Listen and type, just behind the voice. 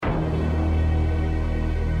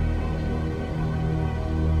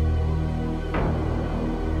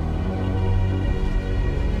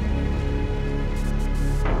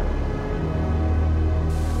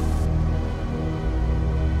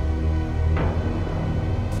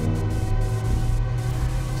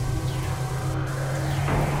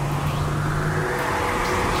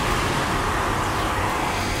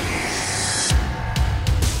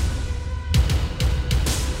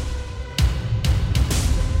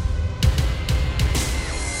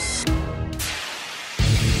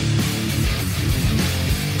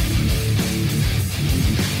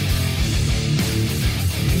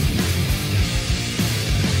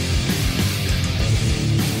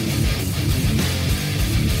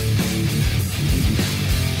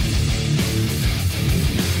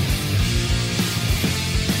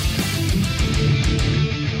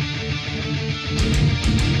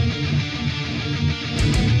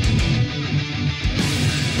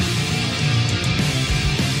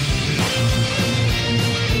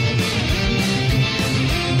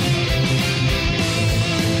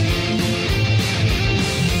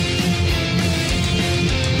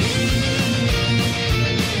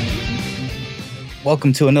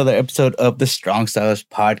Welcome to another episode of the Strong Stylish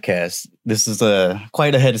Podcast. This is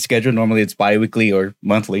quite ahead of schedule. Normally it's bi-weekly or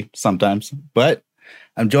monthly sometimes, but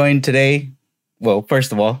I'm joined today. Well,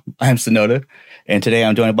 first of all, I'm Sonoda, and today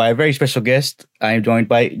I'm joined by a very special guest. I am joined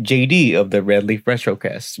by JD of the Red Leaf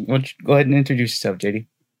Retrocast. Why don't you go ahead and introduce yourself, JD?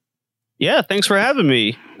 Yeah, thanks for having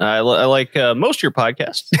me. I like most of your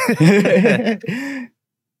podcasts.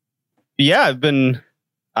 Yeah,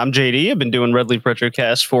 I'm JD. I've been doing Red Leaf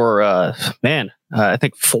Retrocast for, I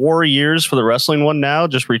think 4 years for the wrestling one now.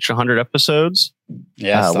 Just reached 100 episodes.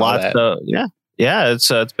 Yeah,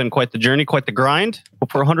 It's been quite the journey, quite the grind.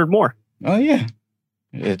 Hope for 100 more. Oh, yeah.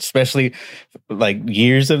 Especially like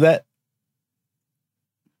years of that.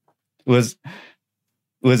 Was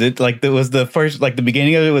it like was the first, like the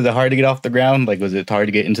beginning of it, was it hard to get off the ground? Like, was it hard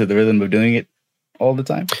to get into the rhythm of doing it all the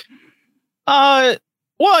time?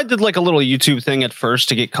 Well, I did like a little YouTube thing at first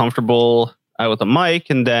to get comfortable with a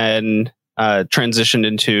mic, and then transitioned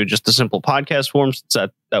into just the simple podcast form, since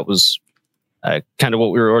that was kind of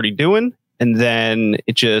what we were already doing. And then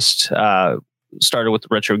it just started with the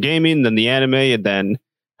retro gaming, then the anime, and then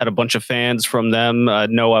had a bunch of fans from them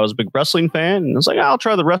know I was a big wrestling fan. And I was like, I'll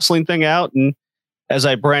try the wrestling thing out. And as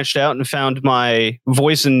I branched out and found my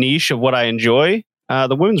voice and niche of what I enjoy,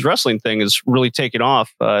 the women's wrestling thing has really taken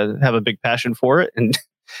off. Have a big passion for it, and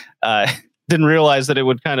didn't realize that it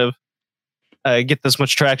would kind of get this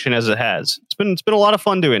much traction as it has. It's been a lot of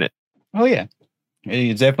fun doing it. Oh yeah,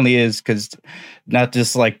 it definitely is, because not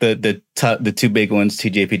just like the two big ones,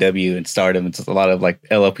 TJPW and Stardom. It's a lot of like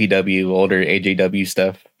LLPW, older AJW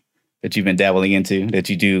stuff that you've been dabbling into, that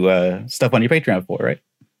you do stuff on your Patreon for, right?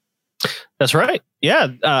 That's right. Yeah,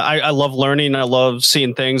 I love learning. I love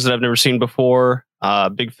seeing things that I've never seen before. I'm a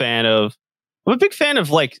big fan of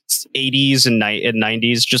like 80s and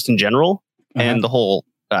 90s just in general, and the whole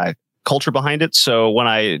culture behind it. So when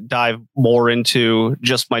I dive more into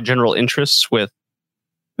just my general interests with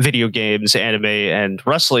video games, anime, and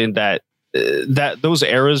wrestling, that those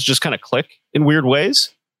eras just kind of click in weird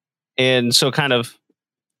ways. And so kind of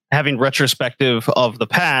having retrospective of the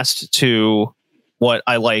past to what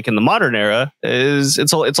I like in the modern era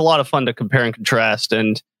it's a lot of fun to compare and contrast,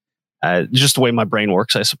 and just the way my brain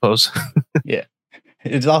works, I suppose. Yeah.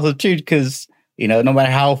 It's also true because, no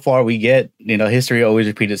matter how far we get, history always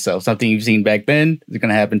repeats itself. Something you've seen back then is going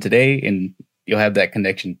to happen today, and you'll have that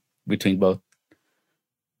connection between both.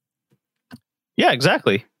 Yeah,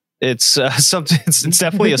 exactly. It's something. It's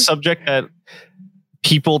definitely a subject that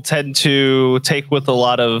people tend to take with a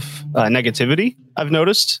lot of negativity. I've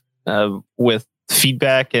noticed with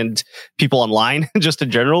feedback and people online, just in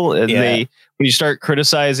general. And when you start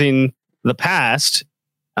criticizing the past,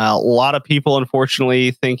 a lot of people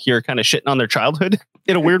unfortunately think you're kind of shitting on their childhood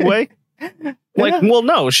in a weird way. Like, well,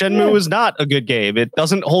 no, Shenmue is not a good game. It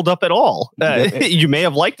doesn't hold up at all. You may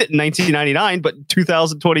have liked it in 1999, but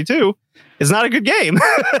 2022 is not a good game.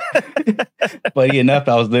 Funny enough,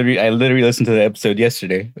 I literally listened to the episode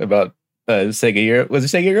yesterday about Sega Europe. Was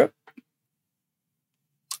it Sega Europe?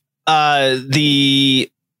 That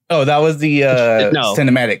was the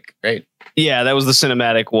cinematic, right? Yeah, that was the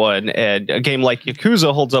cinematic one. And a game like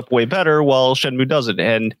Yakuza holds up way better, while Shenmue doesn't.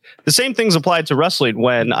 And the same things applied to wrestling.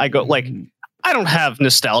 When I go, like, I don't have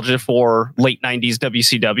nostalgia for late 90s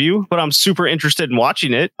WCW, but I'm super interested in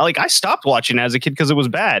watching it. Like, I stopped watching it as a kid because it was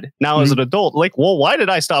bad. Now, as an adult, like, well, why did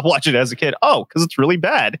I stop watching it as a kid? Oh, because it's really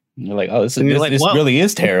bad. And you're like, oh, this really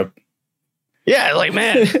is terrible. Yeah, like,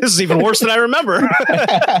 man, this is even worse than I remember.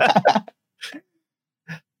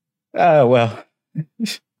 Well.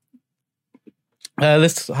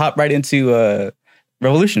 Let's hop right into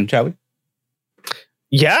Revolution, shall we?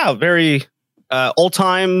 Yeah, very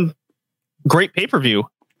all-time great pay-per-view.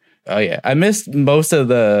 Oh, yeah. I missed most of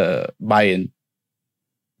the buy-in.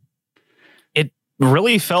 It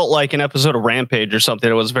really felt like an episode of Rampage or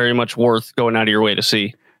something. It was very much worth going out of your way to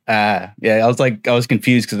see. Yeah, I was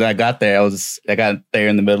confused because when I got there, I got there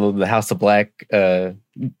in the middle of the House of Black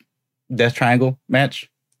Death Triangle match.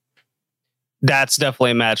 That's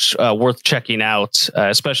definitely a match worth checking out,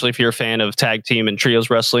 especially if you're a fan of tag team and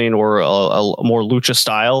trios wrestling or a more lucha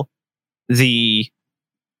style. The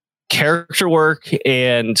character work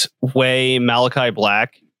and way Malachi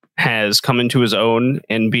Black has come into his own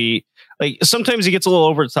and be like, sometimes he gets a little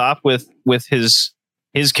over the top with his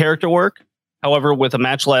character work. However, with a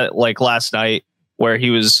match like last night, where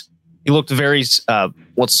he looked very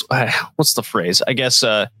what's the phrase? I guess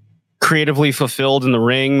creatively fulfilled in the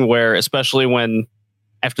ring, where especially when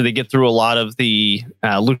after they get through a lot of the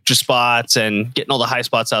lucha spots and getting all the high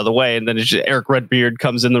spots out of the way, and then it's just Eric Redbeard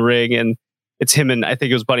comes in the ring and it's him and I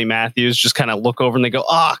think it was Buddy Matthews just kind of look over and they go,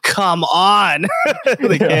 "Oh, come on!"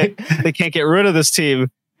 they can't get rid of this team.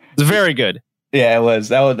 It's very good. Yeah, it was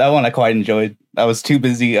that one I quite enjoyed. I was too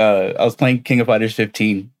busy. I was playing King of Fighters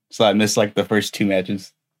 15, so I missed like the first 2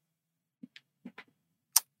 matches.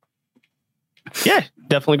 Yeah,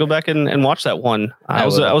 definitely go back and watch that one. I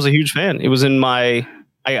was a huge fan. It was in my.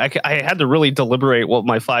 I had to really deliberate what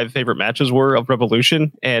my 5 favorite matches were of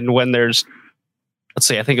Revolution, and when there's, let's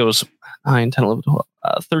see, I think it was 9, 10, 11, 12,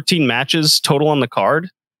 13 matches total on the card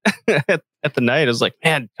at the night. I was like,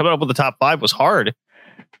 man, coming up with the top 5 was hard.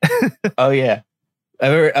 Oh yeah, I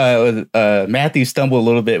remember Matthew stumbled a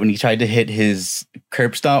little bit when he tried to hit his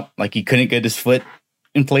curb stomp. Like he couldn't get his foot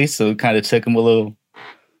in place, so it kind of took him a little.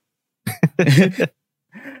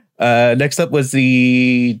 Next up was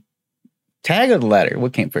the tag of the ladder.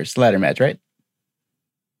 What came first? Ladder match, right?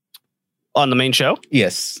 On the main show?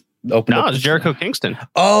 Yes. No, it was Jericho Kingston.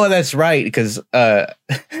 Oh, that's right. Because I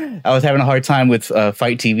was having a hard time with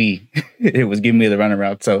Fight TV. It was giving me the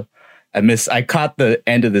runaround, so I caught the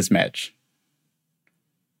end of this match.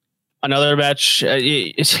 Another match.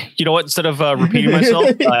 You know what? Instead of repeating myself,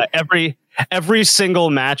 every single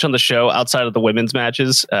match on the show outside of the women's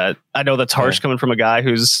matches. I know that's harsh coming from a guy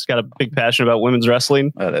who's got a big passion about women's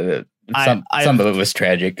wrestling. Some of it was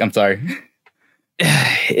tragic. I'm sorry.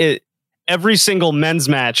 Every single men's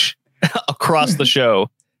match across the show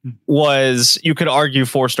was, you could argue,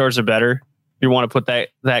 4 stars or better. You want to put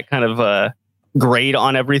that kind of grade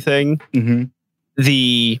on everything.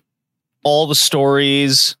 Mm-hmm. All the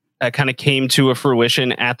stories kind of came to a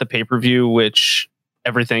fruition at the pay-per-view, which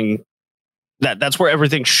that's where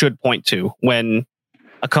everything should point to when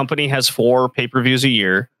a company has 4 pay-per-views a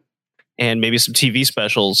year and maybe some TV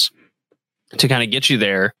specials to kind of get you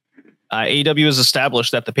there. AEW has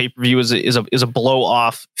established that the pay-per-view is a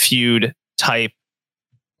blow-off feud type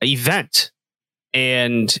event,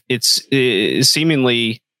 and it's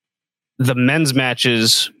seemingly the men's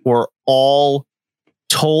matches were all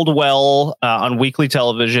told well on weekly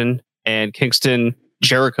television, and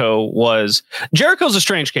Jericho's a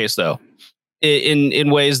strange case though,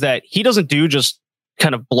 in ways that he doesn't do just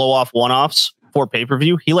kind of blow off one-offs for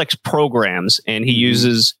pay-per-view. He likes programs, and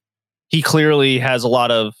he clearly has a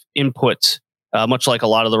lot of input, much like a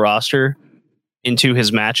lot of the roster, into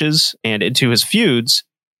his matches and into his feuds.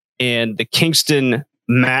 And the Kingston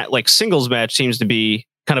singles match seems to be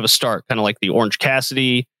kind of a start, kind of like the Orange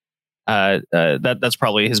Cassidy. That's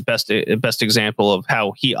probably his best example of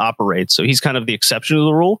how he operates. So he's kind of the exception to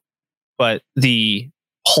the rule. But the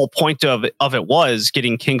whole point of it was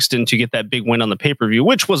getting Kingston to get that big win on the pay-per-view,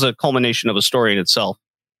 which was a culmination of a story in itself.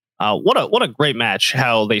 What a great match!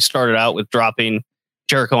 How they started out with dropping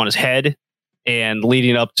Jericho on his head and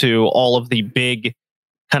leading up to all of the big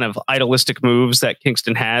kind of idealistic moves that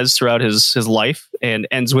Kingston has throughout his life, and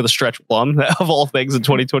ends with a stretch plum of all things in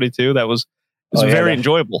 2022. That was very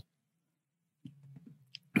enjoyable.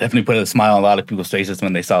 Definitely put a smile on a lot of people's faces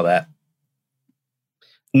when they saw that.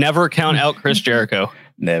 Never count out Chris Jericho.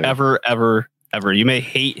 Never. Ever. You may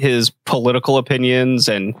hate his political opinions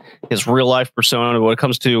and his real life persona, but when it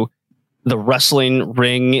comes to the wrestling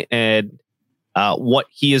ring and what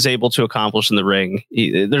he is able to accomplish in the ring,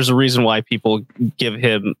 there's a reason why people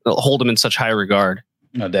hold him in such high regard.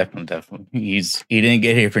 No, definitely. He didn't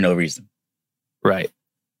get here for no reason. Right.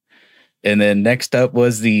 And then next up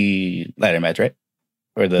was the ladder match, right?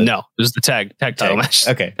 No, it was the tag title match.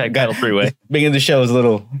 Okay. Tag title 3-way. Beginning of the show was a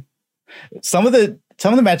little. Some of the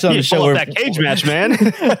matches on the show were that cage match, man.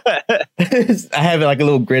 I have like a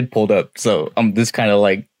little grid pulled up, so I'm just kind of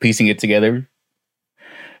like piecing it together.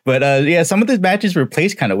 But some of the matches were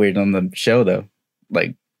placed kind of weird on the show, though.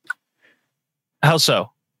 Like, how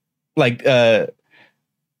so? Like, where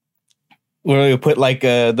we put like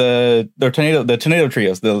the tornado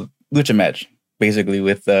trios, the lucha match, basically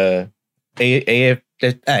with HFO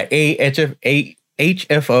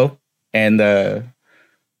and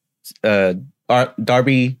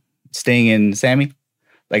Darby, Sting, and Sammy.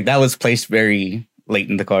 Like that was placed very late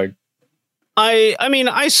in the card. I mean,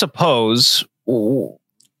 I suppose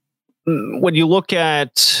when you look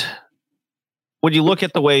at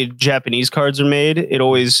the way Japanese cards are made, it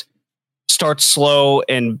always starts slow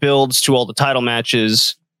and builds to all the title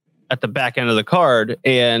matches at the back end of the card.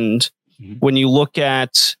 And when you look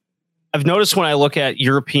at, I've noticed when I look at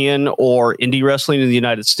European or indie wrestling in the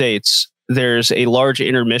United States, there's a large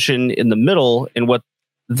intermission in the middle, and what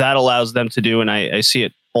that allows them to do, and I see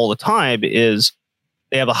it all the time, is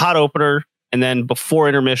they have a hot opener, and then before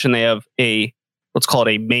intermission, they have let's call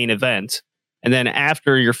it a main event. And then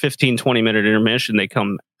after your 15, 20-minute intermission, they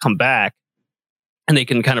come back, and they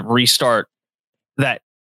can kind of restart that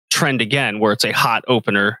trend again, where it's a hot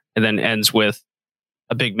opener and then ends with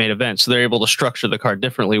a big main event. So they're able to structure the card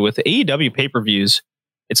differently. With AEW pay-per-views,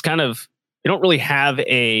 it's kind of, they don't really have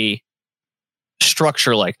a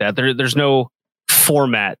structure like that. There's no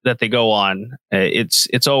format that they go on.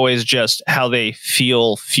 It's always just how they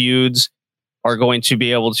feel feuds are going to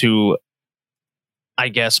be able to, I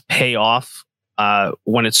guess, pay off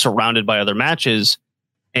when it's surrounded by other matches.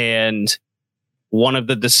 And one of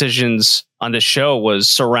the decisions on this show was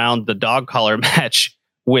surround the dog collar match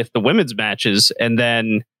with the women's matches. And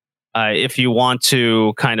then if you want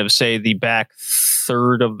to kind of say the back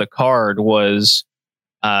third of the card was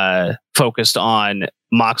focused on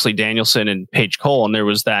Moxley, Danielson, and Paige Cole. And there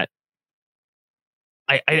was that,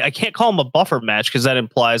 I can't call them a buffer match because that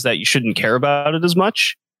implies that you shouldn't care about it as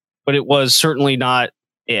much, but it was certainly not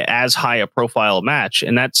as high a profile match.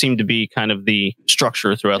 And that seemed to be kind of the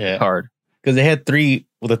structure throughout the card. Because they had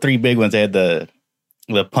the three big ones. They had the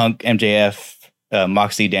Punk, MJF,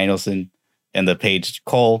 Moxley, Danielson, and the Paige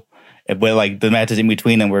Cole. But like the matches in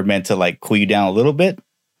between them were meant to like cool you down a little bit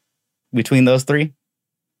between those three.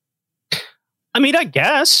 I mean, I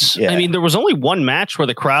guess. Yeah. I mean, there was only one match where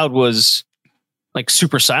the crowd was like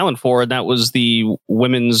super silent for, and that was the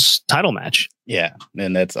women's title match. Yeah,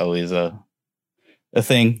 and that's always a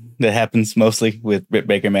thing that happens mostly with Britt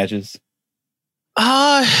Baker matches.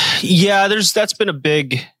 Yeah, that's been a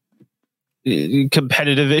big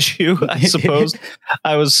competitive issue, I suppose.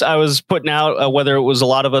 I was putting out whether it was a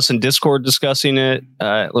lot of us in Discord discussing it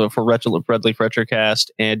for Redleaf Retrocast,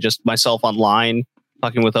 and just myself online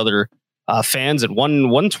talking with other fans, and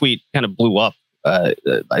one tweet kind of blew up.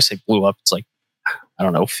 I say blew up, it's like, I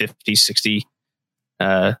don't know, 50, 60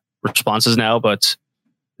 responses now. But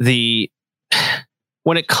when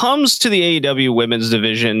it comes to the AEW women's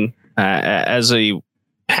division, as a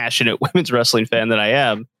passionate women's wrestling fan that I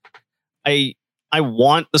am, I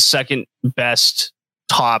want the second best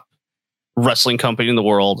top wrestling company in the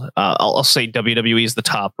world. I'll say WWE is the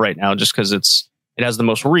top right now just because it has the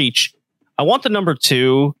most reach. I want the number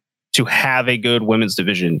two to have a good women's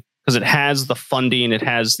division because it has the funding, it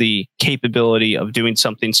has the capability of doing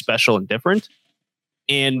something special and different.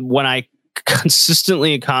 And when I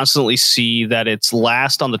consistently and constantly see that it's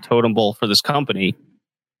last on the totem pole for this company,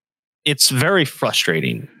 it's very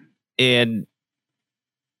frustrating. And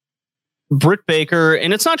Britt Baker,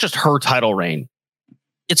 and it's not just her title reign,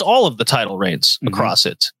 it's all of the title reigns across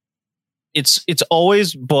it. It's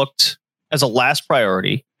always booked as a last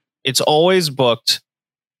priority. It's always booked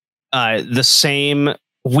the same.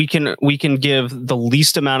 We can give the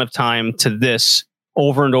least amount of time to this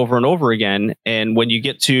over and over and over again. And when you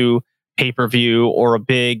get to pay-per-view or a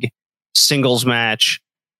big singles match,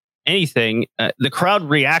 anything, the crowd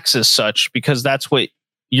reacts as such because that's what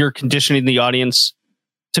you're conditioning the audience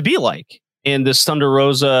to be like. And this Thunder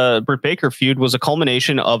Rosa Britt Baker feud was a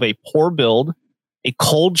culmination of a poor build, a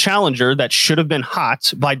cold challenger that should have been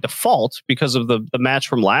hot by default because of the match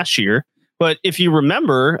from last year. But if you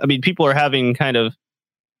remember, I mean, people are having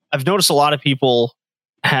I've noticed a lot of people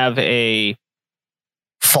have a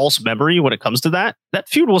false memory when it comes to that. That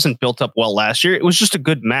feud wasn't built up well last year. It was just a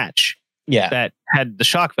good match. Yeah. That had the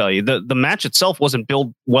shock value. The match itself wasn't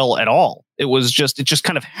built well at all. It just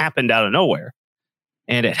kind of happened out of nowhere.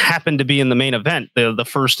 And it happened to be in the main event, the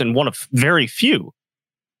first and one of very few.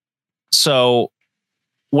 So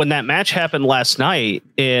when that match happened last night,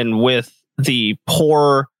 and with the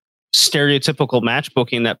poor stereotypical match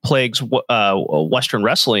booking that plagues Western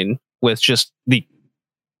wrestling, with just the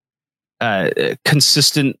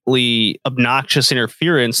consistently obnoxious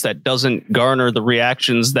interference that doesn't garner the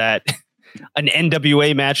reactions that an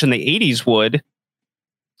NWA match in the 80s would,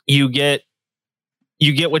 you get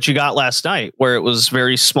what you got last night, where it was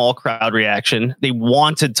very small crowd reaction. They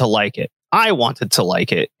wanted to like it. I wanted to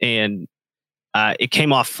like it. And it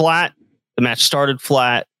came off flat. The match started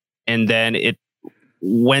flat. And then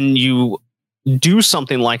when you do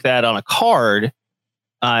something like that on a card,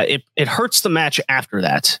 it hurts the match after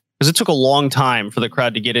that. Because it took a long time for the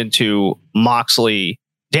crowd to get into Moxley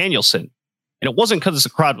Danielson. And it wasn't because the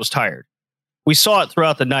crowd was tired. We saw it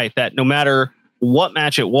throughout the night that no matter what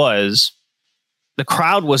match it was, the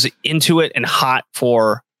crowd was into it and hot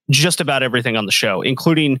for just about everything on the show,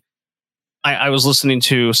 including I was listening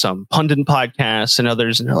to some pundit podcasts and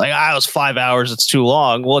others, and they're like, it was 5 hours. It's too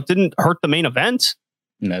long. Well, it didn't hurt the main event.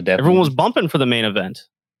 No, definitely. Everyone was bumping for the main event.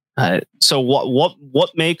 So what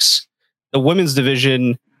makes the women's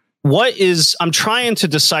division? I'm trying to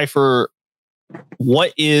decipher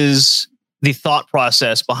what is the thought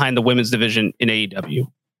process behind the women's division in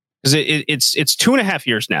AEW, because it's 2.5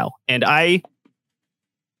 years now, and I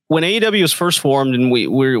when AEW was first formed, and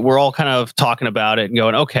we're all kind of talking about it and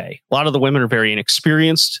going, okay, a lot of the women are very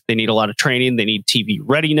inexperienced. They need a lot of training. They need TV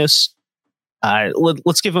readiness.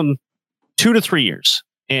 Let's give them 2 to 3 years.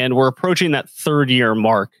 And we're approaching that 3rd year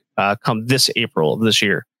mark come this April of this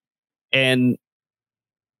year. And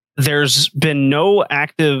there's been no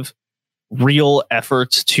active, real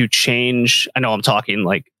efforts to change. I know I'm talking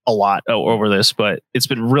like a lot over this, but it's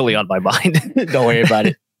been really on my mind. Don't worry about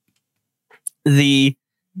it.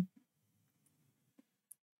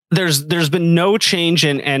 There's been no change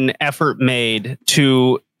in effort made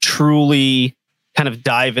to truly kind of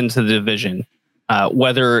dive into the division.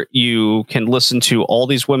 Whether you can listen to all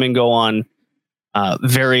these women go on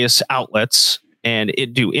various outlets and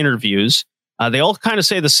do interviews, they all kind of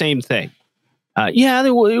say the same thing.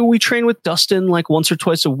 We train with Dustin like once or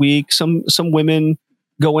twice a week. Some women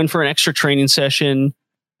go in for an extra training session.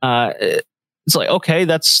 It's like, okay,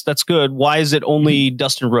 that's good. Why is it only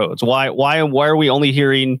Dustin Rhodes? Why are we only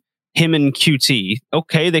hearing him and QT?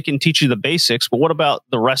 Okay, they can teach you the basics, but what about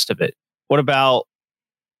the rest of it? What about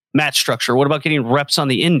match structure? What about getting reps on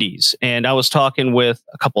the indies? And I was talking with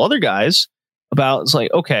a couple other guys about, it's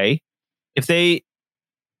like, okay,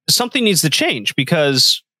 something needs to change,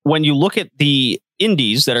 because when you look at the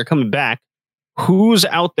indies that are coming back, who's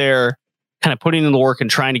out there kind of putting in the work and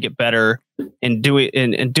trying to get better and doing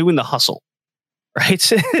the hustle?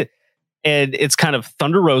 Right. And it's kind of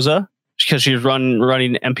Thunder Rosa, because she's running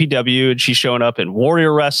MPW and she's showing up in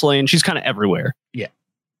Warrior Wrestling. She's kind of everywhere. Yeah.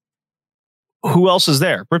 Who else is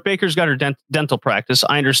there? Britt Baker's got her dental practice.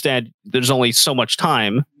 I understand there's only so much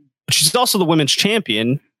time, but she's also the women's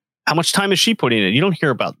champion. How much time is she putting in? You don't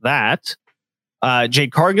hear about that.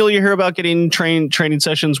 Jade Cargill, you hear about getting training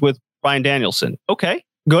sessions with Bryan Danielson. Okay,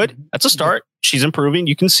 good. That's a start. She's improving.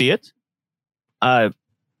 You can see it.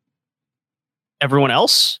 Everyone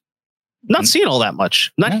else, not seeing all that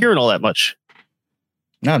much, not hearing all that much.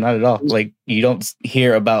 No, not at all. Like, you don't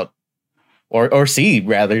hear about or see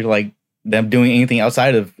rather like them doing anything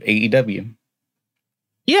outside of AEW.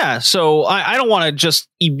 Yeah, so I don't want to just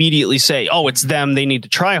immediately say, oh, it's them, they need to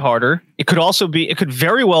try harder. It could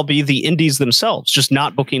very well be the indies themselves just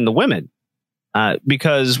not booking the women.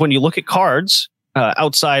 Because when you look at cards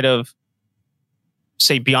outside of,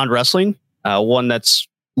 say, Beyond Wrestling, one that's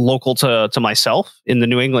local to myself in the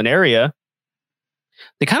New England area,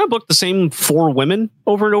 they kind of book the same 4 women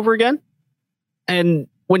over and over again. And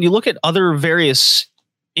when you look at other various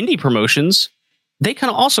indie promotions, they kind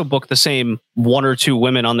of also book the same 1 or 2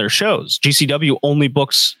 women on their shows. GCW only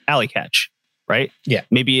books Alley Catch, right? Yeah.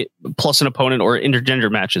 Maybe plus an opponent or intergender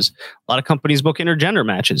matches. A lot of companies book intergender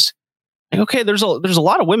matches. Like, okay, there's a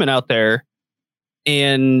lot of women out there.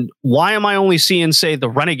 And why am I only seeing, say, the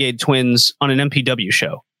Renegade Twins on an MPW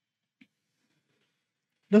show?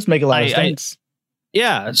 Does make a lot of sense.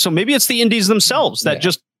 Yeah, so maybe it's the indies themselves that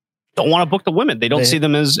just don't want to book the women. They don't see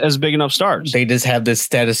them as big enough stars. They just have this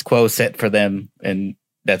status quo set for them, and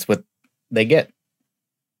that's what they get.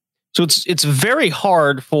 So it's very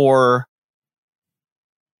hard for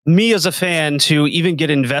me as a fan to even get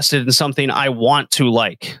invested in something I want to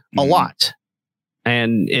like a lot.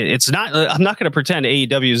 And it's not, I'm not going to pretend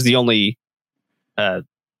AEW is the only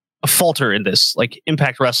falter in this. Like,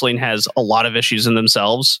 Impact Wrestling has a lot of issues in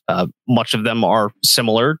themselves. Much of them are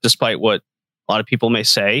similar, despite what a lot of people may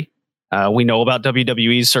say. We know about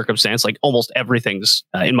WWE's circumstance. Like, almost everything's,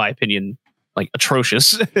 in my opinion, like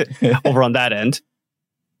atrocious over on that end.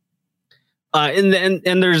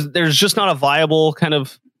 And there's just not a viable kind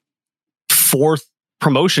of 4th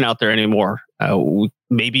promotion out there anymore.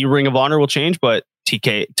 Maybe Ring of Honor will change, but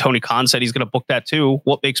Tony Khan said he's going to book that too.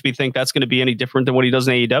 What makes me think that's going to be any different than what he does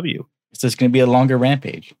in AEW? It's just going to be a longer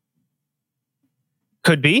Rampage.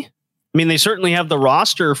 Could be. I mean, they certainly have the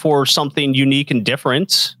roster for something unique and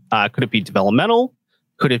different. Could it be developmental?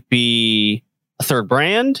 Could it be a 3rd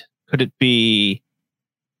brand? Could it be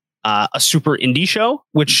a super indie show?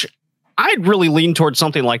 Which I'd really lean towards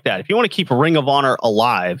something like that. If you want to keep Ring of Honor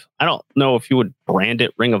alive, I don't know if you would brand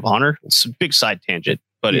it Ring of Honor. It's a big side tangent,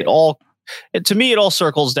 but to me, it all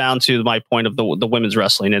circles down to my point of the women's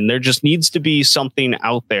wrestling. And there just needs to be something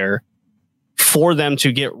out there for them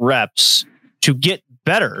to get reps, to get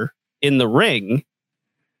better in the ring.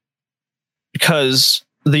 Because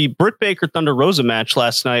the Britt Baker Thunder Rosa match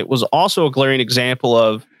last night was also a glaring example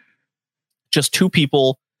of just 2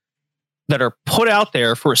 people that are put out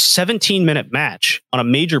there for a 17-minute match on a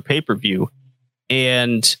major pay-per-view.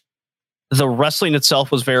 And the wrestling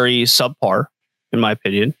itself was very subpar, in my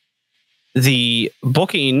opinion. The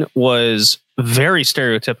booking was very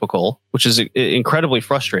stereotypical, which is incredibly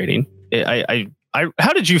frustrating.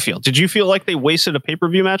 How did you feel? Did you feel like they wasted a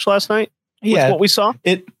pay-per-view match last night? Yeah, with what we saw?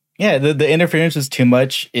 It Yeah, the interference was too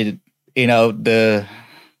much. It, the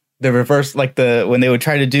reverse, like when they would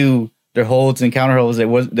try to do their holds and counter holds, it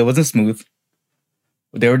wasn't smooth.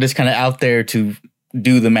 They were just kind of out there to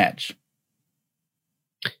do the match.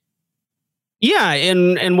 Yeah,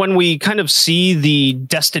 and when we kind of see the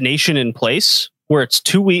destination in place, where it's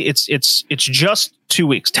 2 weeks, it's just 2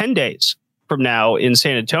 weeks, 10 days from now in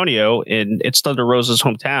San Antonio, and it's Thunder Rosa's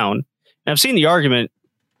hometown. And I've seen the argument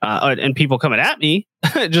and people coming at me,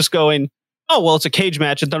 just going, "Oh, well, it's a cage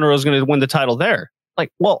match, and Thunder Rosa's going to win the title there."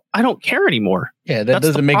 Like, well, I don't care anymore. Yeah, that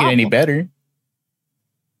doesn't make it any better.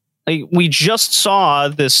 Like, we just saw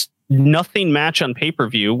this nothing match on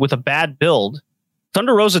pay-per-view with a bad build.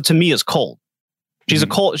 Thunder Rosa to me is cold. She's a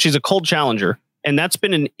cold challenger, and that's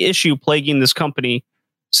been an issue plaguing this company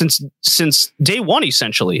since day one.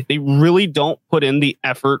 Essentially, they really don't put in the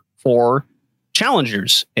effort for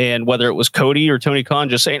challengers, and whether it was Cody or Tony Khan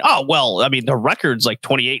just saying, "Oh, well, I mean, the record's like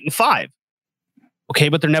 28-5." Okay,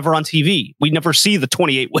 but they're never on TV. We never see the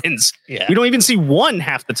 28 wins. Yeah. We don't even see one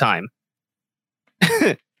half the time.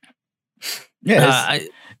 Yeah,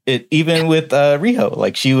 even with Riho,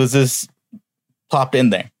 like she was just popped in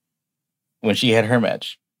there when she had her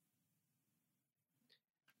match.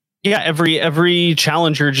 Yeah, every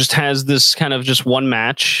challenger just has this kind of just one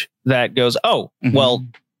match that goes, "Oh, well,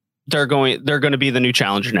 they're going to be the new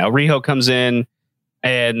challenger now." Riho comes in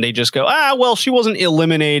and they just go, "Well, she wasn't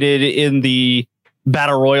eliminated in the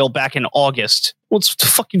Battle Royal back in August." Well, it's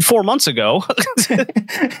fucking 4 months ago.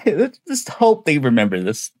 Let's just hope they remember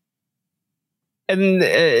this. And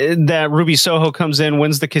that Ruby Soho comes in,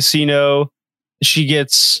 wins the casino. She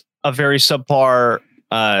gets a very subpar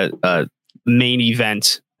main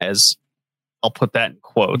event, as I'll put that in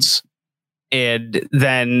quotes. And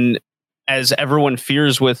then, as everyone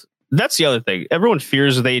fears that's the other thing. Everyone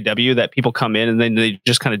fears with AEW that people come in and then they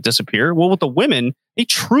just kind of disappear. Well, with the women, they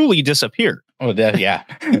truly disappear. Oh, yeah.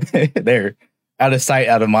 They're out of sight,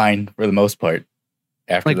 out of mind for the most part.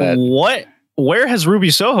 After that, where has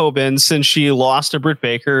Ruby Soho been since she lost to Britt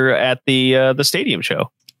Baker at the stadium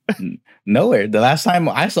show? Nowhere. The last time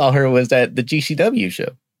I saw her was at the GCW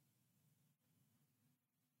show.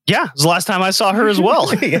 Yeah, it was the last time I saw her as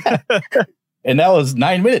well. Yeah. And that was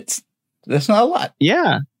 9 minutes. That's not a lot.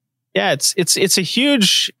 Yeah. Yeah, it's a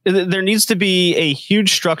huge, there needs to be a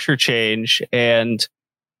huge structure change and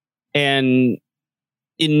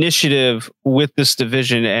initiative with this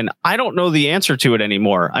division, and I don't know the answer to it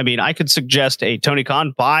anymore. I mean, I could suggest a Tony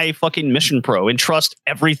Khan buy fucking Mission Pro and trust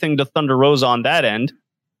everything to Thunder Rosa on that end,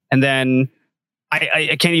 and then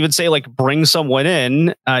I can't even say like bring someone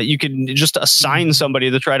in. You can just assign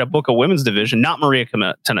somebody to try to book a women's division, not Maria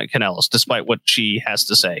Kanellis, despite what she has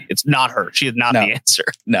to say. It's not her. She is not the answer.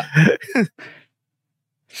 No.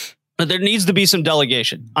 But there needs to be some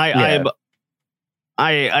delegation. There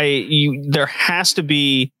has to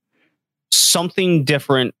be something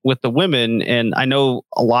different with the women. And I know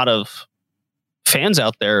a lot of fans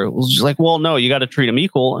out there was like, "Well, no, you got to treat them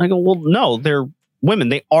equal." And I go, "Well, no, they're women.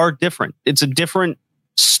 They are different. It's a different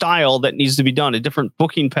style that needs to be done. A different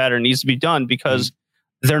booking pattern needs to be done because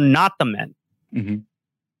they're not the men." Mm-hmm.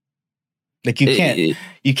 Like you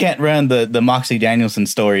can't run the Moxley Danielson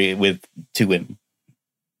story with two women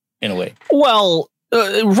in a way. Well,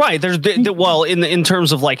 right. There's in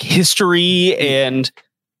terms of like history and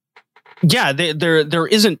there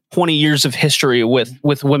isn't 20 years of history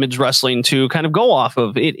with women's wrestling to kind of go off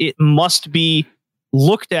of. It must be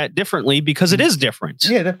looked at differently because it is different.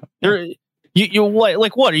 Yeah, definitely. You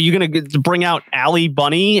like what are you going to bring out Allie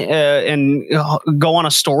Bunny and go on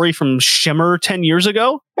a story from Shimmer 10 years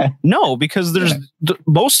ago? No, because there's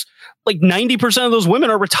most like 90% of those women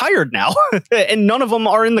are retired now, and none of them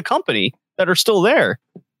are in the company that are still there.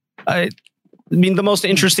 I mean, the most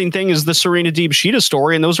interesting thing is the Serena Deeb Shida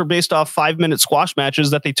story, and those are based off 5-minute squash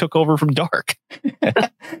matches that they took over from Dark.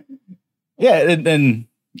 Yeah, and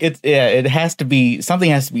it has to be something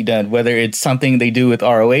has to be done. Whether it's something they do with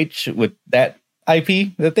ROH with that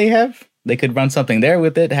IP that they have, they could run something there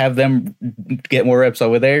with it, have them get more reps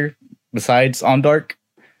over there. Besides on Dark,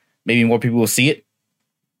 maybe more people will see it.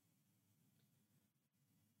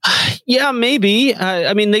 Yeah, maybe.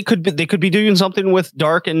 I mean, they could be doing something with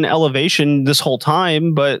Dark and Elevation this whole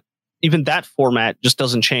time, but even that format just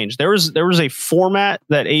doesn't change. There was a format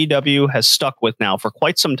that AEW has stuck with now for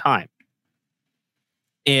quite some time.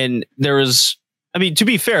 And to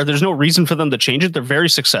be fair, there's no reason for them to change it. They're very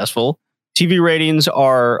successful. TV ratings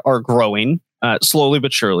are growing slowly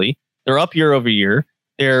but surely. They're up year over year.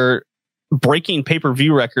 They're breaking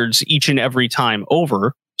pay-per-view records each and every time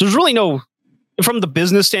over. So there's really from the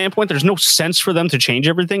business standpoint, there's no sense for them to change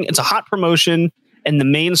everything. It's a hot promotion. and the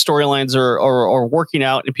main storylines are working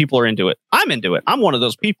out and people are into it. I'm into it. I'm one of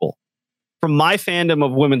those people. From my fandom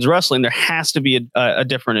of women's wrestling, there has to be a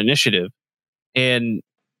different initiative. And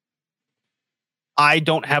I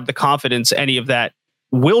don't have the confidence any of that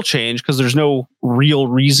will change because there's no real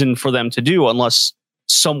reason for them to do unless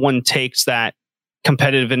someone takes that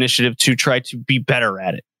competitive initiative to try to be better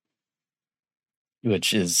at it.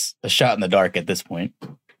 Which is a shot in the dark at this point,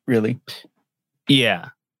 really. Yeah.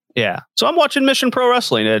 So I'm watching Mission Pro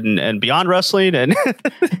Wrestling and Beyond Wrestling and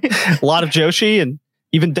a lot of Joshi and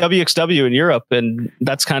even WXW in Europe. And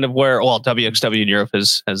that's kind of where, well, WXW in Europe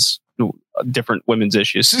has different women's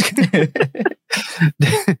issues.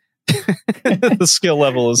 The skill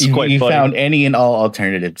level is quite funny. You found any and all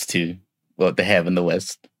alternatives to what they have in the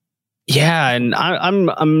West. Yeah, and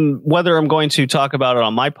I'm whether I'm going to talk about it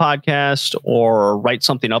on my podcast or write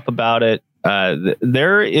something up about it.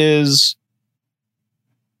 There is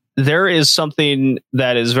something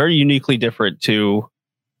that is very uniquely different to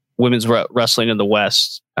women's wrestling in the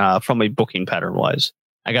West from a booking pattern wise.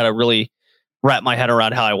 I got to really wrap my head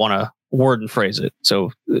around how I want to word and phrase it.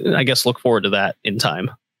 So I guess look forward to that in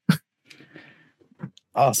time.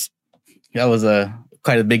 Awesome. That was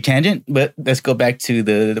quite a big tangent, but let's go back to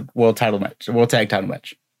the world tag title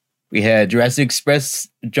match. We had Jurassic Express,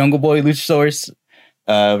 Jungle Boy, Luchasaurus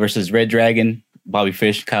versus Red Dragon, Bobby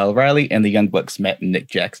Fish, Kyle O'Reilly, and the Young Bucks, Matt and Nick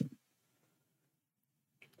Jackson.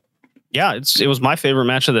 Yeah, it was my favorite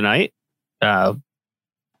match of the night. 3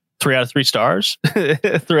 out of 3 stars. 3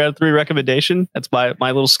 out of 3 recommendation. That's my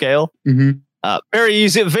little scale. Mm-hmm. Very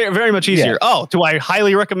easy, very, very much easier. Yeah. Oh, do I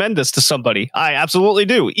highly recommend this to somebody? I absolutely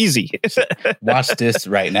do. Easy. Watch this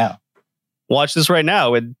right now. Watch this right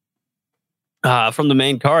now. And from the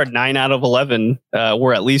main card, 9 out of 11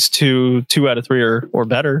 were at least 2 out of 3 or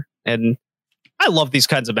better. And I love these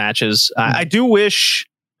kinds of matches. I do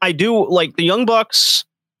like the Young Bucks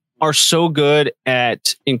are so good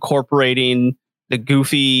at incorporating the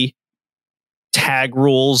goofy tag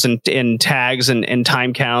rules and tags and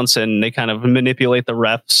time counts, and they kind of manipulate the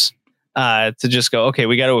refs to just go, okay,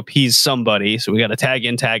 we got to appease somebody, so we got to tag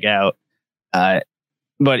in, tag out. But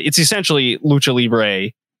it's essentially Lucha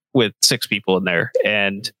Libre with 6 people in there,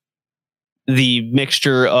 and the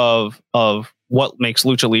mixture of what makes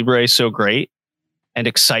Lucha Libre so great and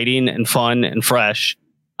exciting and fun and fresh,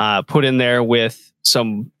 put in there with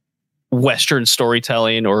some Western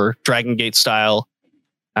storytelling or Dragon Gate style.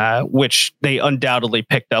 Which they undoubtedly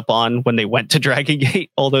picked up on when they went to Dragon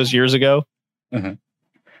Gate all those years ago. Mm-hmm.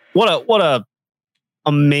 What a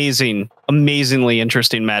amazingly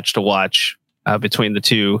interesting match to watch between the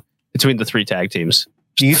 3 tag teams.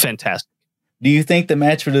 Fantastic. Do you think the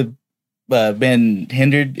match would have been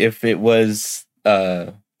hindered if it was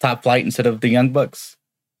Top Flight instead of the Young Bucks?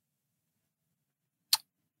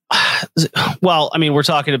 Well, I mean, we're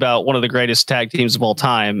talking about one of the greatest tag teams of all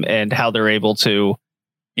time and how they're able to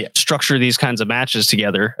structure these kinds of matches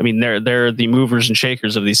together. I mean, they're the movers and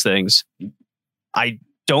shakers of these things. I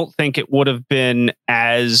don't think it would have been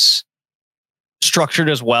as structured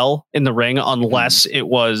as well in the ring unless it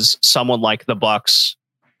was someone like the Bucks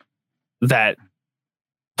that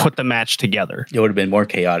put the match together. It would have been more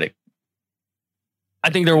chaotic. I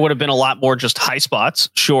think there would have been a lot more just high spots.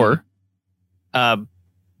 Sure. How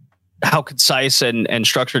concise and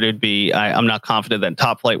structured it'd be, I'm not confident that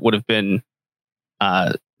Top Flight would have been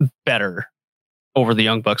better over the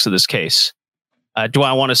Young Bucks in this case. Do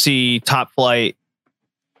I want to see Top Flight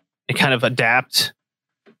kind of adapt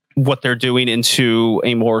what they're doing into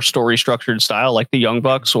a more story structured style like the Young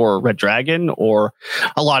Bucks or Red Dragon or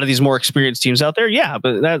a lot of these more experienced teams out there? Yeah,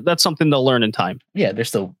 but that's something they'll learn in time. Yeah, they're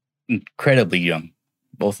still incredibly young,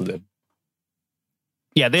 both of them.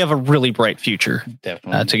 Yeah, they have a really bright future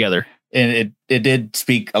together. And it did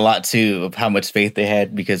speak a lot too of how much faith they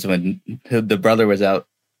had, because when the brother was out,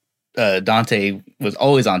 Dante was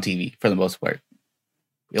always on TV for the most part.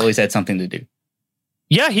 He always had something to do.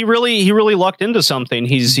 Yeah, he really lucked into something.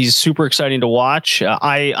 He's super exciting to watch.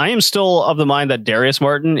 I am still of the mind that Darius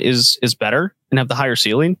Martin is better and have the higher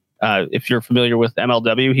ceiling. If you're familiar with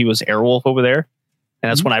MLW, he was Airwolf over there, and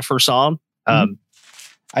that's when I first saw him.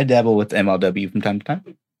 I dabble with MLW from time to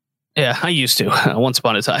time. Yeah, I used to once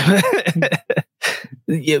upon a time.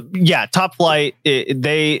 Yeah, Top Flight,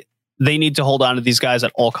 they need to hold on to these guys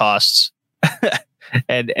at all costs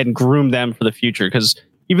and groom them for the future. Because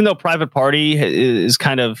even though Private Party is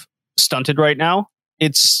kind of stunted right now,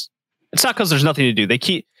 it's not because there's nothing to do. They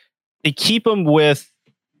keep them with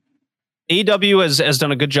AEW has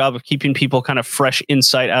done a good job of keeping people kind of fresh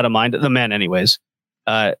insight out of mind. The men, anyways.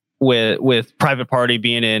 With Private Party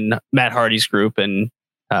being in Matt Hardy's group, and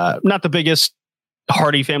not the biggest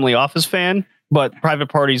Hardy Family Office fan, but Private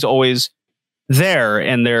Party's always there,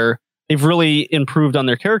 and they've really improved on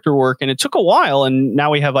their character work, and it took a while, and now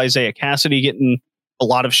we have Isaiah Cassidy getting a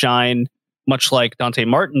lot of shine, much like Dante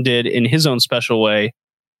Martin did in his own special way.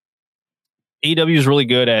 AEW is really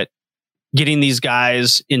good at getting these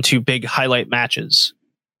guys into big highlight matches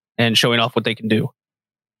and showing off what they can do.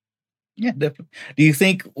 Yeah, definitely. Do you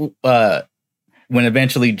think when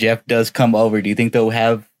eventually Jeff does come over, do you think they'll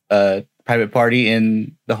have Private Party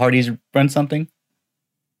and the Hardys run something?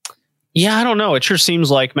 Yeah, I don't know. It sure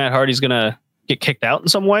seems like Matt Hardy's going to get kicked out in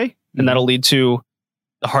some way, and that'll lead to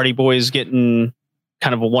the Hardy Boys getting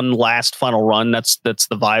kind of a one last final run. That's the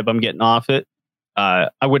vibe I'm getting off it. I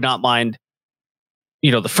would not mind,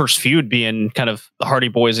 the first feud being kind of the Hardy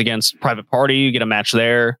Boys against Private Party. You get a match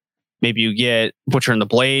there. Maybe you get Butcher and the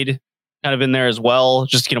Blade kind of in there as well,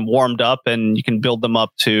 just to get them warmed up, and you can build them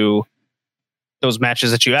up to those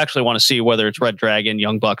matches that you actually want to see, whether it's Red Dragon,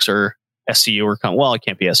 Young Bucks, or SCU, or well, it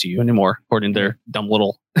can't be SCU anymore, according to their dumb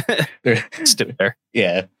little stip there.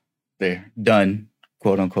 Yeah, they're done,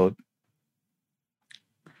 quote unquote.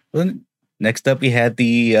 Well, next up, we had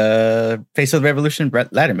the Face of the Revolution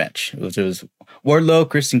ladder match. It was Wardlow,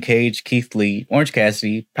 Christian Cage, Keith Lee, Orange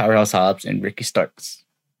Cassidy, Powerhouse Hobbs, and Ricky Starks.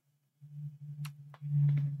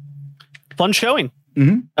 Fun showing.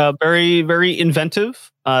 Mm-hmm. Very, very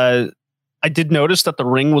inventive. I did notice that the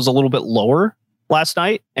ring was a little bit lower last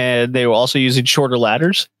night, and they were also using shorter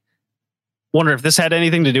ladders. Wonder if this had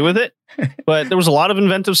anything to do with it, but there was a lot of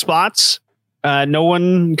inventive spots. No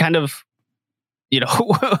one kind of,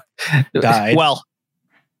 died. Well,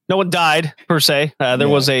 no one died per se. There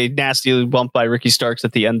was a nasty bump by Ricky Starks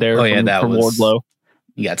at the end there. From Wardlow.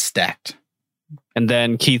 He got stacked. And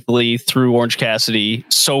then Keith Lee threw Orange Cassidy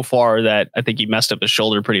so far that I think he messed up his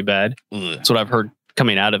shoulder pretty bad. Ugh. That's what I've heard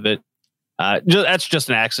coming out of it. That's just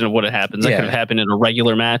an accident of what it happens. That could have happened in a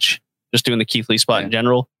regular match, just doing the Keith Lee spot in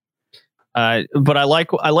general. But I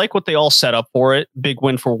like what they all set up for it. Big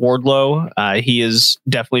win for Wardlow. He has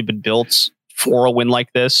definitely been built for a win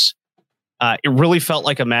like this. It really felt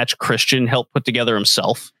like a match Christian helped put together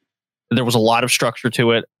himself. There was a lot of structure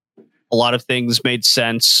to it. A lot of things made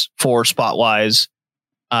sense for spot wise.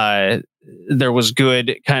 There was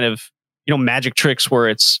good kind of, magic tricks where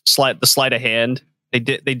it's the sleight of hand. They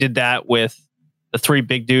did that with the three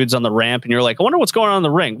big dudes on the ramp, and you're like, I wonder what's going on in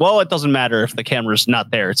the ring. Well, it doesn't matter if the camera's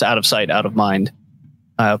not there. It's out of sight, out of mind.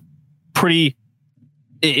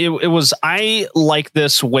 It was, I like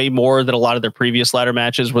this way more than a lot of their previous ladder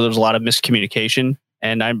matches where there's a lot of miscommunication.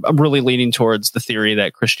 And I'm really leaning towards the theory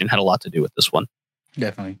that Christian had a lot to do with this one.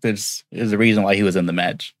 Definitely. There's a reason why he was in the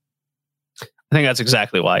match. I think that's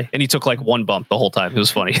exactly why. And he took like one bump the whole time. It was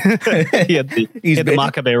funny. he had the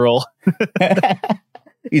Makabe roll.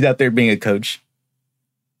 He's out there being a coach.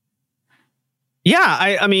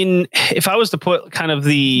 Yeah, I mean, if I was to put kind of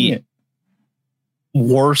the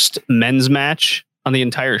worst men's match on the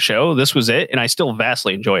entire show, this was it, and I still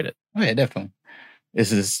vastly enjoyed it. Oh yeah, definitely.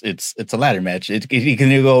 It's a ladder match. It can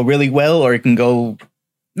either go really well or it can go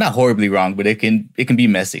not horribly wrong, but it can be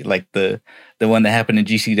messy. Like the one that happened in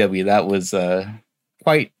GCW, that was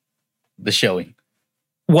quite the showing.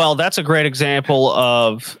 Well, that's a great example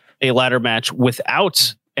of a ladder match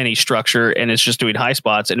without any structure, and it's just doing high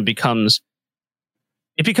spots, and it becomes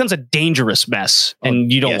a dangerous mess,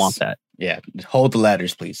 and you don't want that. Yeah, hold the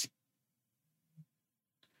ladders, please.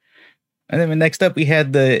 And then next up, we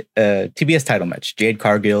had the TBS title match: Jade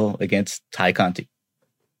Cargill against Ty Conti.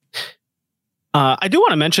 I do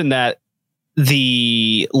want to mention that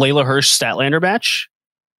the Layla Hirsch Statlander match,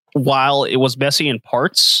 while it was messy in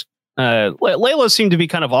parts, Layla seemed to be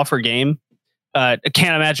kind of off her game. I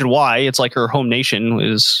can't imagine why. It's like her home nation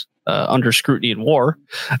is under scrutiny and war.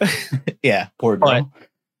 Yeah, poor girl. But,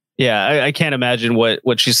 yeah, I can't imagine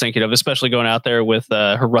what she's thinking of, especially going out there with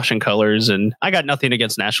her Russian colors. And I got nothing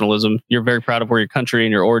against nationalism. You're very proud of where your country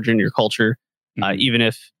and your origin, your culture, even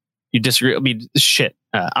if you disagree. I mean, shit,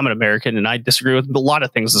 I'm an American and I disagree with a lot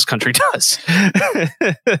of things this country does.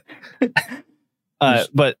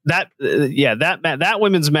 But that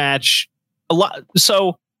women's match, a lot.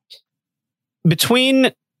 So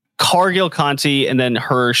between Cargill, Conti, and then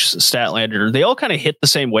Hirsch, Statlander, they all kind of hit the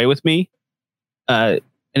same way with me.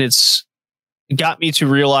 And it's got me to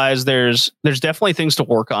realize there's definitely things to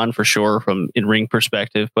work on for sure from in-ring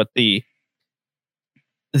perspective, but the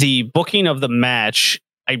booking of the match,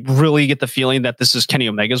 I really get the feeling that this is Kenny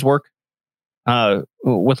Omega's work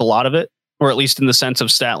with a lot of it, or at least in the sense of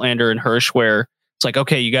Statlander and Hirsch, where it's like,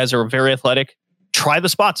 okay, you guys are very athletic. Try the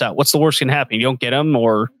spots out. What's the worst can happen? You don't get them,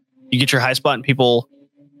 or you get your high spot and people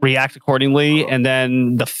react accordingly. And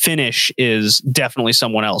then the finish is definitely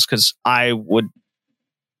someone else. Cause I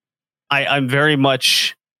I'm very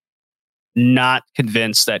much not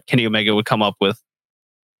convinced that Kenny Omega would come up with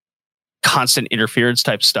constant interference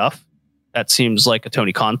type stuff. That seems like a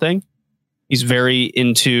Tony Khan thing. He's very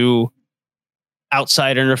into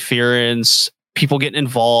outside interference, people getting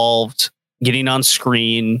involved, getting on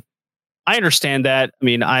screen. I understand that. I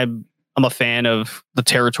mean, I'm a fan of the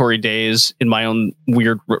territory days in my own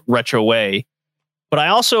weird retro way, but I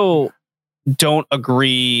also don't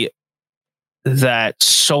agree that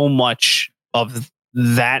so much of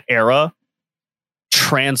that era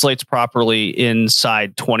translates properly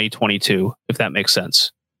inside 2022, if that makes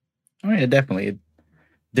sense. Oh yeah, definitely.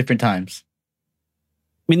 Different times.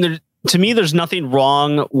 I mean, to me, there's nothing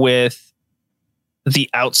wrong with the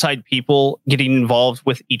outside people getting involved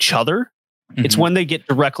with each other. Mm-hmm. It's when they get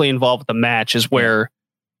directly involved with the match is where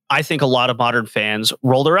I think a lot of modern fans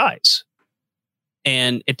roll their eyes.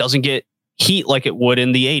 And it doesn't get heat like it would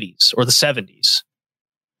in the 80s or the 70s.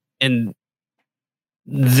 And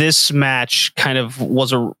this match kind of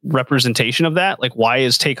was a representation of that. Like, why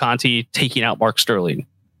is Tay Conti taking out Mark Sterling?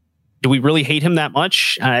 Do we really hate him that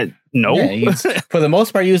much? No. Yeah, for the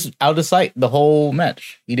most part, he was out of sight the whole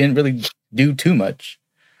match. He didn't really do too much.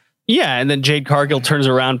 Yeah, and then Jade Cargill turns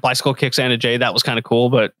around, bicycle kicks Anna Jay. That was kind of cool,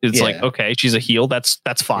 but it's like, okay, she's a heel. That's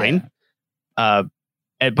fine. Yeah.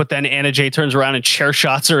 But then Anna Jay turns around and chair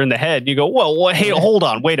shots her in the head. And you go, whoa, hey, hold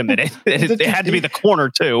on, wait a minute. It had to be the corner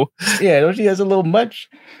too. Yeah, don't you guys a little much?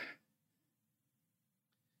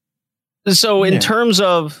 So in terms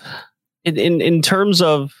of in terms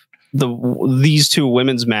of these two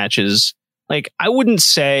women's matches, like, I wouldn't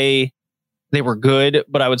say they were good,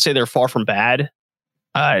 but I would say they're far from bad.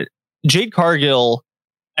 Jade Cargill,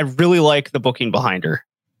 I really like the booking behind her,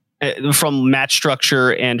 from match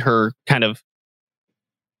structure and her kind of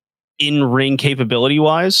in-ring capability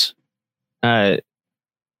wise. They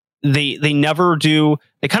never do.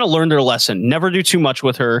 They kind of learned their lesson. Never do too much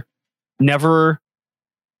with her. Never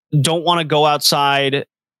don't want to go outside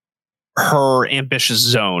her ambitious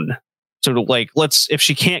zone. So like, if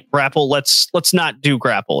she can't grapple, let's not do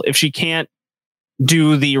grapple. If she can't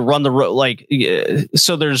do the run the rope, like,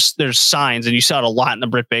 so there's signs, and you saw it a lot in the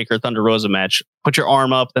Britt Baker Thunder Rosa match. Put your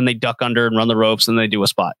arm up, then they duck under and run the ropes, and they do a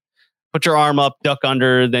spot. Put your arm up, duck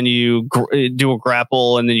under, then you do a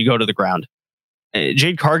grapple, and then you go to the ground.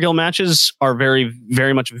 Jade Cargill matches are very,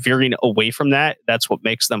 very much veering away from that. That's what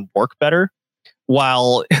makes them work better.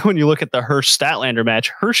 While when you look at the Hirsch Statlander match,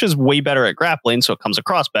 Hirsch is way better at grappling, so it comes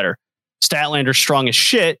across better. Statlander's strong as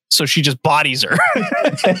shit, so she just bodies her.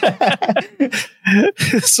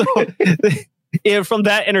 So from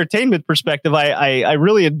that entertainment perspective, I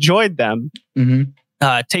really enjoyed them. Mm-hmm.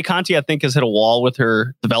 Tay Conti, I think, has hit a wall with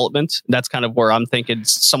her development. That's kind of where I'm thinking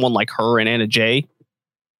someone like her and Anna Jay.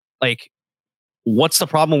 Like, what's the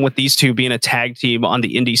problem with these two being a tag team on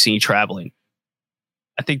the indie scene traveling?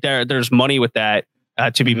 I think there's money with that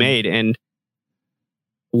to be made. And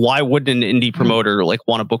why wouldn't an indie promoter like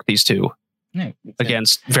want to book these two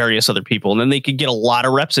against various other people? And then they could get a lot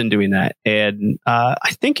of reps in doing that. And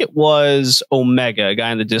I think it was Omega, a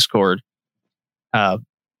guy in the Discord.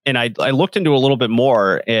 And I looked into a little bit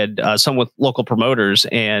more, and some with local promoters.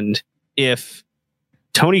 And if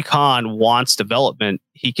Tony Khan wants development,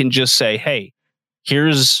 he can just say, hey,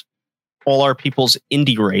 here's all our people's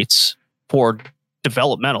indie rates for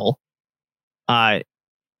developmental. I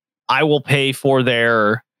will pay for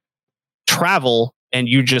their travel, and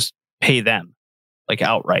you just pay them like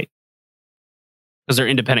outright, because they're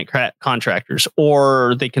independent contractors,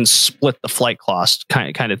 or they can split the flight cost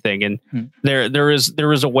kind of thing. And there is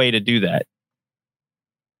a way to do that.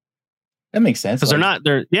 That makes sense. Because they're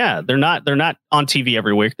not on TV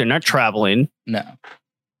every week. They're not traveling. No.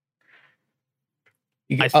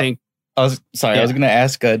 I think. I was going to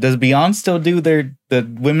ask, does Beyond still do the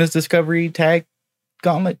Women's Discovery Tag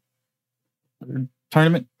Gauntlet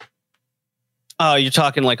tournament? Oh, you're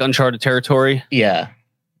talking like uncharted territory? Yeah.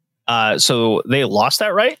 So they lost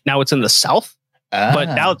that, right? Now it's in the South, but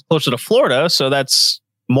now it's closer to Florida, so that's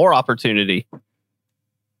more opportunity.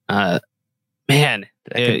 Man,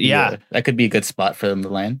 that could be a good spot for them to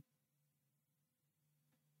land.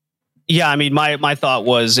 Yeah, I mean, my thought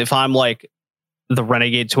was, if I'm like the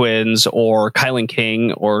Renegade Twins or Kylan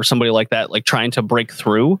King or somebody like that, like trying to break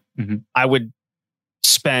through, I would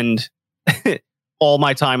spend all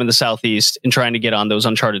my time in the Southeast and trying to get on those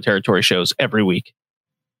uncharted territory shows every week.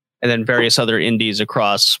 And then various other indies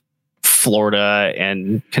across Florida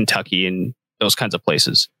and Kentucky and those kinds of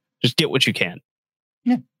places. Just get what you can.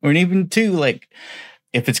 Yeah. Or even too, like,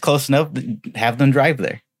 if it's close enough, have them drive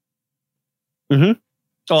there. Mm-hmm.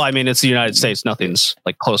 Oh, I mean, it's the United States. Nothing's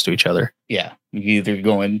like close to each other. Yeah, you're either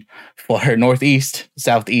going far northeast,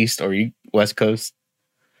 southeast, or west coast.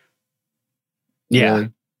 Yeah, Really.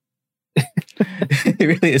 It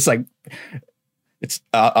really, it's like it's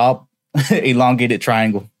elongated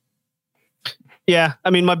triangle. yeah. I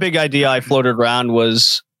mean, my big idea I floated around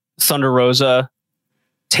was Thunder Rosa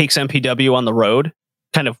takes MPW on the road,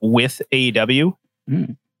 kind of with AEW,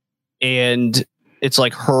 and it's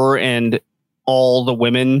like her and all the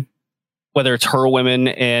women, whether it's her women,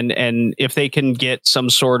 and if they can get some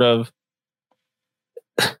sort of,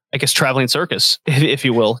 I guess, traveling circus, if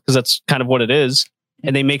you will, because that's kind of what it is,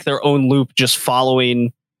 and they make their own loop just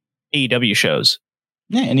following AEW shows.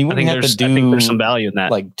 Yeah, and you wouldn't have to do. I think there's some value in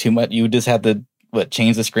that. Like too much. You would just have to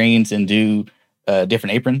change the screens and do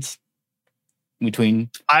different aprons between.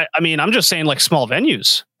 I mean, I'm just saying, like, small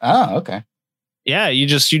venues. Oh, okay. Yeah, you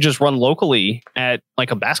just run locally at like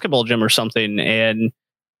a basketball gym or something, and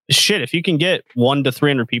shit, if you can get 100 to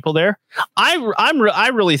 300 people there, I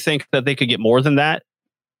really think that they could get more than that,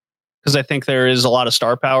 because I think there is a lot of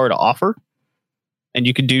star power to offer, and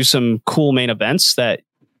you could do some cool main events that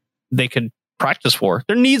they could practice for.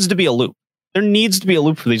 There needs to be a loop. There needs to be a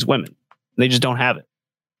loop for these women. They just don't have it.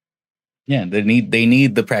 Yeah, they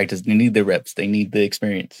need the practice. They need the reps. They need the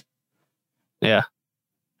experience. Yeah.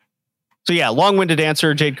 So yeah, long-winded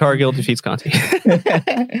answer. Jade Cargill defeats Conti.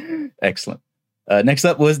 Excellent. Next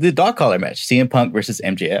up was the dog collar match: CM Punk versus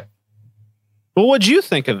MJF. Well, what'd you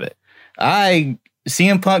think of it?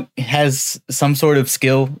 CM Punk has some sort of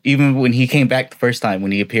skill. Even when he came back the first time,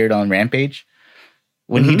 when he appeared on Rampage,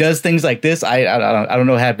 when he does things like this, I don't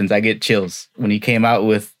know what happens. I get chills. When he came out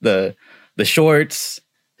with the shorts,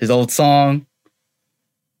 his old song,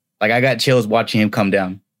 like I got chills watching him come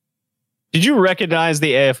down. Did you recognize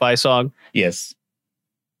the AFI song? Yes.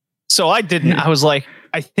 So I didn't. I was like,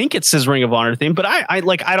 I think it's his Ring of Honor theme, but I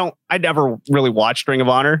never really watched Ring of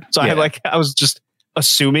Honor. So Yeah. I was just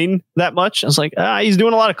assuming that much. I was like, he's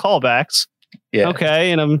doing a lot of callbacks. Yeah.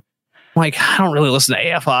 Okay. And I'm like, I don't really listen to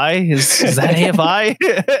AFI. Is that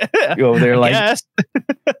AFI? You over there like, yes.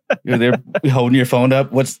 you're there holding your phone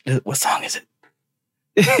up. What song is it?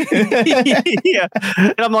 Yeah.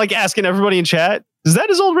 And I'm like asking everybody in chat, is that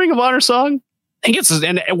his old Ring of Honor song? I think it's his,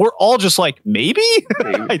 and we're all just like, maybe?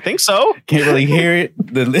 I think so. Can't really hear it.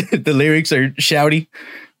 The lyrics are shouty.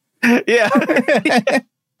 Yeah.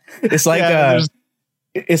 It's like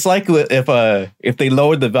it's like if they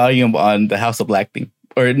lowered the volume on the House of Black theme,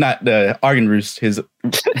 or not the Argon Roost, his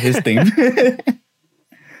theme.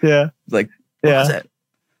 Yeah. It's like, what was that?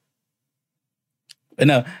 But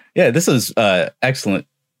no, yeah, this is excellent.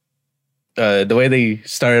 The way they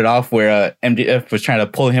started off, where MJF was trying to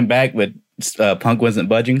pull him back, but Punk wasn't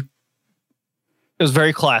budging. It was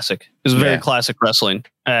very classic. It was very classic wrestling.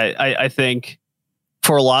 I think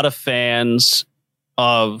for a lot of fans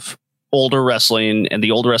of older wrestling and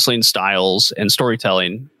the old wrestling styles and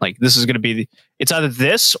storytelling, like this is going to be it's either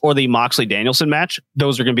this or the Moxley Danielson match.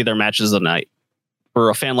 Those are going to be their matches of the night. For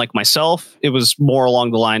a fan like myself, it was more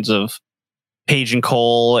along the lines of Page and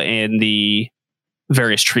Cole and the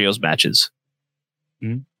various trios matches.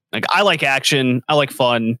 Mm-hmm. Like, I like action. I like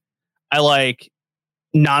fun. I like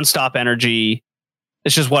nonstop energy.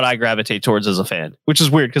 It's just what I gravitate towards as a fan, which is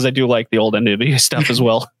weird because I do like the old NWA stuff as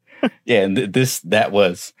well. Yeah, and this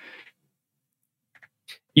was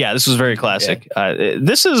very classic. Yeah.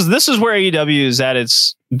 This is where AEW is at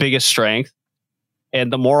its biggest strength.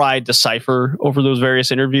 And the more I decipher over those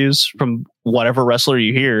various interviews from whatever wrestler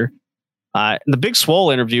you hear, the Big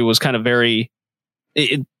Swole interview was kind of very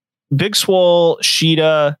Big Swole,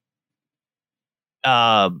 Sheeta,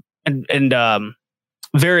 and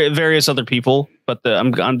various other people, but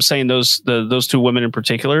I'm saying those two women in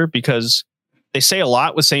particular because they say a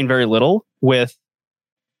lot with saying very little. With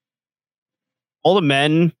all the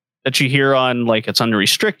men that you hear on, like, it's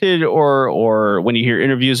Unrestricted or when you hear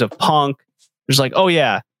interviews of Punk, there's like, oh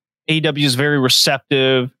yeah, AEW is very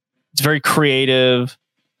receptive, it's very creative.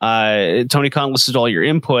 Tony Khan listens to all your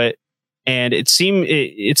input, and it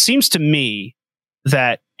seems to me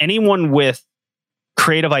that anyone with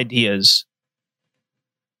creative ideas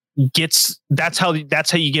that's how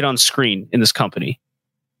you get on screen in this company,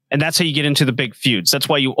 and that's how you get into the big feuds. That's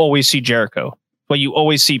why you always see Jericho. That's why you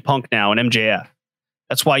always see Punk now and MJF.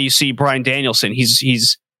 That's why you see Bryan Danielson.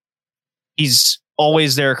 He's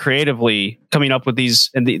always there creatively coming up with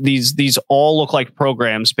these, and these all look like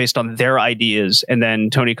programs based on their ideas, and then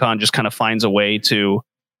Tony Khan just kind of finds a way to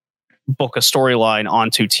book a storyline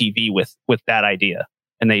onto TV with that idea,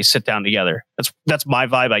 and they sit down together. That's my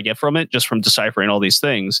vibe I get from it, just from deciphering all these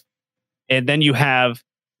things. And then you have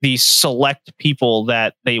these select people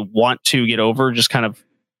that they want to get over, just kind of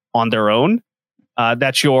on their own.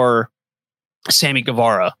 That's your Sammy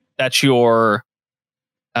Guevara. That's your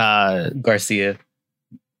Garcia.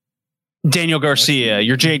 Daniel Garcia,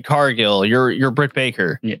 your Jade Cargill, your Britt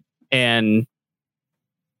Baker. Yeah. And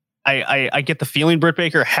I get the feeling Britt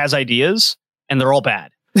Baker has ideas and they're all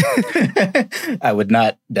bad. I would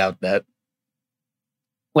not doubt that.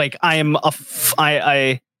 Like do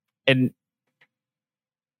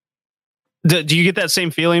you get that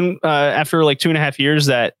same feeling after like 2.5 years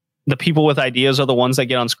that the people with ideas are the ones that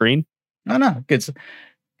get on screen? No, it's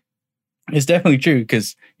definitely true,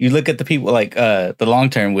 because you look at the people like the long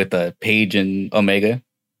term with Paige and Omega.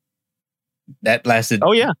 That lasted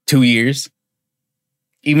 2 years.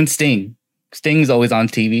 Even Sting's always on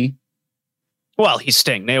TV. Well, he's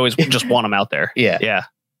Sting. They always just want him out there. Yeah.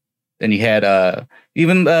 Then you had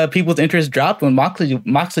even people's interest dropped when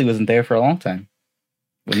Moxley wasn't there for a long time,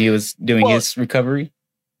 when he was doing his recovery.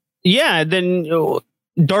 Yeah, then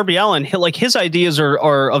Darby Allin, his ideas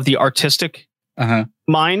are of the artistic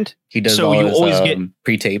mind. He does all his get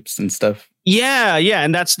pre-tapes and stuff. Yeah,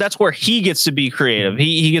 and that's where he gets to be creative.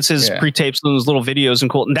 He gets his pre-tapes and those little videos and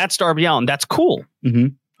cool. And that's Darby Allin. That's cool.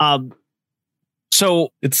 Mm-hmm.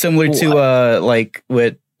 So it's similar to like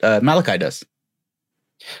what Malachi does.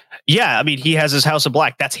 Yeah, I mean, he has his House of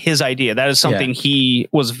Black. That's his idea. That is something he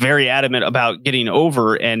was very adamant about getting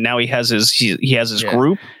over, and now he has his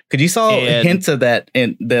group. Could you saw hints of that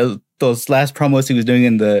in those last promos he was doing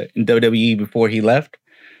in WWE before he left?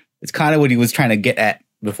 It's kind of what he was trying to get at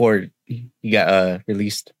before he got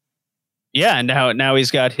released. Yeah, and now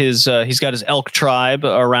he's got his elk tribe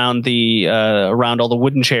around around all the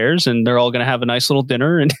wooden chairs, and they're all going to have a nice little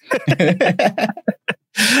dinner. And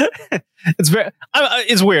it's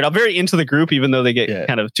weird. I'm very into the group, even though they get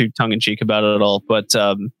kind of too tongue in cheek about it at all. But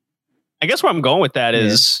I guess where I'm going with that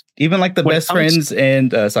is even like the Best Friends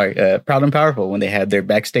and Proud and Powerful, when they had their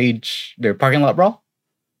parking lot brawl.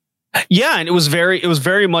 Yeah, and it was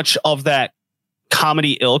very much of that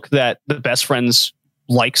comedy ilk that the Best Friends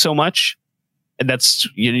like so much. And that's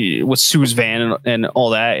with Sue's van and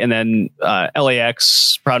all that. And then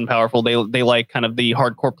LAX, Proud and Powerful, they like kind of the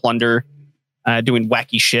hardcore plunder, doing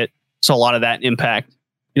wacky shit. So a lot of that Impact.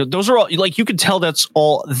 Those are all, like, you could tell that's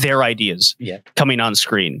all their ideas coming on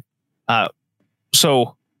screen.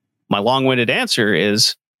 So my long-winded answer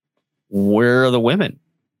is, where are the women?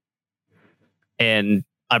 And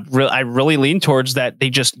I really lean towards that they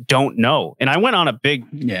just don't know. And I went on a big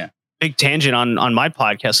tangent on my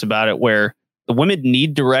podcast about it, where the women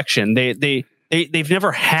need direction. They've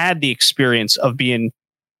never had the experience of being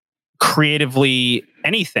creatively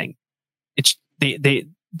anything.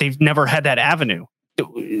 They've never had that avenue.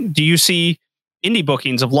 Do you see indie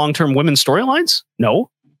bookings of long-term women's storylines? No.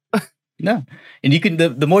 No. And you can,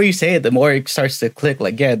 the more you say it, the more it starts to click.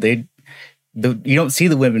 Like, you don't see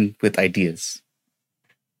the women with ideas.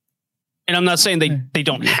 And I'm not saying they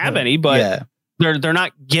don't have any, but they're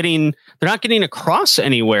not getting across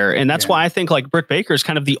anywhere. And that's why I think like Britt Baker is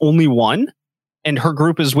kind of the only one, and her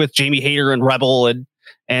group is with Jamie Hayter and Rebel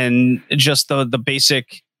and just the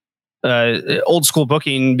basic old school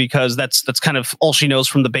booking, because that's kind of all she knows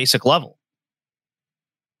from the basic level,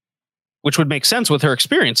 which would make sense with her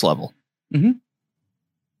experience level. Mm-hmm.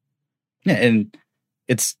 Yeah, and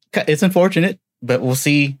it's unfortunate, but we'll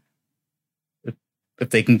see if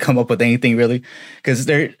they can come up with anything really, because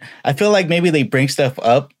I feel like maybe they bring stuff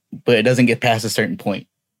up, but it doesn't get past a certain point.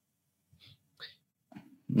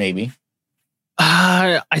 Maybe.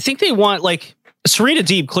 I think they want, like, Serena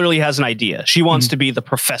Deeb clearly has an idea. She wants to be the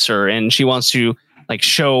professor, and she wants to like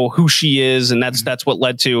show who she is, and that's what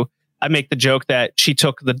led to. I make the joke that she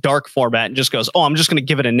took the dark format and just goes, "Oh, I'm just going to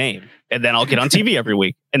give it a name, and then I'll get on TV every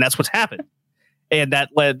week," and that's what's happened. And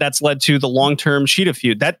that's led to the long-term Sheeta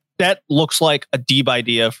feud. That looks like a Deeb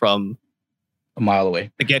idea from a mile away,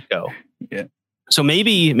 the get-go. Yeah. So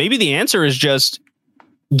maybe the answer is just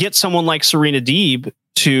get someone like Serena Deeb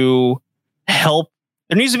to help.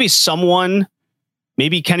 There needs to be someone.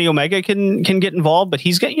 Maybe Kenny Omega can get involved, but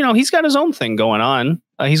he's got his own thing going on.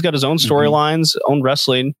 He's got his own storylines, own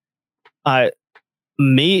wrestling. There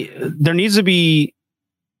needs to be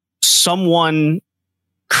someone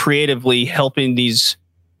creatively helping these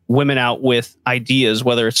women out with ideas,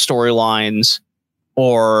 whether it's storylines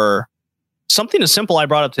or something as simple I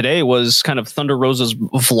brought up today was kind of Thunder Rosa's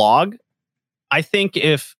vlog. I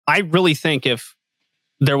really think if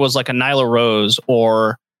there was like a Nyla Rose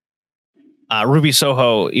or Ruby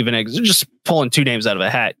Soho, even just pulling two names out of a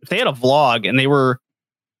hat, if they had a vlog and they were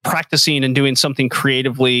practicing and doing something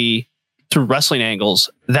creatively through wrestling angles,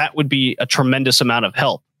 that would be a tremendous amount of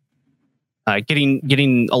help.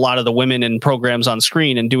 Getting a lot of the women in programs on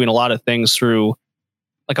screen and doing a lot of things through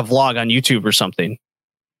like a vlog on YouTube or something.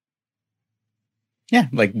 Yeah,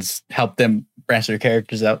 like just help them branch their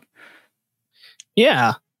characters out.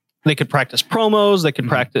 Yeah, they could practice promos. They could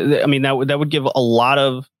practice. I mean, that would give a lot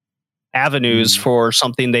of avenues for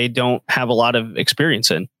something they don't have a lot of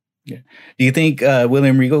experience in. Yeah. Do you think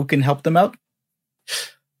William Regal can help them out?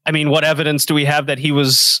 I mean, what evidence do we have that he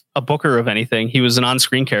was a booker of anything? He was an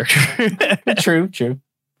on-screen character. True.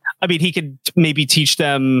 I mean, he could maybe teach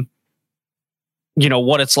them,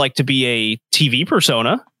 what it's like to be a TV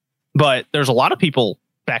persona, but there's a lot of people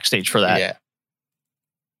backstage for that.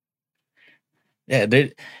 Yeah.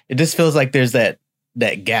 It just feels like there's that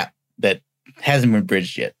gap that hasn't been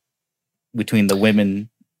bridged yet between the women.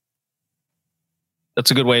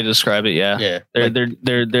 That's a good way to describe it. Yeah. They're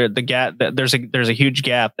the gap that there's a huge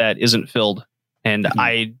gap that isn't filled. And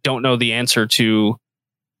I don't know the answer to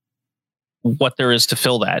what there is to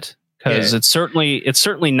fill that. Because it's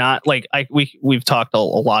certainly not like we've talked a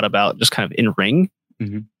lot about just kind of in ring.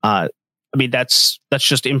 I mean, that's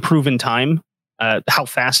just improven time. How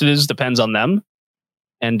fast it is depends on them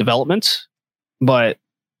and development. But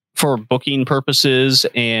for booking purposes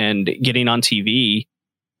and getting on TV,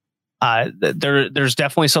 there's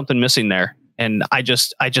definitely something missing there. And I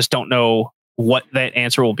just don't know what that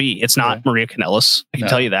answer will be. It's not Maria Kanellis. I can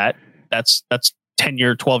tell you that. That's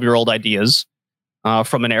 10-year, 12-year-old ideas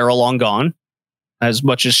from an era long gone. As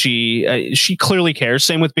much as she clearly cares.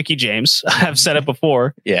 Same with Mickie James. I've said it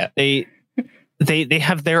before. Yeah. They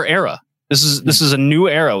have their era. This is a new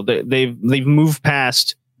era. They've moved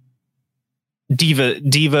past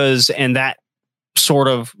divas and that sort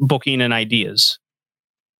of booking and ideas.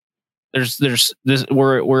 There's this.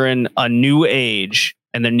 We're in a new age,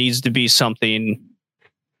 and there needs to be something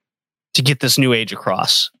to get this new age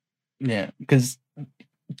across. Yeah, because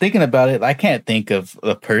thinking about it, I can't think of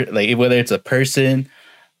like whether it's a person,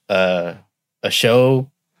 a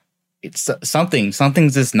show, it's something.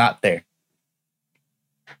 Something's just not there.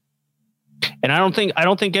 And I don't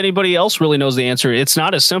think anybody else really knows the answer. It's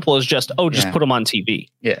not as simple as just put them on TV.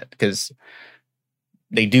 Yeah, because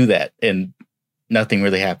they do that and nothing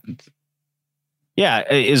really happens. Yeah,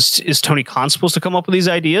 is Tony Khan supposed to come up with these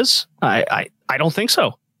ideas? I don't think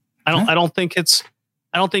so. I don't think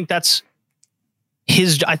that's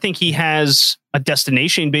his. I think he has a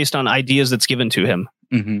destination based on ideas that's given to him.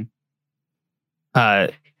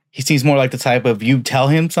 He seems more like the type of you tell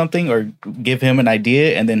him something or give him an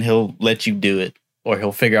idea and then he'll let you do it, or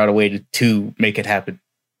he'll figure out a way to make it happen.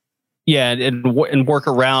 Yeah, and work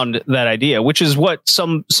around that idea, which is what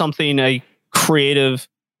something a creative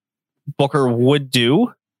booker would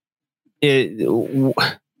do. There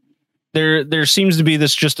seems to be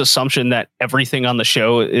this just assumption that everything on the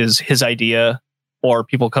show is his idea, or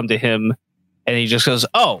people come to him and he just goes,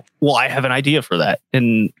 "Oh, well, I have an idea for that."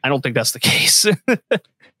 And I don't think that's the case.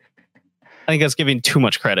 I think that's giving too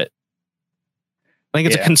much credit. I think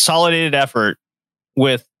it's a consolidated effort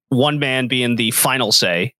with one man being the final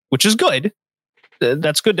say, which is good.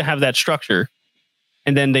 That's good to have that structure.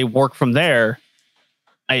 And then they work from there.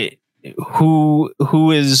 Who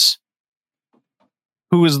is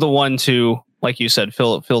the one to, like you said,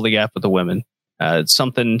 fill the gap with the women? It's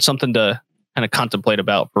something to kind of contemplate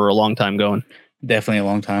about for a long time going. Definitely a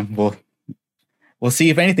long time. We'll see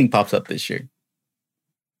if anything pops up this year.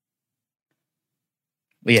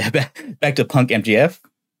 But yeah, back to Punk MJF.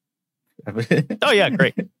 Oh yeah,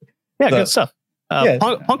 great. Yeah, good stuff.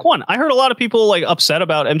 Punk won. I heard a lot of people like upset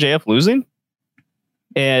about MJF losing,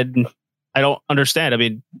 and I don't understand. I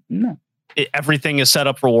mean, no. Everything is set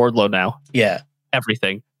up for Wardlow now. Yeah,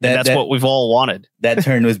 everything. That's what we've all wanted. That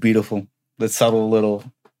turn was beautiful. The subtle little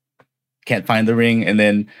can't find the ring, and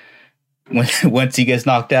then once he gets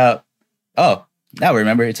knocked out, oh, now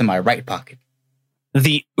remember it's in my right pocket.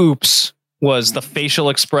 The oops was the facial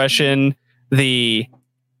expression, the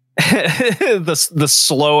the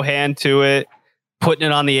slow hand to it, putting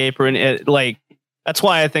it on the apron. That's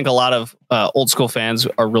why I think a lot of old school fans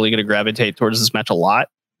are really going to gravitate towards this match a lot.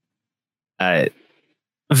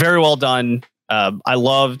 Very well done. I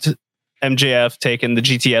loved MJF taking the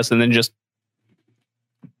GTS and then just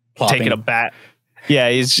taking a bat.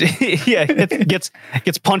 Yeah, gets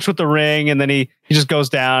punched with the ring, and then he just goes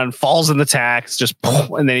down, falls in the tax,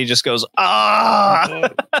 and then he just goes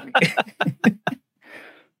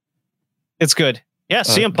It's good. Yeah,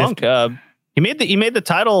 CM Punk. He made the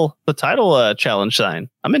title challenge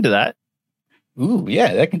sign. I'm into that. Ooh,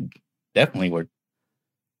 yeah, that can definitely work.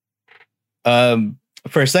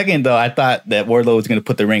 For a second though, I thought that Wardlow was going to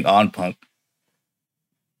put the ring on Punk.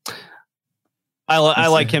 I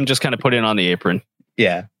like him just kind of put it on the apron.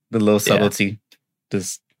 Yeah, the little subtlety,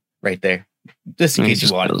 just right there, just in case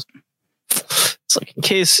you want it. It's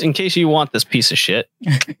like in case you want this piece of shit,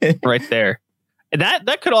 right there. And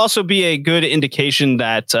that could also be a good indication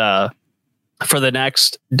that for the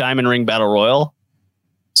next Diamond Ring Battle Royal,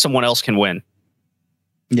 someone else can win.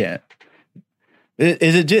 Yeah.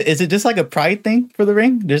 Is it just like a pride thing for the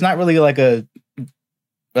ring? There's not really like a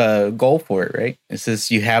goal for it, right? It's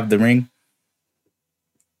just you have the ring.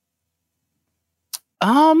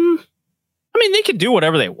 I mean, they could do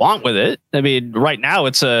whatever they want with it. I mean, right now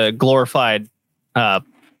it's a glorified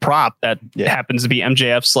prop that happens to be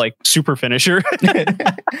MJF's like super finisher.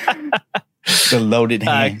 The loaded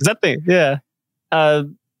hand. That thing, yeah.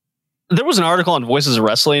 There was an article on Voices of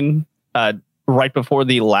Wrestling right before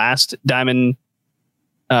the last Diamond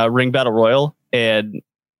Ring Battle Royal, and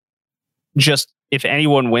just if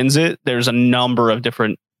anyone wins it, there's a number of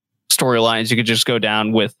different storylines you could just go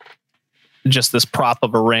down with just this prop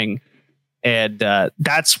of a ring. And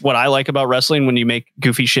that's what I like about wrestling, when you make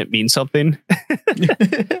goofy shit mean something.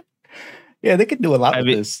 Yeah, they could do a lot with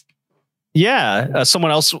this. Yeah, someone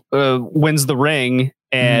else wins the ring,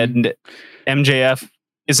 and MJF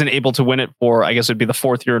isn't able to win it for, I guess it'd be the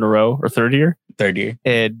 4th year in a row, or third year.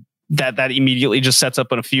 And that immediately just sets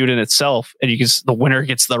up a feud in itself, and the winner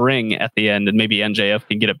gets the ring at the end, and maybe MJF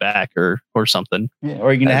can get it back or something. Yeah,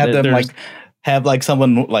 or you can have them have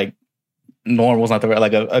someone like normal's not the right,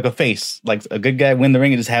 like a face, like a good guy win the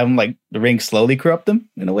ring and just have them like the ring slowly corrupt them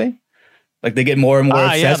in a way. Like they get more and more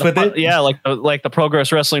obsessed with it. Yeah, like the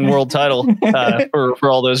Progress Wrestling World title for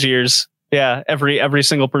all those years. Yeah, every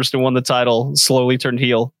single person who won the title slowly turned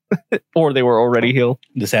heel, or they were already heel.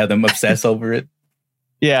 Just have them obsess over it.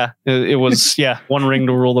 Yeah, it was one ring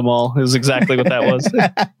to rule them all. It was exactly what that was.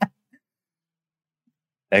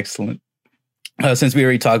 Excellent. Since we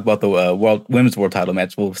already talked about the women's world title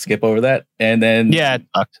match, we'll skip over that, and then it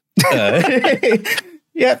sucked.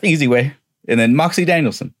 Yeah, easy way. And then Moxley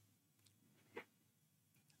Danielson.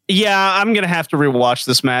 Yeah, I'm gonna have to rewatch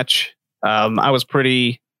this match. I was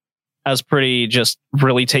pretty just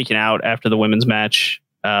really taken out after the women's match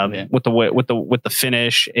with the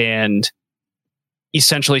finish, and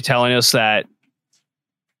essentially telling us that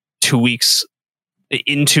 2 weeks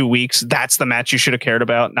that's the match you should have cared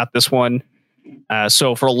about, not this one.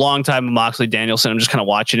 So for a long time, Moxley Danielson, I'm just kind of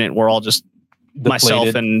watching it, and we're all just deflated.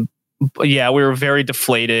 Myself and we were very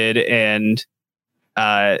deflated, and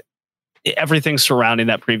everything surrounding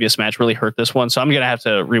that previous match really hurt this one. So I'm gonna have to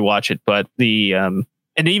rewatch it. But the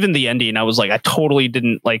and even the ending, I was like, I totally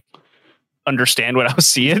didn't like understand what I was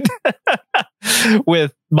seeing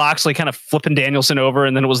with Moxley kind of flipping Danielson over,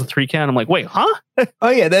 and then it was a 3 count. I'm like, wait, huh? Oh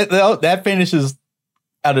yeah, that finishes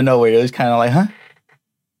out of nowhere. It was kind of like, huh?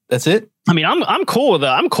 That's it. I mean, I'm cool with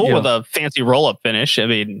a fancy roll up finish. I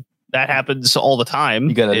mean, that happens all the time.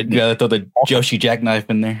 You gotta throw the Joshi jackknife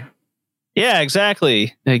in there. Yeah,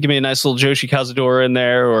 exactly. Give me a nice little Joshi Kazadora in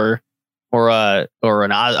there, or an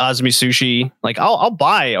Azumi Sushi. Like, I'll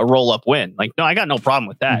buy a roll up win. Like, no, I got no problem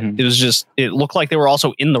with that. Mm-hmm. It was just, it looked like they were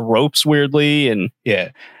also in the ropes weirdly, and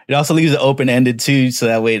yeah, it also leaves it open ended too, so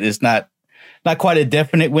that way it's not quite a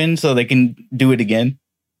definite win, so they can do it again.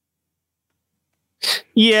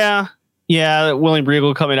 Yeah, William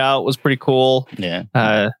Regal coming out was pretty cool. Yeah,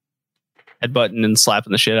 headbutting and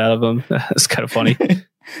slapping the shit out of him. It's kind of funny.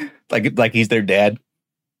 like he's their dad.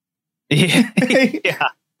 Yeah.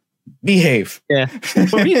 Behave. Yeah.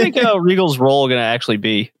 What do you think Regal's role going to actually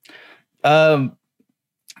be? I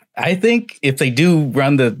think if they do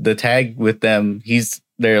run the tag with them, he's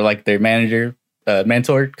their manager,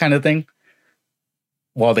 mentor kind of thing,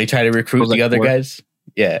 while they try to recruit the other guys.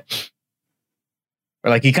 Yeah. Or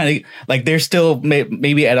like he kind of like they're still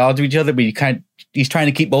maybe at odds with each other, but he's trying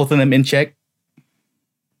to keep both of them in check.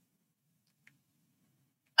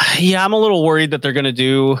 Yeah, I'm a little worried that they're going to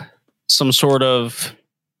do some sort of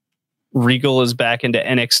Regal is back into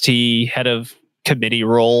NXT head of committee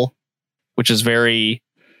role, which is very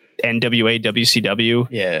NWA WCW.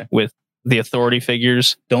 Yeah, with the authority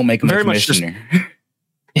figures. Don't make him very much.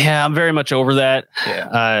 Yeah, I'm very much over that.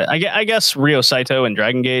 Yeah, I guess Ryo Saito and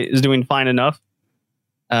Dragon Gate is doing fine enough.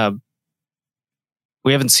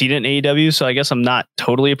 We haven't seen it in AEW, so I guess I'm not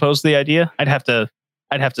totally opposed to the idea. I'd have to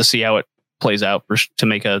see how it plays out to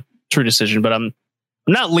make a true decision, but I'm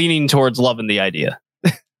not leaning towards loving the idea.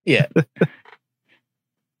 Yeah,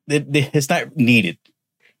 it's not needed.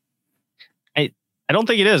 I don't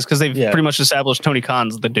think it is, because they've pretty much established Tony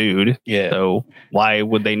Khan's the dude. Yeah. So why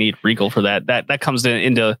would they need Regal for that? That comes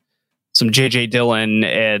into some JJ Dillon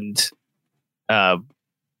and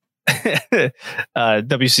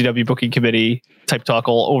WCW booking committee type talk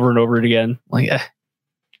all over and over again. Like,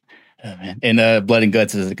 oh, man. And Blood and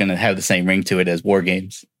Guts is going to have the same ring to it as War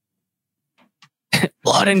Games.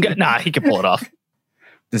 Blood and Guts? Nah, he can pull it off.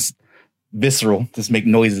 This visceral, just make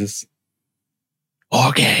noises.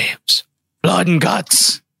 War games, blood and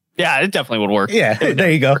guts. Yeah, it definitely would work. Yeah,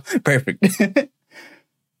 there you go. Perfect.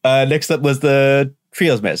 Next up was the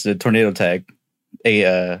trios match, the tornado tag.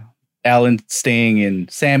 Alan, Sting, and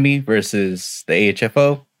Sammy versus the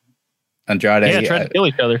AHFO. Andrade. Yeah, tried to kill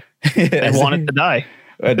each other. They wanted to die.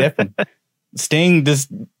 Definitely. Sting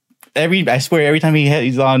just I swear every time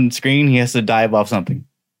he's on screen, he has to dive off something.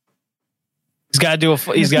 He's got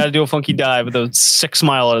to do a funky dive with a sick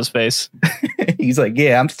smile on his face. He's like,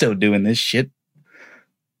 yeah, I'm still doing this shit.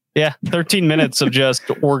 Yeah, 13 minutes of just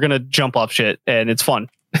we're gonna jump off shit, and it's fun.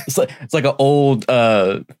 It's like an old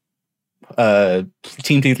Team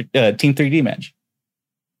 3D match.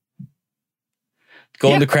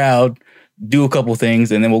 Go in the crowd, do a couple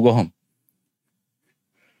things, and then we'll go home.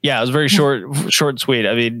 Yeah, it was very short and sweet.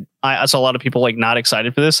 I mean, I saw a lot of people like not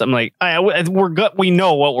excited for this. I'm like, we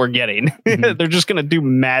know what we're getting. Mm-hmm. They're just gonna do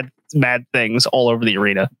mad things all over the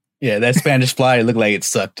arena. Yeah, that Spanish Fly looked like it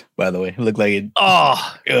sucked. By the way, it looked like it.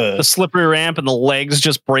 Oh, the slippery ramp and the legs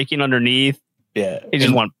just breaking underneath. Yeah, it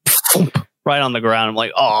just went right on the ground. I'm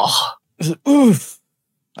like, oh, oof.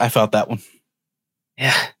 I felt that one.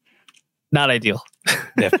 Yeah, not ideal.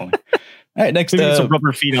 Definitely. All right, next. We need some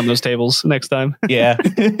rubber feet on those tables next time. Yeah,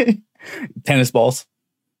 tennis balls.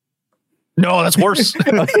 No, that's worse.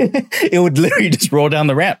 It would literally just roll down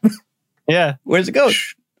the ramp. Yeah, where's it going?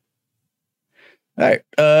 All right.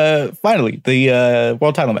 Finally, the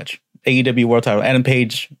world title match. AEW world title. Adam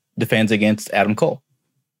Page defends against Adam Cole.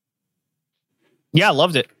 Yeah, I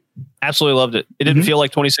loved it. Absolutely loved it. It didn't feel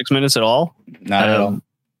like 26 minutes at all. Not at all.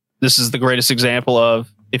 This is the greatest example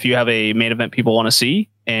of if you have a main event people want to see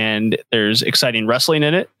and there's exciting wrestling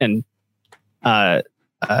in it and a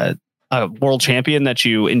world champion that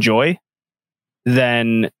you enjoy,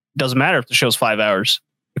 then it doesn't matter if the show's 5 hours.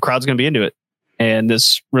 The crowd's going to be into it. And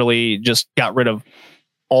this really just got rid of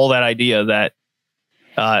all that idea that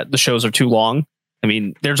the shows are too long. I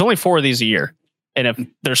mean, there's only 4 of these a year. And if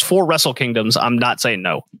there's 4 Wrestle Kingdoms, I'm not saying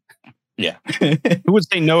no. Yeah. Who would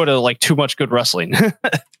say no to like too much good wrestling?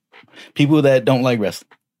 People that don't like wrestling.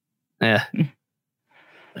 Yeah.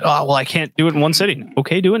 Oh, well, I can't do it in one sitting.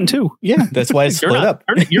 Okay, do it in 2. Yeah, that's why it's split up.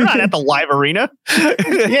 You're not at the live arena.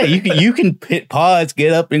 Yeah, you can hit pause,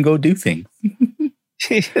 get up, and go do things.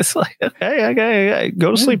 It's like, okay,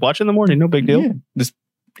 go to sleep, watch in the morning, no big deal.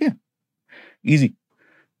 Yeah, easy.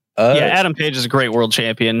 Yeah, Adam Page is a great world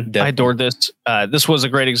champion. Definitely. I adored this. This was a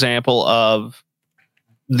great example of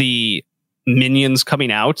the minions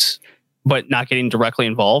coming out, but not getting directly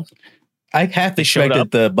involved. I half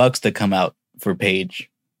expected the Bucks to come out for Page.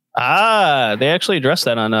 They actually addressed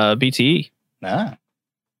that on BTE.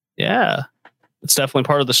 Yeah, it's definitely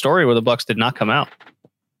part of the story where the Bucks did not come out.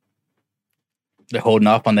 They're holding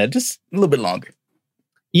off on that just a little bit longer.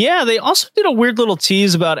 Yeah, they also did a weird little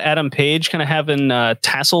tease about Adam Page kind of having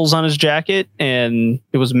tassels on his jacket, and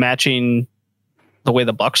it was matching the way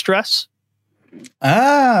the Bucks dress.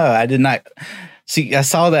 I did not see. I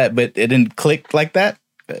saw that, but it didn't click like that.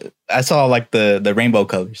 I saw like the rainbow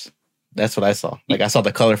colors. That's what I saw. Like I saw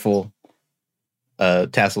the colorful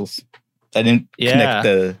tassels. I didn't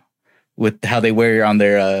connect with how they wear on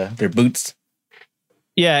their boots.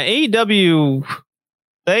 Yeah, AEW,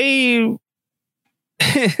 they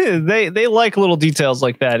they like little details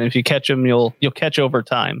like that, and if you catch them, you'll catch over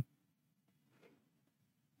time.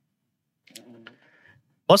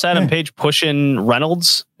 Plus, Adam Page pushing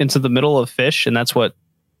Reynolds into the middle of Fish, and that's what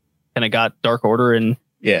kind of got Dark Order. And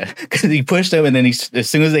yeah, because he pushed them, and then as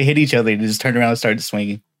soon as they hit each other, he just turned around and started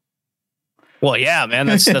swinging. Well, yeah, man,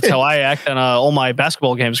 that's how I act on all my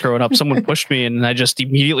basketball games growing up. Someone pushed me, and I just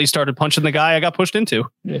immediately started punching the guy I got pushed into.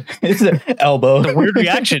 Yeah. It's an elbow. The weird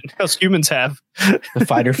reaction us humans have. The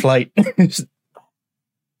fight or flight. That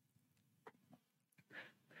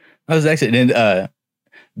was actually,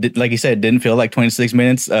 like you said, didn't feel like 26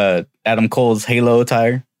 minutes. Adam Cole's Halo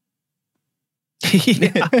attire.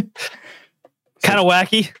 Yeah. Kind of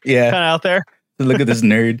wacky. Yeah. Kind of out there. Look at this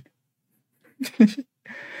nerd.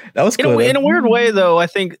 That was cool. In a weird way, though, I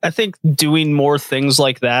think doing more things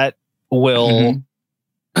like that will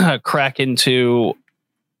crack into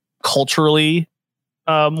culturally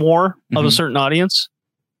more of a certain audience.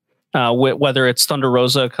 Whether it's Thunder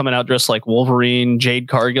Rosa coming out dressed like Wolverine, Jade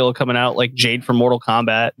Cargill coming out like Jade from Mortal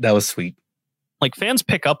Kombat. That was sweet. Like fans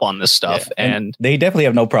pick up on this stuff, and they definitely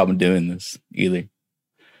have no problem doing this either.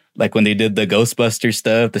 Like when they did the Ghostbusters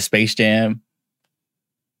stuff, the Space Jam.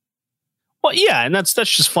 Well, yeah, and that's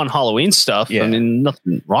just fun Halloween stuff. Yeah. I mean,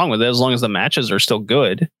 nothing wrong with it as long as the matches are still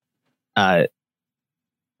good. But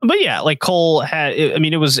But yeah, like Cole had, I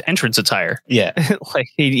mean, it was entrance attire. Yeah. Like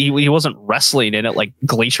he wasn't wrestling in it like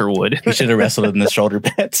Glacier would. He should have wrestled in the shoulder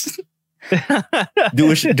pads.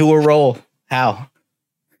 do a roll. How?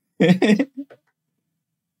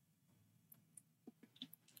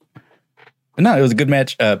 No, it was a good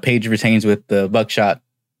match. Paige retains with the buckshot.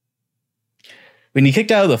 When he kicked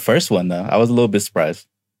out of the first one, though, I was a little bit surprised.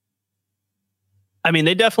 I mean,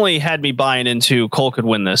 they definitely had me buying into Cole could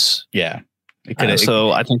win this. Yeah.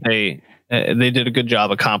 So I think they did a good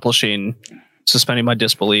job accomplishing suspending my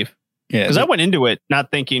disbelief. Yeah, because I went into it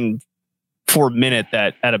not thinking for a minute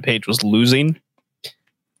that Adam Page was losing,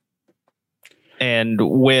 and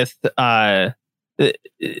with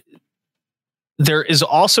there is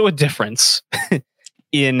also a difference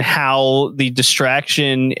in how the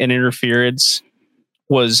distraction and interference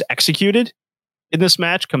was executed in this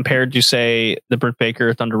match compared to, say, the Britt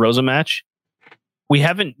Baker Thunder Rosa match. We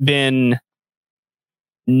haven't been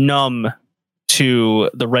numb to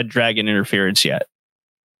the Red Dragon interference yet.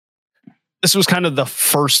 This was kind of the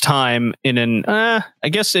first time in I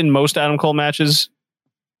guess in most Adam Cole matches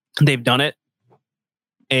they've done it,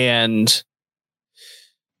 and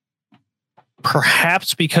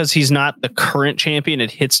perhaps because he's not the current champion,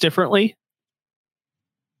 it hits differently.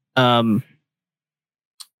 But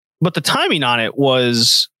the timing on it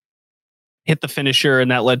was hit the finisher,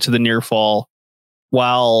 and that led to the near fall.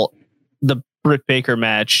 While the Britt Baker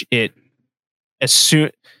match, it as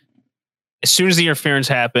soon as the interference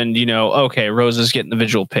happened, okay, Rosa's getting the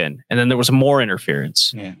visual pin, and then there was more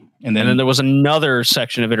interference, and then there was another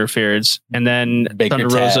section of interference, and then Baker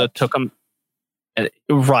Thunder Rosa took him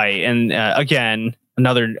right, and again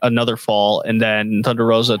another fall, and then Thunder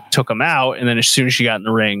Rosa took him out, and then as soon as she got in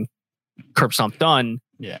the ring, curb stomp done.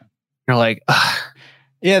 Yeah, you're like,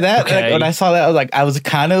 yeah, that okay. Like, when I saw that, I was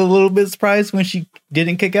kind of a little bit surprised when she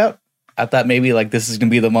didn't kick out. I thought maybe like this is gonna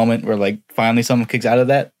be the moment where finally someone kicks out of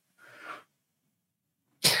that.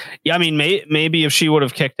 Yeah, I mean, maybe if she would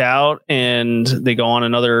have kicked out and they go on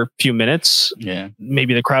another few minutes,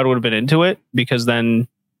 maybe the crowd would have been into it, because then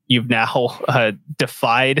you've now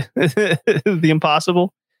defied the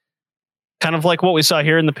impossible. Kind of like what we saw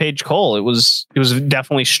here in the Page Cole. It was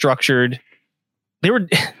definitely structured.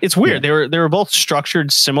 It's weird. Yeah. They were both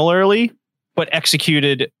structured similarly, but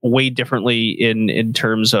executed way differently in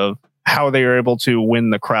terms of how they were able to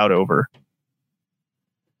win the crowd over.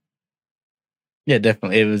 Yeah,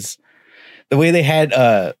 definitely. It was the way they had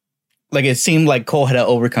it seemed like Cole had to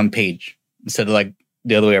overcome Page instead of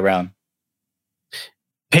the other way around.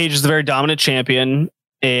 Page is the very dominant champion,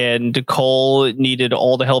 and Cole needed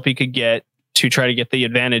all the help he could get to try to get the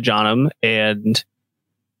advantage on him. And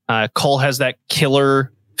Cole has that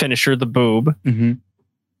killer finisher, the boob,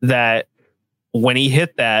 that when he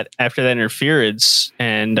hit that after that interference,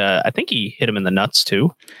 and I think he hit him in the nuts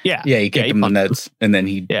too. Yeah, he kicked him in the nuts, and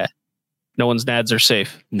then no one's nads are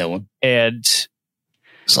safe. No one. And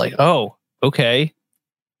it's like, oh, okay,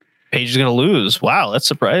 Page is going to lose. Wow, that's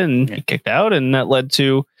surprising. He kicked out, and that led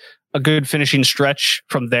to a good finishing stretch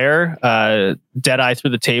from there. Deadeye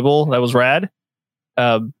through the table. That was rad.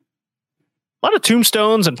 A lot of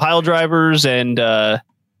tombstones and pile drivers and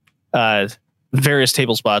various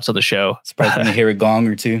table spots on the show. Surprised when you hear a gong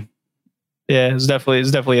or two. Yeah, it's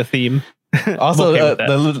definitely a theme. Also,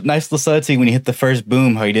 the nice little subtlety when he hit the first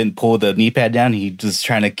boom, how he didn't pull the knee pad down. He was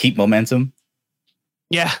trying to keep momentum.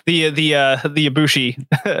 Yeah, the Ibushi,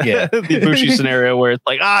 the Ibushi scenario where it's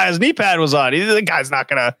like, his knee pad was on. The guy's not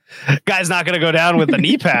gonna go down with the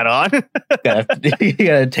knee pad on. You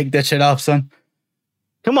gotta take that shit off, son.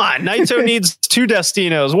 Come on, Naito needs 2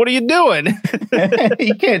 Destinos. What are you doing?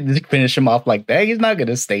 You can't just finish him off like that. He's not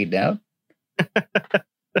gonna stay down.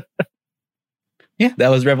 Yeah, that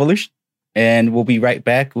was Revolution. And we'll be right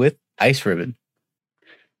back with Ice Ribbon.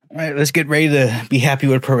 All right, let's get ready to be happy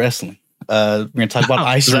with pro wrestling. We're going to talk about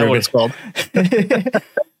Ice Is that Ribbon. what it's called?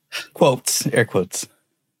 Quotes, air quotes.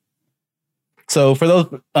 So for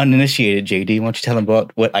those uninitiated, JD, why don't you tell them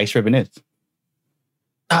about what Ice Ribbon is?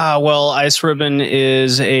 Well, Ice Ribbon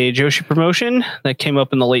is a Joshi promotion that came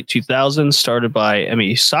up in the late 2000s, started by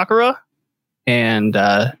Emi Sakura. And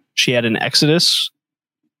she had an exodus.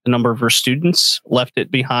 A number of her students left it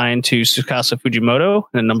behind to Tsukasa Fujimoto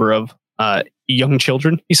and a number of young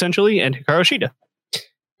children, essentially, and Hikaru Shida.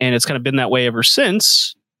 And it's kind of been that way ever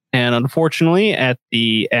since. And unfortunately, at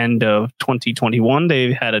the end of 2021,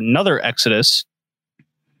 they had another exodus.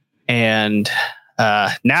 And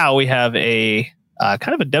now we have a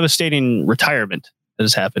kind of a devastating retirement that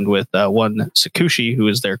has happened with one Sakushi, who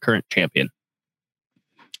is their current champion.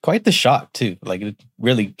 Quite the shock, too. It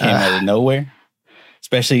really came out of nowhere.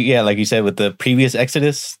 Especially, like you said, with the previous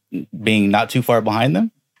exodus being not too far behind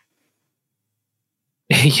them.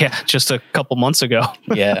 Yeah, just a couple months ago.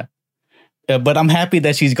 Yeah. But I'm happy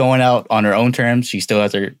that she's going out on her own terms. She still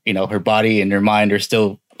has her, her body and her mind are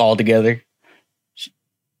still all together.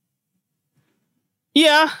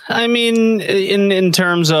 Yeah, I mean, in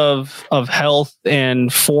terms of health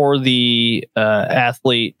and for the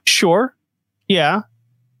athlete, sure, yeah.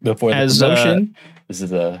 But for the promotion,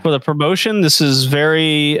 for the promotion, this is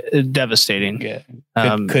very devastating. Yeah,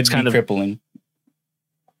 could be crippling.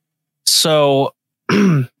 So,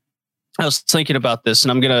 I was thinking about this,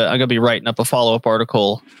 and I'm gonna be writing up a follow-up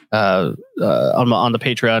article on the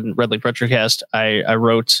Patreon Red Leaf Retrocast. I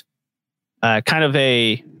wrote kind of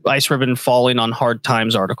a ice ribbon falling on hard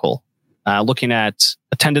times article, looking at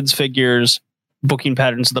attendance figures, booking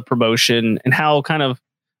patterns of the promotion, and how kind of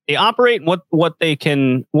they operate, what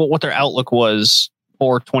their outlook was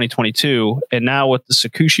for 2022, and now with the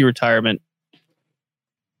Sakushi retirement,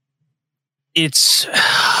 it's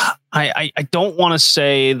I don't want to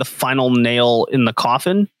say the final nail in the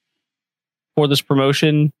coffin for this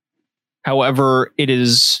promotion. However, it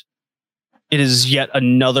is yet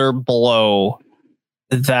another blow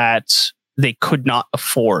that they could not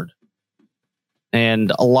afford.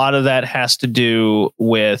 And a lot of that has to do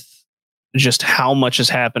with just how much has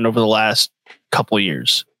happened over the last couple of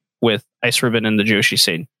years with Ice Ribbon and the Joshi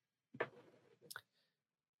scene.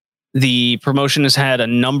 The promotion has had a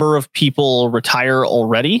number of people retire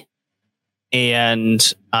already,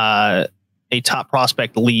 and a top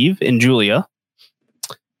prospect leave in Julia.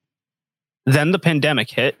 Then the pandemic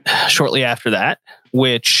hit shortly after that,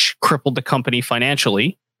 which crippled the company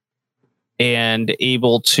financially and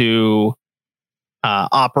able to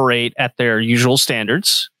operate at their usual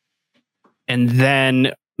standards. And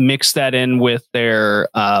then mix that in with their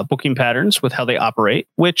booking patterns, with how they operate,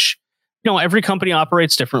 which, every company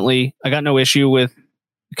operates differently. I got no issue with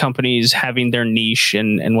companies having their niche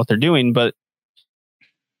and what they're doing, but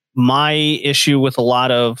my issue with a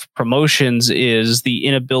lot of promotions is the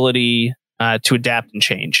inability to adapt and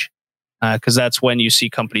change, because that's when you see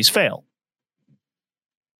companies fail.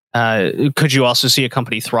 Could you also see a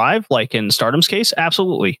company thrive, like in Stardom's case?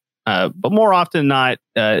 Absolutely. But more often than not,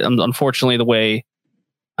 unfortunately, the way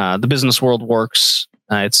the business world works,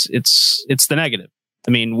 it's the negative.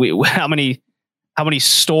 I mean, how many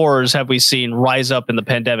stores have we seen rise up in the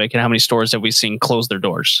pandemic, and how many stores have we seen close their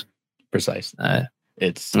doors? Precisely.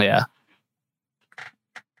 It's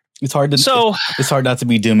hard not to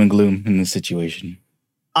be doom and gloom in this situation.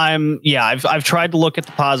 I've tried to look at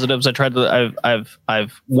the positives.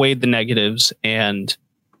 I've weighed the negatives, and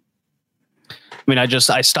I mean,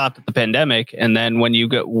 I stopped at the pandemic, and then when you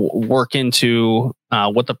work into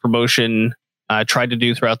what the promotion tried to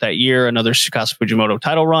do throughout that year, another Tsukasa Fujimoto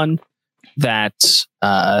title run that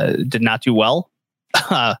did not do well,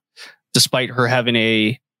 despite her having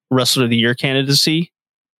a Wrestler of the Year candidacy.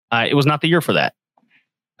 It was not the year for that.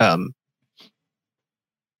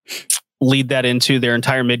 Lead that into their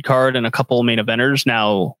entire mid card, and a couple of main eventers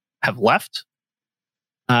now have left.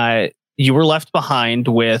 You were left behind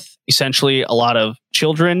with essentially a lot of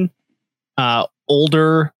children,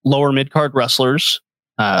 older, lower mid card wrestlers.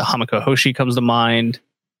 Hamako Hoshi comes to mind.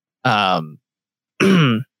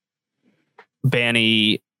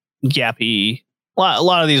 Banny, Yappy, a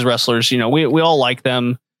lot of these wrestlers, we all like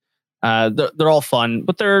them. They're all fun,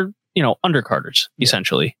 but they're, undercarders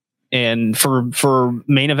essentially. And for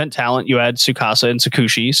main event talent, you had Tsukasa and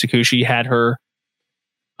Sakushi. Sakushi had her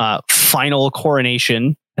final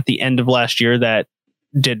coronation at the end of last year that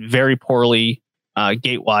did very poorly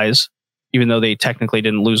gate-wise, even though they technically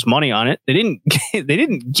didn't lose money on it. They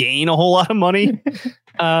didn't gain a whole lot of money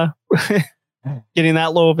getting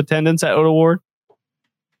that low of attendance at Ota Ward.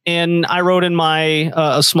 And I wrote in my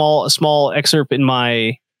a small excerpt in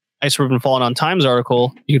my Ice Ribbon Fallen on Times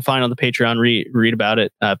article, you can find on the Patreon, read about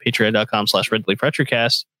it,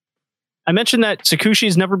 patreon.com/RedLeafRetrocast. I mentioned that Sakushi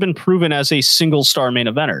has never been proven as a single star main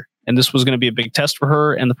eventer, and this was going to be a big test for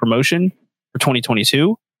her and the promotion for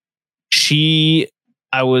 2022.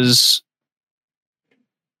 I was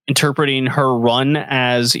interpreting her run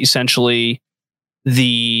as essentially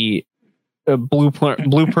the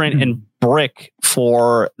blueprint and brick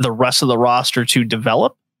for the rest of the roster to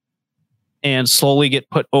develop and slowly get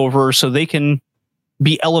put over so they can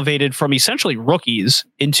be elevated from essentially rookies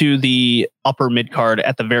into the upper mid card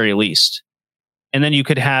at the very least. And then you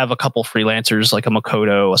could have a couple freelancers like a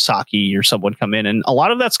Makoto, a Saki, or someone come in. And a lot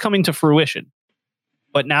of that's coming to fruition.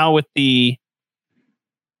 But now with the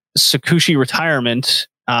Sakushi retirement,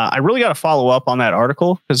 I really got to follow up on that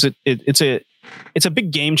article, because it's a big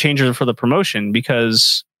game changer for the promotion,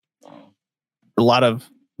 because a lot of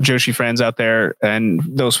Joshi fans out there and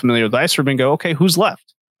those familiar with Ice Ribbon go, okay, who's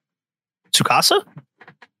left? Tsukasa?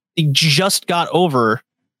 they just got over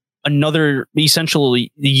another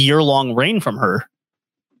essentially year-long reign from her.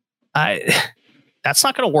 That's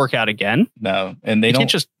not going to work out again. No, and they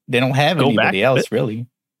don't have anybody else really.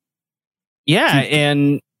 Yeah,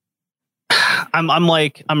 and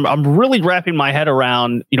I'm really wrapping my head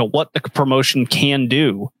around, what the promotion can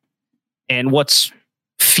do and what's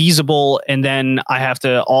feasible, and then I have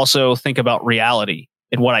to also think about reality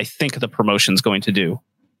and what I think the promotion's going to do.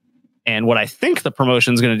 And what I think the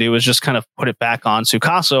promotion's going to do is just kind of put it back on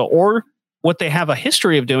Tsukasa, or what they have a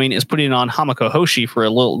history of doing is putting it on Hamako Hoshi for a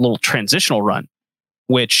little transitional run,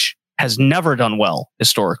 which has never done well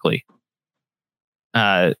historically.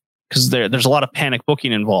 Because there's a lot of panic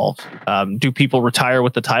booking involved. Do people retire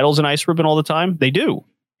with the titles in Ice Ribbon all the time? They do.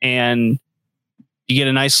 And you get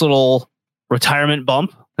a nice little retirement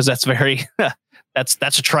bump, because that's very that's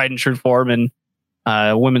a tried and true form in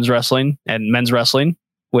women's wrestling and men's wrestling,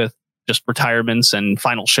 with just retirements and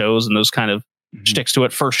final shows and those kind of sticks to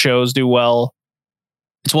it. First shows do well.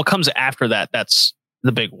 It's what comes after that that's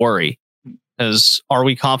the big worry. Because are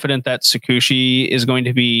we confident that Tsukushi is going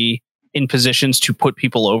to be in positions to put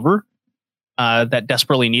people over that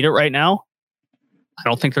desperately need it right now? I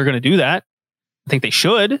don't think they're going to do that. I think they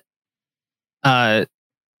should.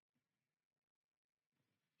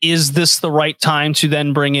 Is this the right time to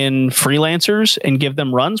then bring in freelancers and give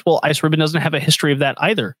them runs? Well, Ice Ribbon doesn't have a history of that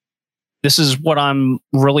either. This is what I'm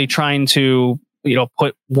really trying to,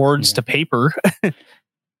 put words to paper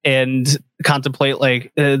and contemplate,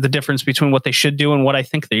 like the difference between what they should do and what I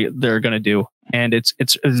think they're going to do. And it's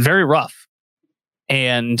very rough.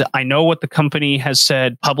 And I know what the company has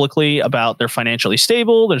said publicly about they're financially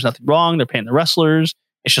stable. There's nothing wrong. They're paying the wrestlers.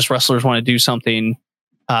 It's just wrestlers want to do something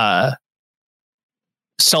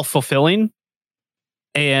self-fulfilling.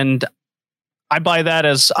 And I buy that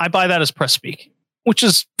as press speak, which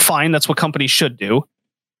is fine. That's what companies should do.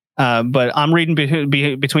 But I'm reading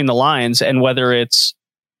between the lines, and whether it's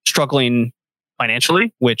struggling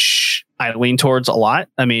financially, which I lean towards a lot.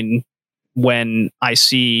 I mean, whenever I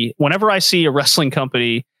see a wrestling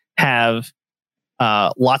company have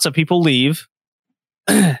lots of people leave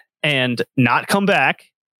and not come back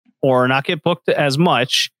or not get booked as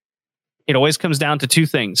much, it always comes down to two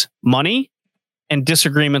things: money and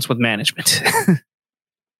disagreements with management. And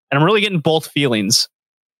I'm really getting both feelings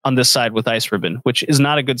on this side with Ice Ribbon, which is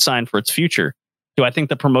not a good sign for its future. Do I think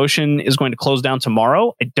the promotion is going to close down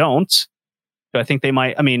tomorrow? I don't. Do I think they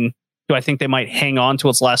might hang on to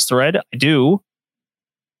its last thread? I do.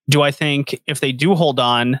 Do I think if they do hold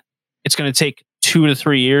on, it's going to take 2 to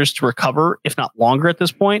 3 years to recover, if not longer at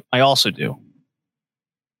this point? I also do.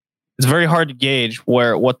 It's very hard to gauge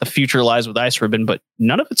what the future lies with Ice Ribbon, but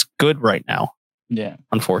none of it's good right now. Yeah.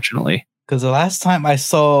 Unfortunately. Because the last time I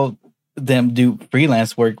saw them do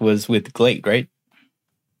freelance work was with Glade, right?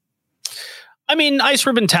 I mean, Ice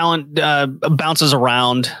Ribbon talent bounces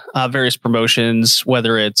around various promotions,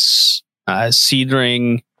 whether it's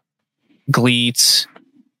Seedring, Gleet.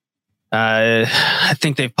 I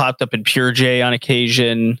think they've popped up in Pure J on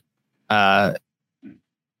occasion. And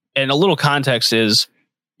a little context is,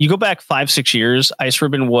 you go back 5-6 years, Ice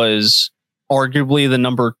Ribbon was arguably the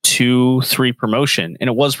number 2-3 promotion, and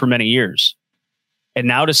it was for many years. And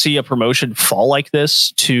now to see a promotion fall like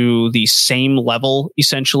this to the same level,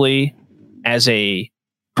 essentially, as a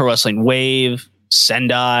Pro Wrestling Wave,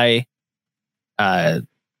 Sendai,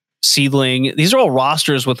 Seedling, these are all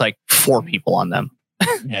rosters with like 4 people on them.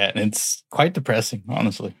 Yeah, and it's quite depressing,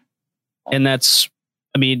 honestly. And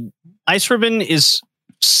Ice Ribbon is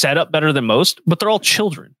set up better than most, but they're all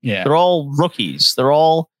children. Yeah, they're all rookies. They're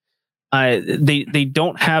all they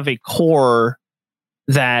don't have a core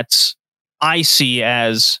that I see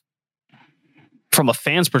as, from a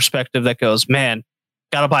fan's perspective, that goes, man,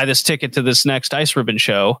 gotta buy this ticket to this next Ice Ribbon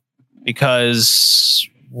show, because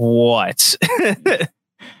what?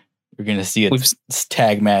 We're gonna see a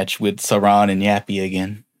tag match with Saran and Yappy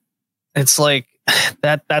again. It's like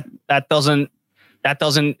that doesn't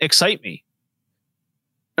excite me.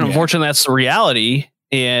 And unfortunately, that's the reality.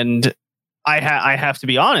 And I have to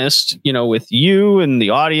be honest, with you and the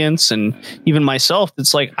audience and even myself,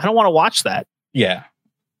 it's like, I don't want to watch that. Yeah.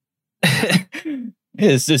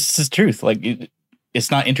 It's the truth. Like, it's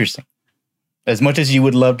not interesting. As much as you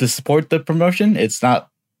would love to support the promotion, it's not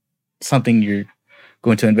something you're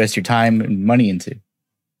going to invest your time and money into.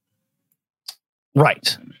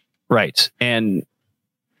 Right. And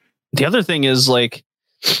the other thing is, like,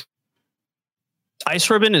 Ice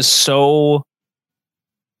Ribbon is so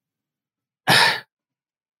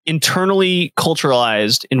internally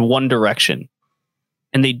culturalized in one direction,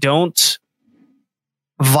 and they don't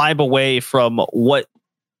vibe away from what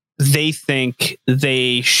they think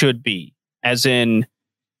they should be, as in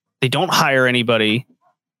they don't hire anybody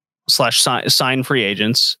 / sign free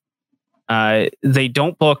agents. They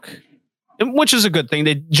don't book, which is a good thing.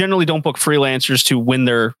 They generally don't book freelancers to win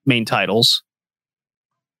their main titles.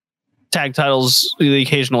 Tag titles, the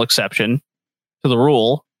occasional exception to the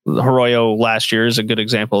rule. Hiroyo last year is a good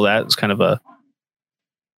example of that. It's kind of a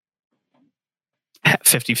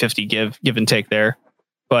 50-50 give and take there.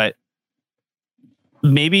 But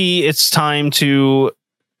maybe it's time to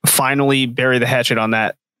finally bury the hatchet on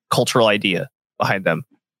that cultural idea behind them.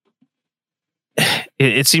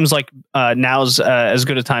 It seems like now's as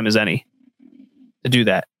good a time as any to do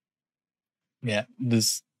that. Yeah,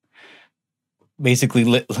 just basically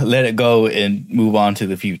let it go and move on to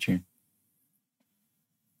the future.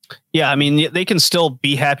 Yeah, I mean, they can still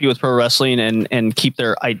be happy with pro wrestling and keep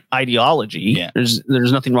their ideology. Yeah.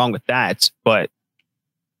 There's nothing wrong with that, but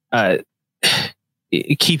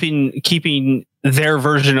keeping their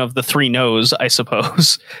version of the three no's, I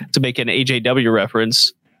suppose, to make an AJW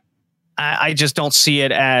reference, I just don't see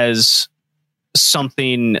it as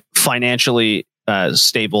something financially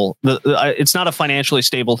stable. It's not a financially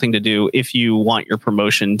stable thing to do if you want your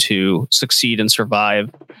promotion to succeed and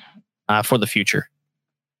survive for the future.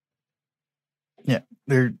 Yeah,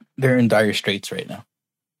 they're in dire straits right now.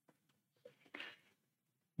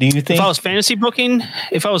 Do you think if I was fantasy booking,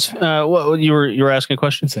 if I was what you were asking a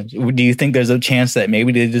question? Do you think there's a chance that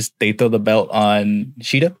maybe they throw the belt on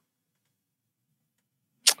Shida?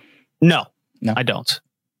 No, I don't.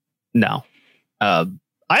 No. I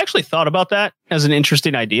actually thought about that as an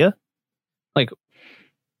interesting idea. Like,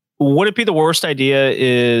 would it be the worst idea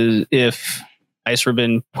is if Ice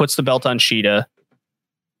Ribbon puts the belt on Shida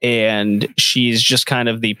and she's just kind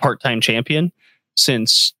of the part-time champion,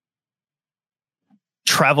 since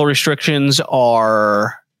travel restrictions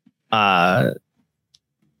are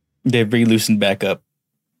they've re-loosened back up.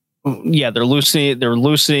 Yeah, they're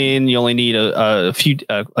loosening. You only need a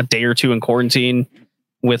day or two in quarantine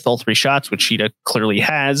with all three shots, which Shida clearly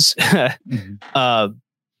has. Mm-hmm.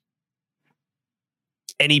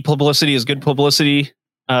 Any publicity is good publicity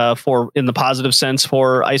for in the positive sense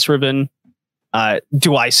for Ice Ribbon.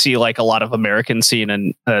 Do I see like a lot of Americans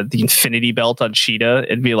seeing the Infinity Belt on Shida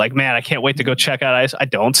and be like, man, I can't wait to go check out Ice? I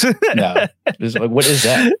don't. No. Like, what is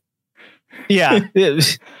that? Yeah.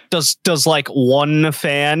 Does like one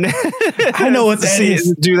fan I know what that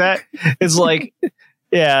is. Do that? It's like,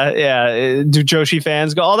 yeah. Do Joshi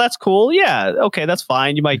fans go, oh, that's cool. Yeah. Okay. That's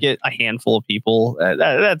fine. You might get a handful of people.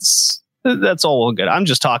 That's all well good. I'm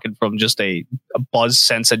just talking from just a buzz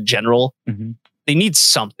sense in general. Mm-hmm. They need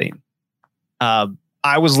something.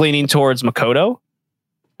 I was leaning towards Makoto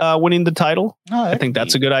winning the title. Oh, I think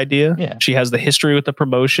that's a good idea. Yeah. She has the history with the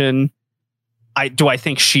promotion. I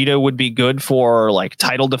think Shida would be good for like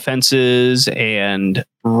title defenses and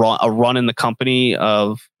a run in the company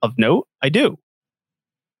of note. I do.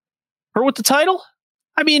 Her with the title?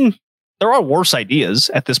 I mean, there are worse ideas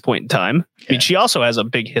at this point in time. Yeah. I mean, she also has a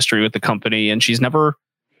big history with the company, and she's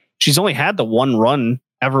only had the one run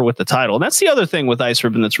ever with the title. And that's the other thing with Ice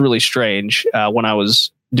Ribbon that's really strange. When I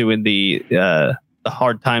was doing the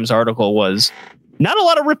Hard Times article, was not a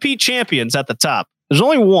lot of repeat champions at the top. There's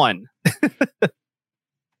only one.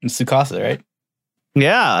 It's Tsukasa, right?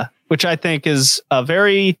 Yeah, which I think is a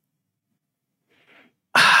very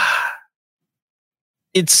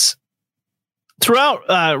it's throughout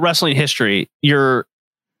wrestling history, your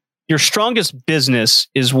strongest business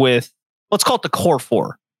is with, let's call it the core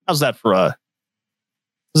four. How's that for a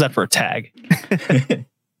tag?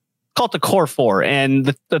 Call it the core four,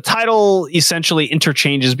 and the title essentially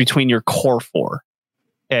interchanges between your core four.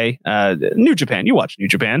 Okay, New Japan. You watch New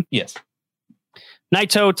Japan? Yes.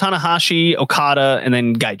 Naito, Tanahashi, Okada, and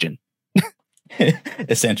then Gaijin.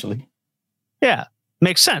 Essentially. Yeah,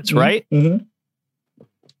 makes sense, right? Mm-hmm.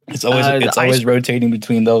 It's always rotating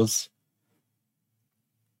between those.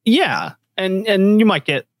 Yeah, and you might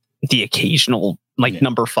get the occasional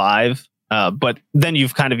number 5, but then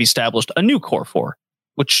you've kind of established a new core 4,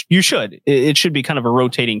 which you should. It should be kind of a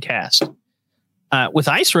rotating cast. With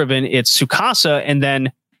Ice Ribbon, it's Tsukasa and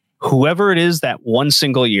then whoever it is that one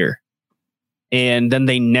single year. And then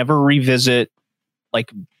they never revisit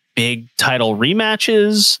like big title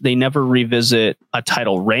rematches. They never revisit a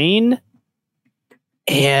title reign.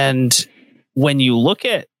 And when you look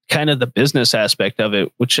at kind of the business aspect of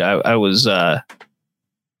it, which I was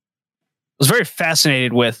very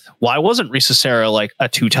fascinated with, why wasn't Risa Sera like a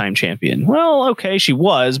 2-time champion? Well, okay, she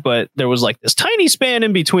was, but there was like this tiny span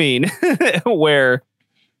in between where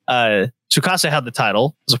Tsukasa had the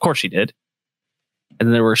title, because of course she did. And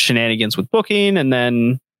then there were shenanigans with booking, and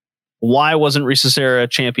then why wasn't Risa Sera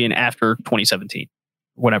champion after 2017,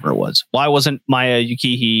 whatever it was? Why wasn't Maya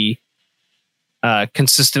Yukihi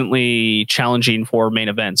consistently challenging for main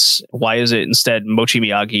events? Why is it instead Mochi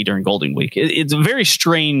Miyagi during Golden Week? It's very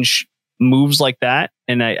strange moves like that,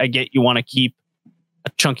 and I get you want to keep a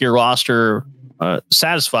chunkier roster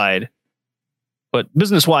satisfied, but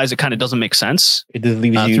business-wise, it kind of doesn't make sense. It just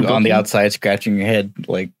leaves you on the outside scratching your head,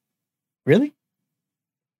 like, really?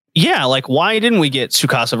 Yeah, like, why didn't we get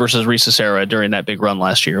Tsukasa versus Risa Sera during that big run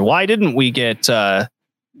last year? Why didn't we get... why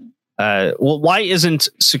isn't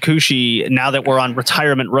Sakushi, now that we're on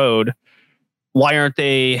retirement road, why aren't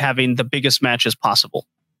they having the biggest matches possible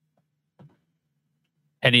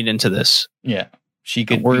heading into this? Yeah, she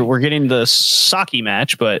could. We're getting the Saki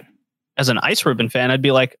match, but as an Ice Ribbon fan, I'd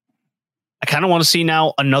be like, I kind of want to see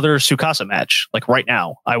now another Tsukasa match, like right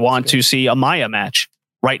now. I want to see a Maya match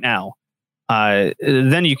right now.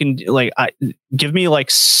 Then you can give me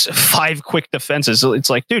like 5 quick defenses. It's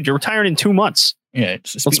like, dude, you're retiring in 2 months. Yeah,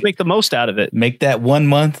 let's make the most out of it. Make that 1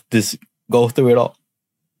 month. Just go through it all.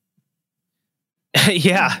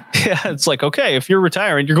 yeah. It's like, okay, if you're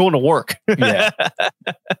retiring, you're going to work. Yeah,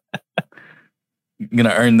 you're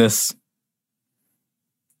gonna earn this.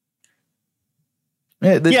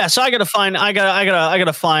 Yeah, so I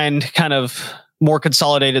gotta find kind of more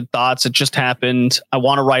consolidated thoughts. It just happened. I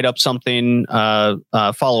want to write up something,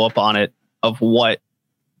 follow up on it of what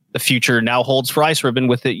the future now holds for Ice Ribbon,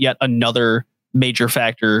 with it yet another major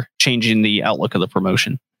factor changing the outlook of the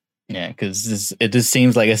promotion. Yeah, because it just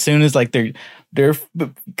seems like as soon as like they're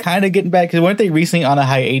kind of getting back, because weren't they recently on a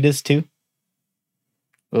hiatus too?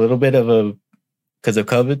 A little bit of a because of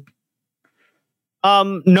COVID.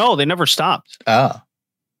 No, they never stopped. Oh.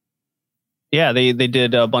 Yeah, they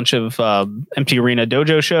did a bunch of empty arena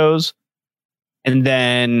dojo shows. And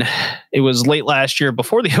then it was late last year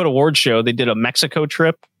before the Yoda Awards show, they did a Mexico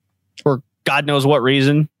trip for God knows what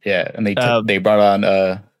reason. Yeah, and they brought on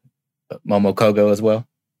Momo Kogo as well.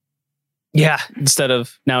 Yeah, instead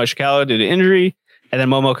of Naoya Ishikawa due to injury, and then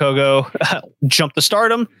Momo Kogo jumped to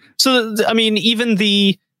stardom. So I mean, even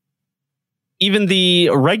the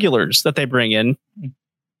regulars that they bring in,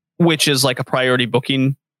 which is like a priority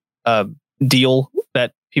booking deal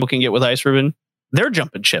that people can get with Ice Ribbon, they're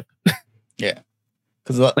jumping ship. Yeah,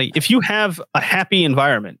 because like if you have a happy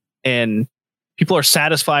environment and people are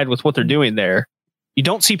satisfied with what they're doing there, you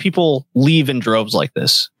don't see people leave in droves like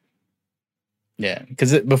this. Yeah,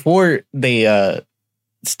 because before they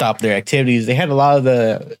stopped their activities, they had a lot of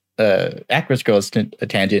the Actress Girls a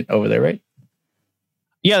tangent over there, right?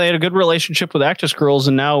 Yeah, they had a good relationship with Actress Girls,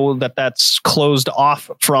 and now that's closed off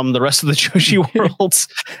from the rest of the Joshi worlds,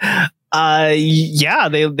 yeah,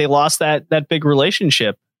 they lost that big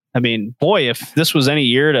relationship. I mean, boy, if this was any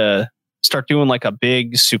year to start doing like a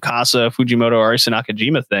big Tsukasa, Fujimoto, Arisa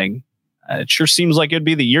Nakajima thing, it sure seems like it'd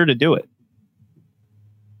be the year to do it.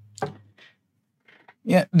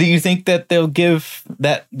 Yeah. Do you think that they'll give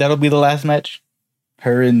that'll be the last match?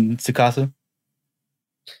 Her and Tsukasa?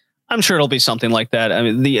 I'm sure it'll be something like that. I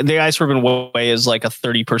mean, the Ice Ribbon way is like a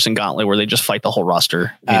 30-person gauntlet where they just fight the whole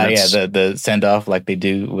roster. Yeah, the send off like they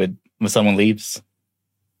do when someone leaves.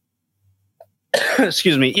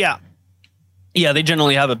 Excuse me. Yeah. Yeah, they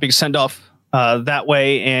generally have a big send off that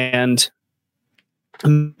way, and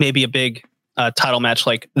maybe a big title match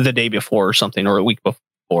like the day before or something, or a week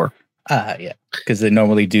before. Yeah, because they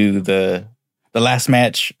normally do the last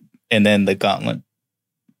match and then the gauntlet.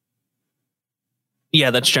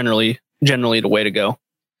 Yeah, that's generally the way to go.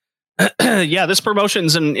 Yeah, this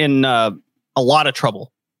promotion's in a lot of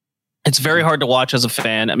trouble. It's very hard to watch as a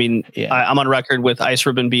fan. I mean, yeah. I'm on record with Ice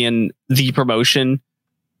Ribbon being the promotion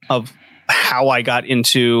of how I got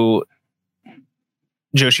into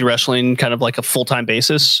Joshi wrestling, kind of like a full-time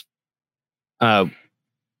basis. So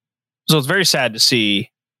it's very sad to see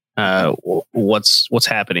what's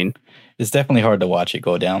happening. It's definitely hard to watch it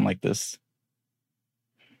go down like this.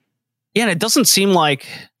 Yeah, and it doesn't seem like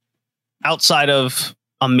outside of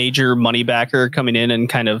a major money backer coming in and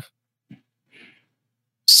kind of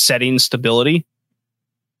setting stability,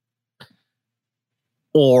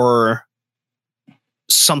 or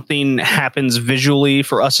something happens visually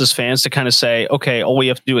for us as fans to kind of say, okay, all we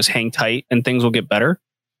have to do is hang tight and things will get better.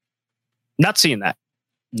 Not seeing that.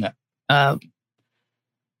 No.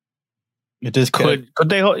 It just could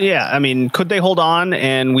they? Yeah, I mean, could they hold on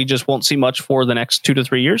and we just won't see much for the next 2 to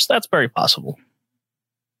 3 years? That's very possible.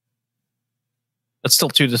 That's still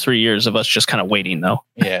 2 to 3 years of us just kind of waiting, though.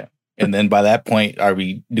 Yeah, and then by that point,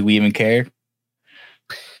 do we even care?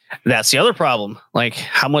 That's the other problem. Like,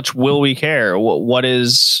 how much will we care? What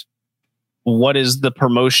is the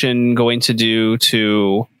promotion going to do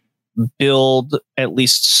to build at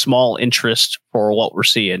least small interest for what we're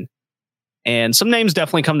seeing. And some names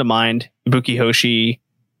definitely come to mind: Ibuki Hoshi,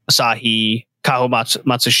 Asahi, Kaho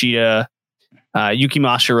Matsushita, Yuki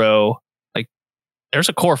Mashiro. Like, there's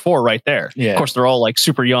a core four right there. Yeah. Of course, they're all like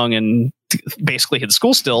super young and basically in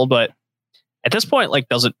school still, but at this point, like,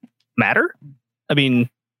 does it matter? I mean,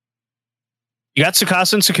 you got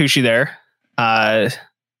Tsukasa and Tsukushi there. I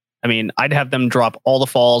mean, I'd have them drop all the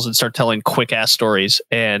falls and start telling quick ass stories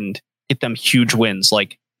and get them huge wins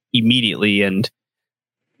like immediately. And,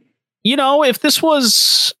 you know, if this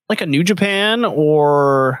was like a New Japan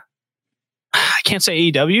or I can't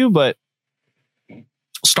say AEW, but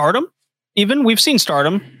Stardom, even we've seen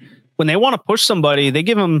Stardom when they want to push somebody, they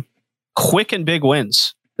give them quick and big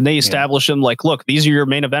wins and they establish them like, look, these are your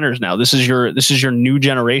main eventers now. This is your new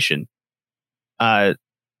generation.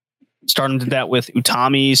 Stardom did that with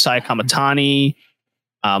Utami, Saya Kamatani,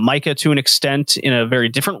 Micah to an extent in a very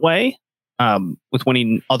different way, with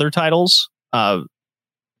winning other titles. I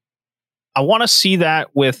want to see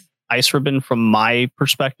that with Ice Ribbon from my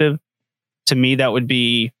perspective. To me, that would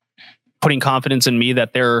be putting confidence in me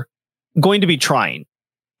that they're going to be trying,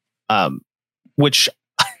 which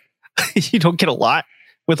you don't get a lot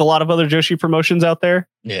with a lot of other Joshi promotions out there.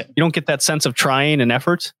 Yeah. You don't get that sense of trying and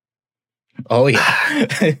effort. Oh yeah.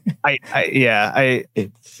 I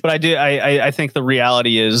think the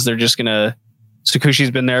reality is they're just gonna.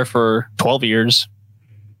 Tsukushi's been there for 12 years.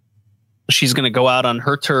 She's gonna go out on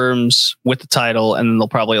her terms with the title, and then they'll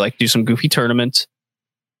probably like do some goofy tournament.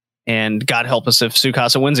 And God help us if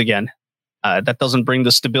Tsukasa wins again. That doesn't bring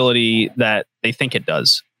the stability that they think it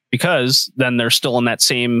does, because then they're still in that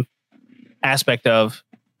same aspect of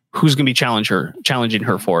who's gonna be challenging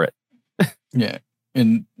her for it. Yeah,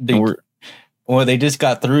 and they just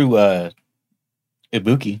got through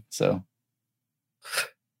Ibuki, so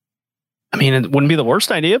I mean, it wouldn't be the worst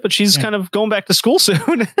idea, but she's kind of going back to school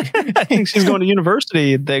soon. I think she's going to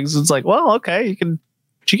university and things. It's like, well, okay,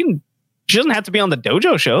 she doesn't have to be on the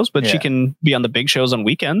dojo shows, but she can be on the big shows on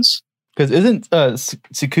weekends. Because isn't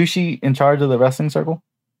Tsukushi in charge of the wrestling circle?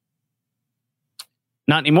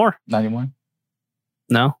 Not anymore. Not anymore.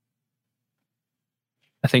 No.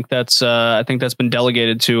 I think that's been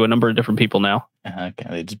delegated to a number of different people now. Okay,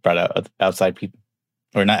 they just brought out outside people,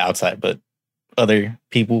 or not outside, but other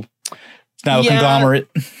people. It's now a conglomerate.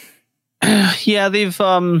 Yeah, they've.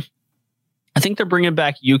 I think they're bringing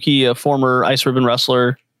back Yuki, a former Ice Ribbon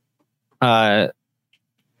wrestler. That'd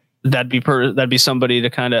be somebody to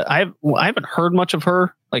kind of. I haven't heard much of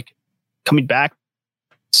her like coming back.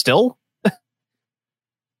 Still,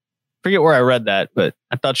 forget where I read that, but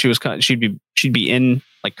I thought she was she'd be in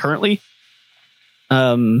like currently.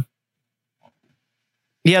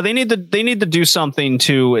 Yeah, they need to do something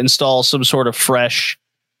to install some sort of fresh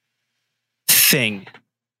thing,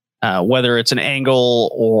 whether it's an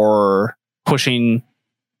angle or pushing.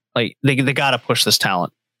 Like they got to push this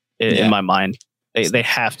talent in my mind. They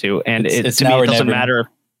have to, and to me it doesn't matter.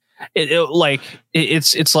 It's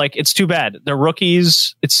like it's too bad they're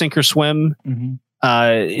rookies. It's sink or swim.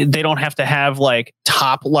 Mm-hmm. They don't have to have like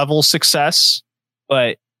top level success,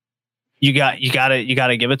 but you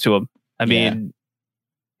gotta give it to them. I mean,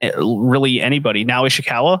 really anybody. Now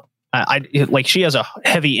Ishikawa, she has a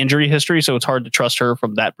heavy injury history, so it's hard to trust her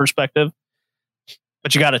from that perspective.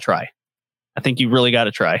 But you got to try. I think you really got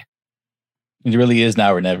to try. It really is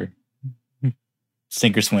now or never.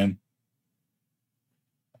 Sink or swim.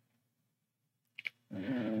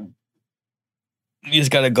 You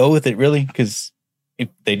just got to go with it, really, because if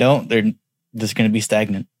they don't, they're just going to be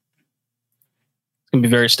stagnant. It's going to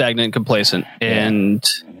be very stagnant and complacent, and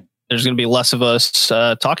there's going to be less of us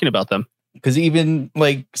talking about them. Because even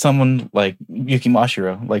like someone like Yuki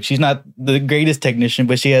Mashiro, like she's not the greatest technician,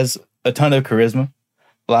 but she has a ton of charisma.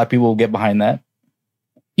 A lot of people will get behind that.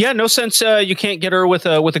 Yeah, no sense. You can't get her with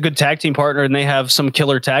a good tag team partner, and they have some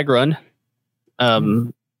killer tag run.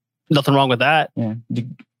 Nothing wrong with that. Yeah,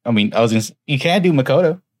 I mean, you can do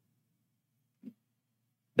Makoto.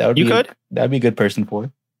 That'd be a good person for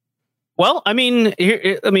it. Well, I mean,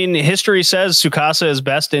 history says Tsukasa is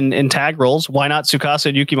best in tag roles. Why not Tsukasa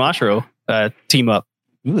and Yuki Mashiro team up?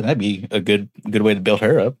 Ooh, that'd be a good way to build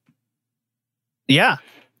her up. Yeah,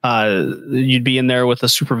 you'd be in there with a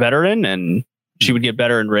super veteran, and she would get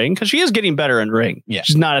better in ring because she is getting better in ring. Yeah,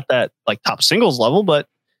 she's not at that like top singles level, but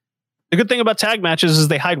the good thing about tag matches is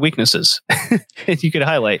they hide weaknesses. You could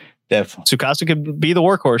highlight. Definitely, Tsukasa could be the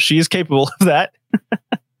workhorse. She is capable of that.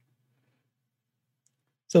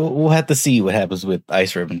 So we'll have to see what happens with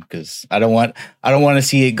Ice Ribbon, because I don't want to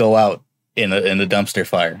see it go out in a dumpster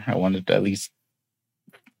fire. I want it to at least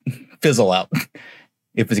fizzle out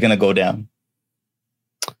if it's gonna go down.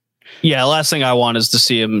 Yeah, last thing I want is to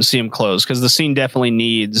see him close, because the scene definitely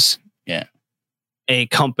needs a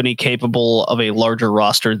company capable of a larger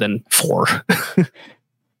roster than 4.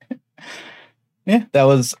 Yeah, that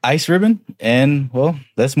was Ice Ribbon. And, well,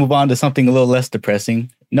 let's move on to something a little less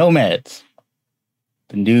depressing. Nomads,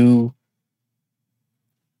 the new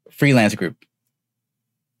freelance group.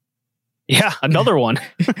 Yeah, another one.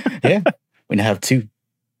 Yeah, we now have 2.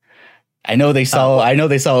 I know they saw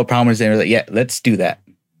a promise and they were like, yeah, let's do that.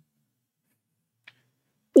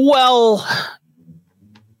 Well,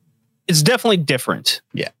 it's definitely different.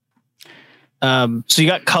 Yeah. So you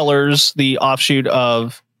got Colors, the offshoot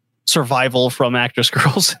of Survival from Actress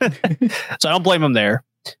Girls. So I don't blame them there.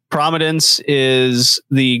 Prominence is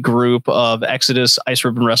the group of Exodus Ice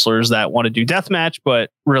Ribbon wrestlers that want to do deathmatch,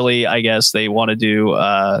 but really, I guess they want to do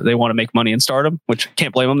they want to make money in Stardom, which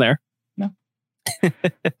can't blame them there. No.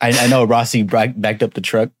 I know Rossi backed up the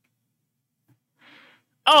truck.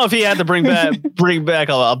 I don't know if he had to bring back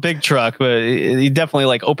a big truck, but he definitely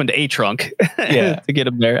like opened a trunk to get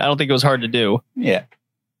him there. I don't think it was hard to do. Yeah.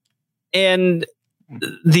 And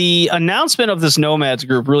the announcement of this Nomads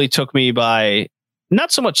group really took me by not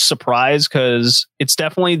so much surprise, because it's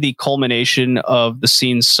definitely the culmination of the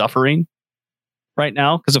scene's suffering right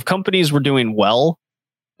now. Because if companies were doing well,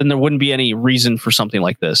 then there wouldn't be any reason for something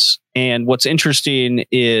like this. And what's interesting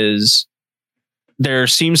is there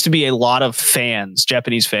seems to be a lot of fans,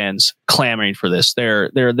 Japanese fans, clamoring for this. They're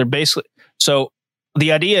basically, so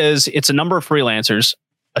the idea is it's a number of freelancers,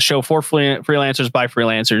 a show for freelancers by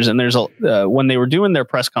freelancers, and there's when they were doing their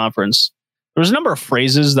press conference, there was a number of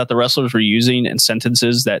phrases that the wrestlers were using and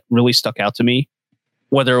sentences that really stuck out to me.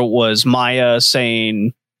 Whether it was Maya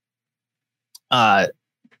saying, freelancers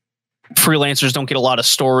don't get a lot of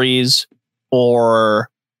stories or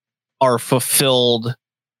are fulfilled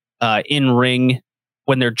in ring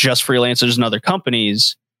when they're just freelancers in other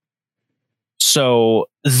companies. So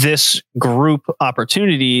this group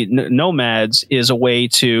opportunity, Nomads, is a way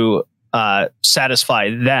to satisfy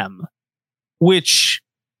them, which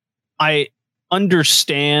I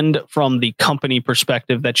understand from the company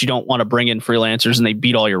perspective that you don't want to bring in freelancers and they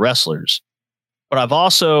beat all your wrestlers. But I've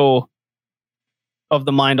also of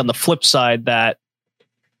the mind on the flip side that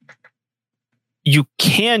you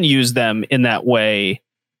can use them in that way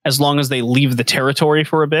as long as they leave the territory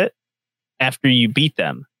for a bit after you beat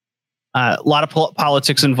them. A lot of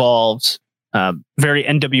politics involved, very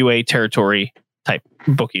NWA territory type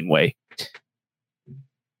booking way.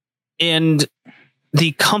 And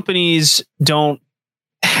the companies don't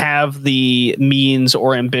have the means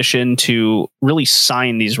or ambition to really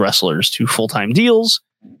sign these wrestlers to full-time deals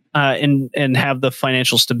and have the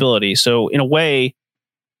financial stability. So in a way,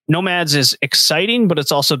 Nomads is exciting, but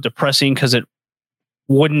it's also depressing because it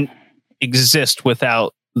wouldn't exist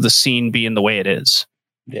without the scene being the way it is.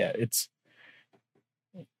 Yeah, it's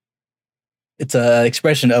an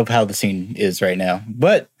expression of how the scene is right now.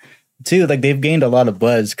 But too, like, they've gained a lot of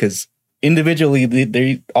buzz because individually,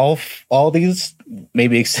 they all these,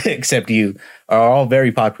 maybe except you, are all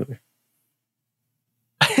very popular.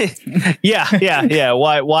 yeah.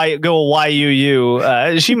 Why go? Why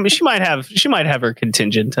you? She might have her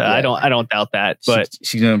contingent. Yeah. I don't doubt that. But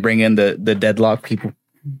she's gonna bring in the deadlock people.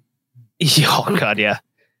 Oh God, yeah.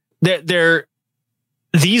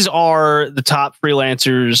 These are the top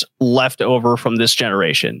freelancers left over from this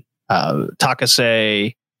generation.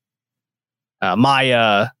 Takase,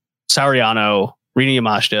 Maya, Sariano, Rina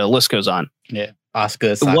Yamashita, list goes on. Yeah,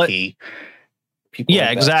 Asuka, Saki. Yeah,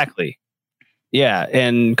 like exactly. Yeah,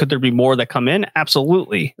 and could there be more that come in?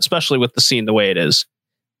 Absolutely, especially with the scene the way it is.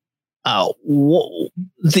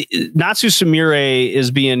 The Natsu Sumire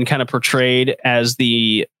is being kind of portrayed as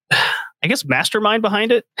the, I guess, mastermind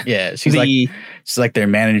behind it. Yeah, she's like their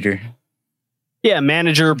manager. Yeah,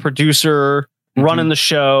 manager, producer, running the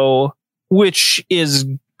show, which is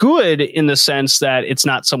good in the sense that it's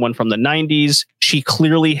not someone from the 90s. She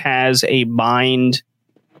clearly has a mind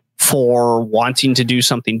for wanting to do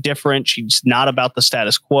something different. She's not about the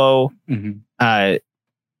status quo.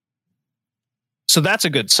 So that's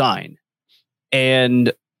a good sign.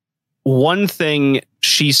 And one thing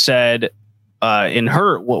she said in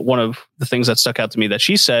one of the things that stuck out to me that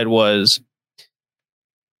she said was,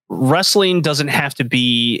 wrestling doesn't have to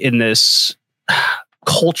be in this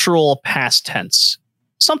cultural past tense,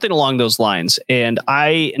 something along those lines. And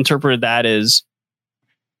I interpreted that as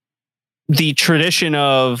the tradition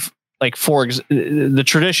of, like, the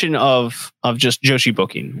tradition of just Joshi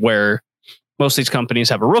booking, where most of these companies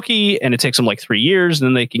have a rookie and it takes them like 3 years, and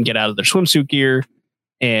then they can get out of their swimsuit gear,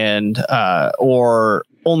 and or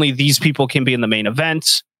only these people can be in the main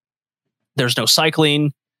event. There's no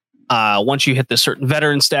cycling. Once you hit this certain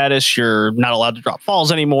veteran status, you're not allowed to drop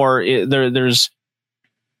falls anymore. There's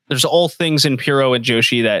all things in Puro and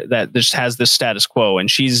Joshi that just has this status quo, and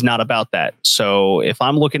she's not about that. So if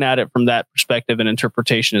I'm looking at it from that perspective and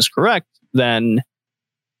interpretation is correct, then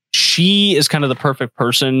she is kind of the perfect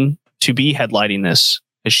person to be headlighting this,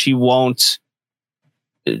 because she won't.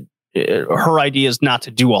 Her idea is not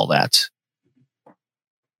to do all that.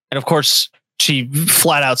 And of course, she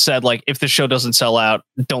flat out said, like, if the show doesn't sell out,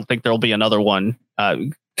 don't think there'll be another one,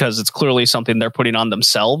 because it's clearly something they're putting on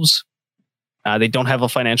themselves. They don't have a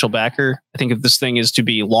financial backer. I think if this thing is to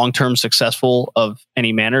be long-term successful of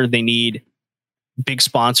any manner, they need big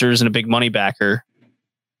sponsors and a big money backer.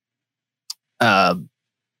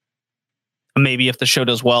 Maybe if the show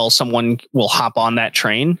does well, someone will hop on that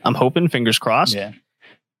train. I'm hoping, fingers crossed. Yeah.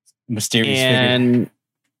 Mysterious figure.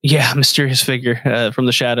 Yeah, mysterious figure from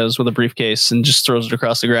the shadows with a briefcase and just throws it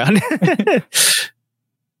across the ground.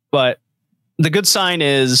 But the good sign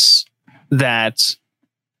is that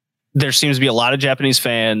there seems to be a lot of Japanese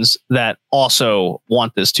fans that also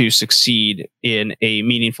want this to succeed in a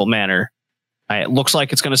meaningful manner. It looks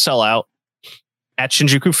like it's going to sell out at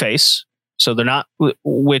Shinjuku Face. So they're not,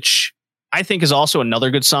 which I think is also another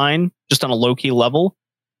good sign, just on a low-key level,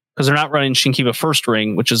 because they're not running Shinkiba First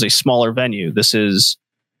Ring, which is a smaller venue. This is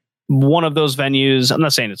one of those venues. I'm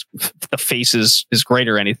not saying it's the Face is great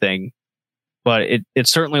or anything, but it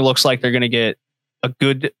certainly looks like they're going to get a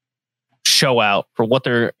good show out for what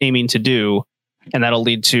they're aiming to do, and that'll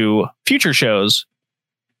lead to future shows,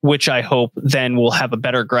 which I hope then will have a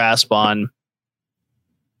better grasp on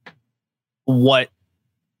what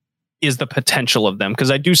is the potential of them,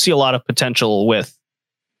 because I do see a lot of potential with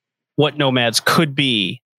what Nomads could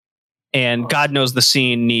be, and God knows the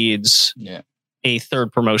scene needs a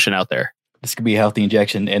third promotion out there. This could be a healthy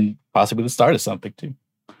injection and possibly the start of something too.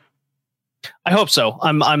 I hope so.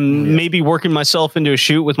 I'm maybe working myself into a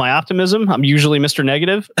shoot with my optimism. I'm usually Mr.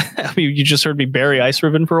 Negative. I mean, you just heard me bury Ice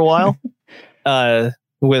Ribbon for a while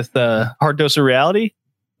with Hard Dose of Reality,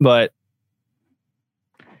 but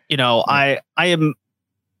you know, I'm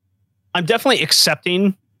definitely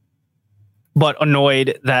accepting, but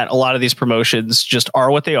annoyed that a lot of these promotions just are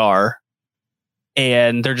what they are,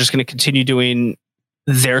 and they're just going to continue doing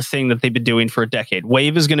their thing that they've been doing for a decade.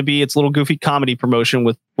 Wave is going to be its little goofy comedy promotion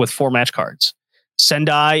with 4 match cards.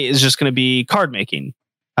 Sendai is just going to be card making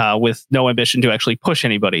with no ambition to actually push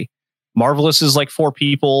anybody. Marvelous is like 4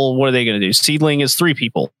 people. What are they going to do? Seedling is 3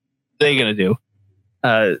 people. What are they going to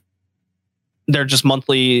do? They're just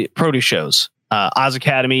monthly produce shows. Oz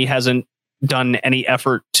Academy hasn't done any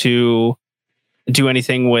effort to do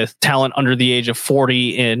anything with talent under the age of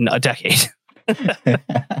 40 in a decade.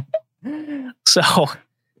 So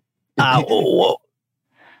I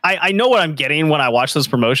know what I'm getting when I watch this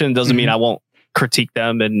promotion. It doesn't mean I won't critique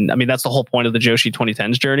them. And I mean, that's the whole point of the Joshi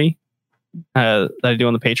 2010s journey that I do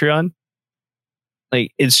on the Patreon.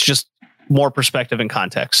 Like, it's just more perspective and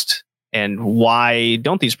context. And why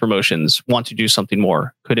don't these promotions want to do something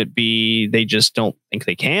more? Could it be they just don't think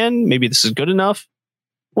they can? Maybe this is good enough.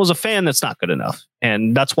 Well, as a fan, that's not good enough.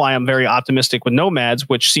 And that's why I'm very optimistic with Nomads,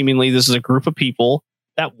 which seemingly this is a group of people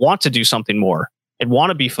that want to do something more and want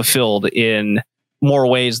to be fulfilled in more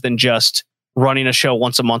ways than just running a show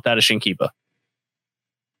once a month out of Shinkiba.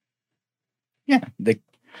 Yeah.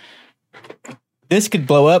 This could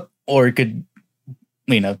blow up, or it could,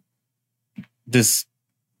 just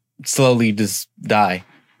slowly just die.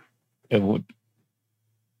 It would.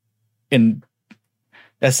 And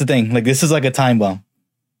that's the thing. Like, this is like a time bomb.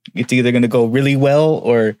 It's either going to go really well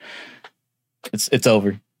or it's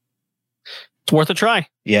over. It's worth a try.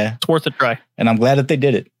 Yeah. It's worth a try. And I'm glad that they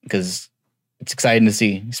did it, because it's exciting to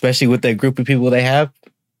see, especially with the group of people they have.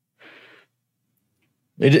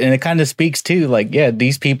 And it kind of speaks to, like, yeah,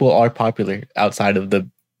 these people are popular outside of the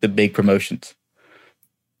big promotions.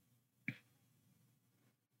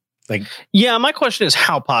 Like, yeah, my question is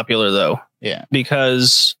how popular, though? Yeah.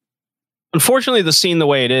 Because unfortunately, the scene the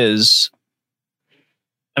way it is,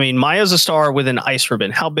 I mean, Maya's a star with an Ice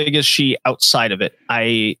Ribbon. How big is she outside of it?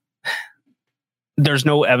 There's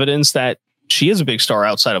no evidence that she is a big star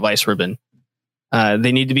outside of Ice Ribbon.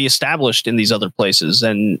 They need to be established in these other places,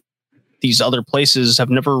 and these other places have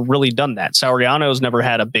never really done that. Sauriano's never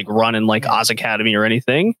had a big run in like Oz Academy or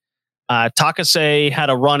anything. Takase had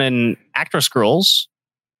a run in Actress Girls,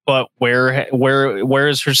 but where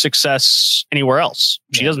is her success anywhere else?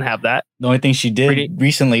 She doesn't have that. The only thing she did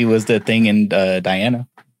recently was the thing in Diana.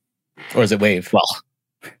 Or is it Wave? Well,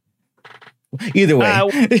 either way.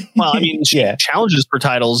 Well, I mean, she challenges for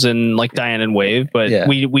titles in like Diana and Wave, but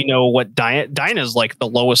we know what Diana's like the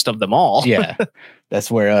lowest of them all. Yeah. That's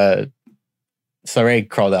where Saray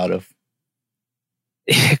crawled out of.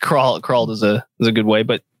 Crawled is a good way,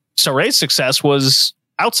 but Saray's success was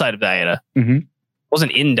outside of Diana. Mhm. It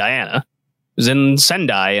wasn't in Diana. It was in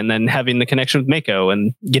Sendai, and then having the connection with Mako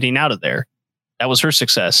and getting out of there. That was her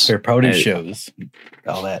success. Her produce shows,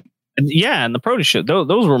 all that. Yeah, and the produce show,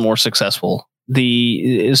 those were more successful.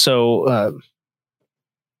 Maybe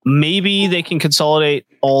they can consolidate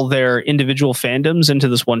all their individual fandoms into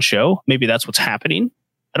this one show. Maybe that's what's happening.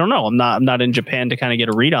 I don't know. I'm not in Japan to kind of get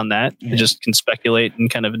a read on that. I just can speculate and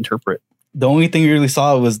kind of interpret. The only thing you really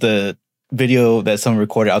saw was the video that someone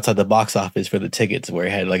recorded outside the box office for the tickets, where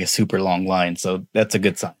it had like a super long line. So that's a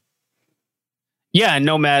good sign. Yeah,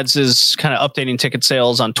 Nomads is kind of updating ticket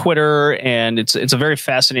sales on Twitter, and it's a very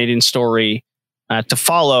fascinating story to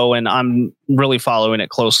follow, and I'm really following it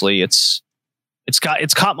closely. It's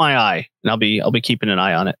caught my eye, and I'll be keeping an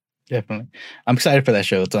eye on it. Definitely, I'm excited for that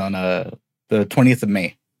show. It's on the 20th of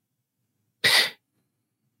May.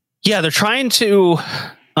 Yeah, they're trying to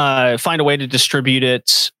find a way to distribute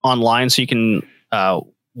it online so you can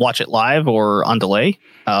watch it live or on delay.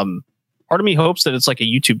 Part of me hopes that it's like a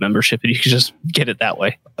YouTube membership and you can just get it that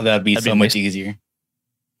way. That'd be so much easier.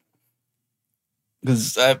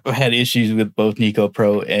 Because I've had issues with both Nico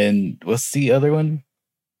Pro and what's the other one?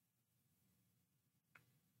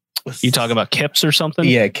 You talk about Kips or something?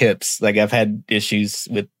 Yeah, Kips. Like I've had issues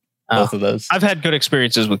with both of those. I've had good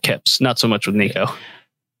experiences with Kips, not so much with Nico.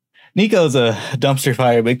 Nico's a dumpster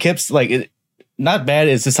fire, but Kips, like, not bad.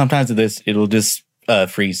 It's just sometimes it'll just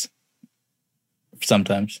freeze.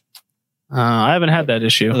 Sometimes. I haven't had that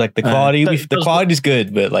issue. Like the quality, the quality's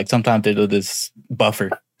good, but like sometimes it'll just buffer.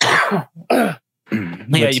 Yeah,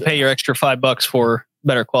 you pay your extra $5 for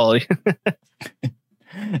better quality.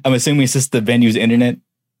 I'm assuming it's just the venue's internet.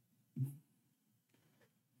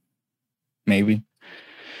 Maybe.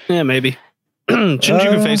 Yeah, maybe.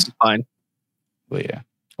 Shinjuku Face is fine. Well, yeah.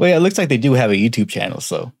 Well, yeah, it looks like they do have a YouTube channel,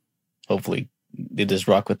 so hopefully they just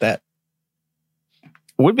rock with that.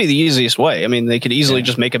 Would be the easiest way. I mean, they could easily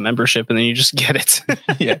just make a membership and then you just get it.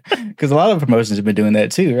 Yeah, because a lot of promotions have been doing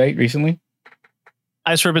that too, right? Recently,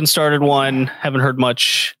 Ice Ribbon started one. Haven't heard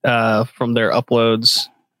much from their uploads.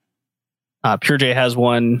 Pure J has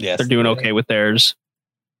one. Yes, they're doing okay with theirs.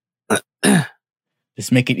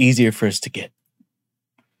 Just make it easier for us to get.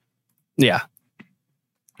 Yeah.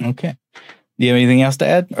 Okay. Do you have anything else to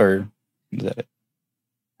add, or is that it?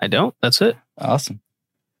 I don't. That's it. Awesome.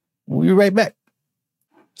 We'll be right back.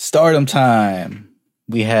 Stardom time.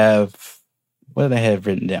 We have, what did I have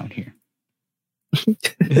written down here?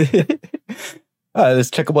 Let's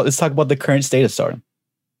talk about the current state of Stardom.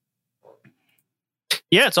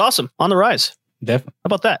 Yeah, it's awesome. On the rise. Definitely. How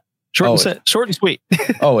about that? Short and sweet.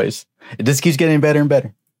 Always. It just keeps getting better and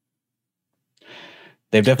better.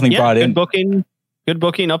 They've definitely brought in good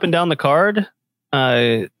booking up and down the card.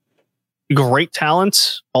 Great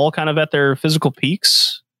talent, all kind of at their physical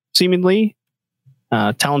peaks, seemingly.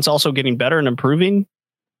 Talent's also getting better and improving.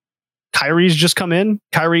 Kairi's just come in.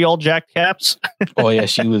 Kairi all jacked caps. Oh yeah,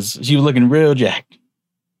 she was looking real jacked.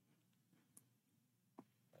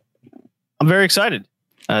 I'm very excited.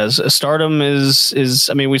 Stardom is.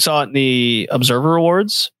 I mean, we saw it in the Observer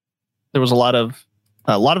Awards. There was a lot of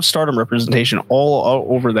Stardom representation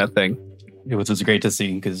all over that thing. It was just great to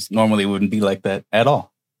see because normally it wouldn't be like that at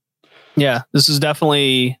all. Yeah, this is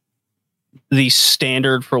definitely the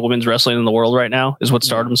standard for women's wrestling in the world right now. Is what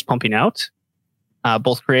Stardom's pumping out,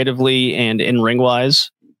 both creatively and in ring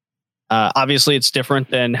wise. Obviously, it's different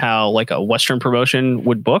than how like a Western promotion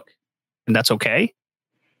would book, and that's okay.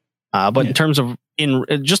 But in terms of in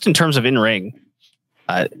ring,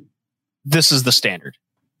 this is the standard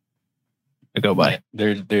to go by.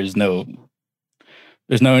 There's not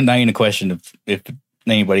even a question of if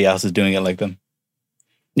anybody else is doing it like them.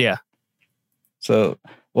 Yeah. So,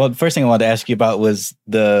 well, the first thing I wanted to ask you about was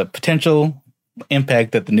the potential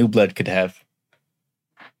impact that the New Blood could have.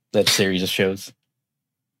 That series of shows.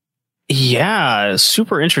 Yeah,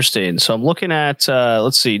 super interesting. So I'm looking at,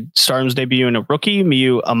 let's see, Stardom's debuting a rookie,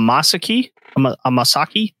 Miyu Amasaki. I'm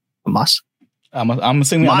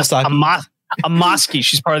assuming Amasaki. Amaski.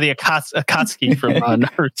 She's part of the Akatsuki from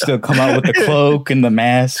Naruto. Still come out with the cloak and the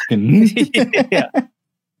mask. And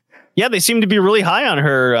yeah, they seem to be really high on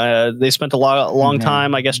her. They spent a long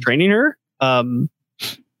time, I guess, training her. I'm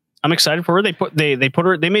excited for her.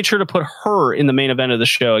 They made sure to put her in the main event of the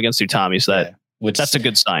show against Utami. So that's a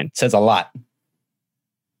good sign. Says a lot.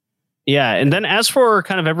 Yeah. And then as for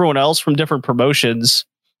kind of everyone else from different promotions,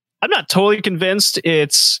 I'm not totally convinced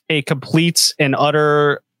it's a complete and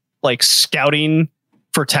utter like scouting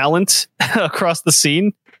for talent across the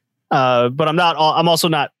scene. But I'm also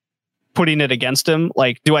not putting it against him.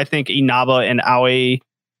 Like, do I think Inaba and Aoi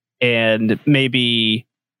and maybe,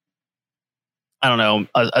 I don't know,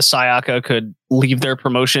 a Sayaka could leave their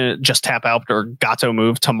promotion, just tap out or Gato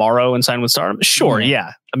move tomorrow and sign with Stardom? Sure,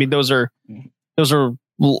 yeah. I mean, those are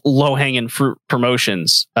low hanging fruit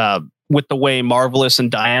promotions. With the way Marvelous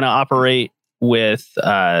and Diana operate, with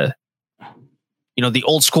the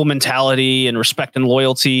old school mentality and respect and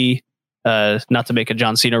loyalty. Not to make a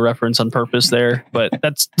John Cena reference on purpose there, but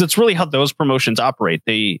that's really how those promotions operate.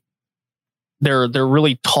 They're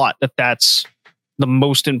really taught that that's the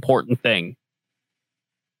most important thing.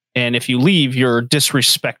 And if you leave, you're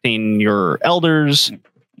disrespecting your elders.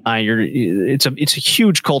 It's a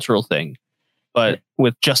huge cultural thing. But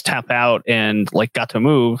with Just Tap Out and like Got to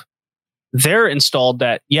Move, they're installed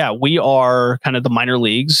that, yeah, we are kind of the minor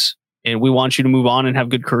leagues and we want you to move on and have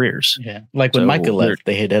good careers. Yeah. Like when Micah left,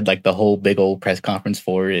 they had like the whole big old press conference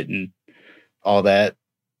for it and all that.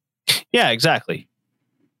 Yeah, exactly.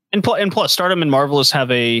 And plus, Stardom and Marvelous have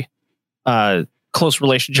a close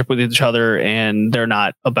relationship with each other, and they're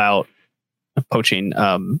not about poaching.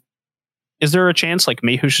 Is there a chance like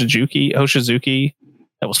Mei Hoshizuki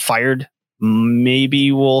that was fired? Maybe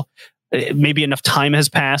enough time has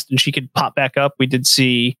passed and she could pop back up. We did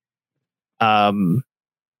see,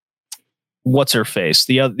 what's her face?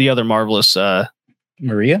 The other Marvelous,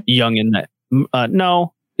 Maria Young in that.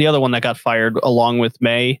 No, the other one that got fired along with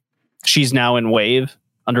May. She's now in Wave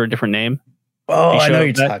under a different name. Oh, I know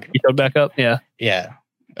you're talking. You showed back up, yeah. Yeah,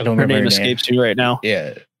 I don't remember her name. Escapes you right now.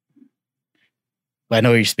 Yeah, I know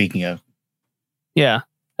what you're speaking of. Yeah.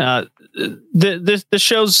 The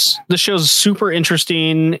show's super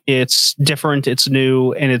interesting. It's different, it's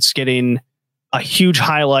new, and it's getting a huge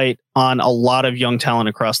highlight on a lot of young talent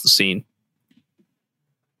across the scene.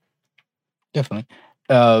 Definitely.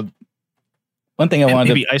 One thing I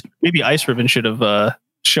wanted maybe Ice Ribbon should have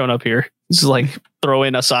shown up here. This is like throw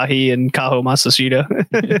in Asahi and Kaho Masashita.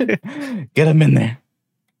 Get them in there.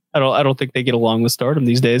 I don't think they get along with Stardom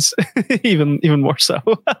these days. even more so.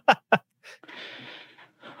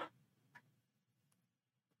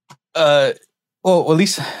 Well, at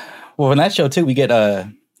least, in that show too, we get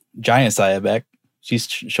Giant Saya back. She's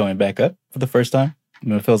showing back up for the first time. I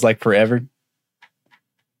mean, it feels like forever.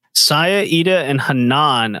 Saya, Ida, and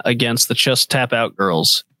Hanan against the Just Tap Out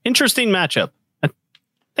girls. Interesting matchup. I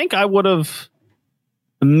think I would have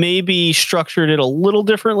maybe structured it a little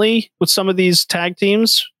differently with some of these tag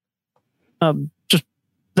teams.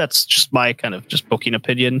 That's just my kind of just booking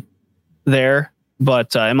opinion there.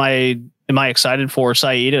 But am I excited for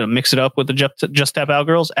Saida to mix it up with the Just Tap Out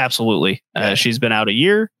girls? Absolutely. She's been out a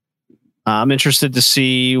year. I'm interested to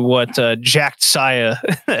see what jacked Saya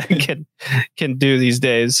can do these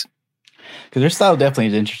days. Because her style definitely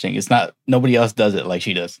is interesting. It's not, nobody else does it like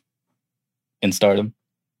she does in Stardom.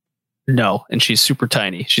 No, and she's super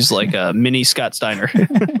tiny. She's like a mini Scott Steiner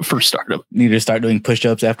for Stardom. Need to start doing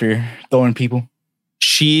push-ups after throwing people.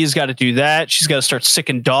 She's got to do that. She's got to start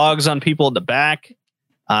sicking dogs on people in the back.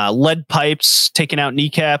 Lead pipes, taking out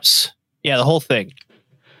kneecaps. Yeah, the whole thing.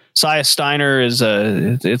 Saya Steiner is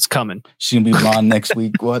it's coming. She's gonna be blonde next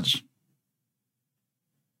week. Watch.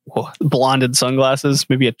 Blonde and sunglasses,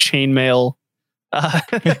 maybe a chainmail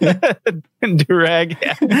durag.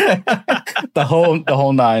 the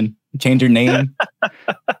whole nine. Change her name.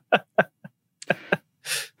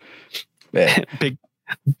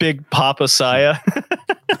 Big Papa Saya.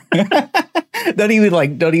 Don't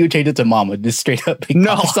even change it to Mama. Just straight up Big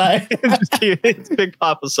Papa Saya. It's Big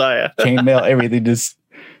Papa Saya. Chainmail, everything. Just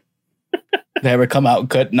have her come out and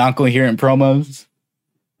cut non-coherent promos.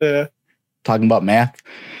 Yeah. Talking about math.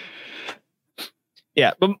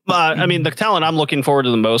 Yeah, but I mean, the talent I'm looking forward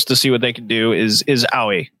to the most to see what they can do is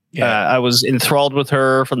Aoi. Yeah. I was enthralled with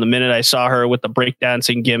her from the minute I saw her with the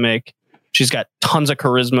breakdancing gimmick. She's got tons of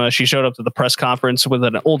charisma. She showed up to the press conference with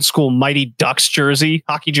an old school Mighty Ducks jersey,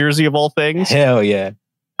 hockey jersey of all things. Hell yeah.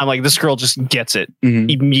 I'm like, this girl just gets it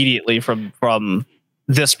immediately from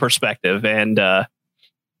this perspective. And I've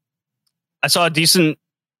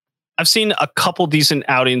seen a couple decent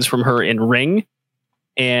outings from her in ring,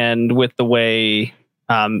 and with the way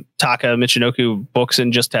Taka Michinoku books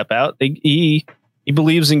and Just Tap Out, he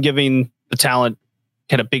believes in giving the talent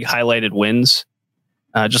kind of big highlighted wins.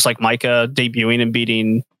 Just like Micah debuting and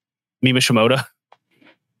beating Mima Shimoda,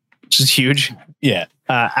 which is huge. Yeah.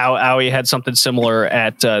 Aoi had something similar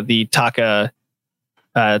at the Taka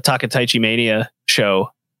Taichi Mania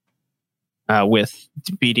show with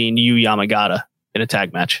beating Yu Yamagata in a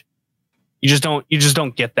tag match. You just don't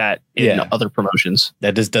get that in other promotions.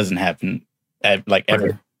 That just doesn't happen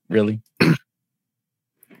ever, really.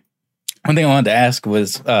 one thing I wanted to ask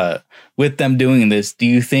was, with them doing this, do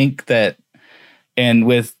you think that, and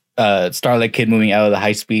with Starlight Kid moving out of the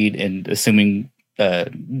high speed and assuming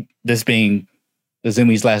this being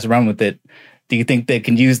Azumi's last run with it, do you think they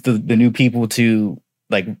can use the new people to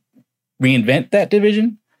like reinvent that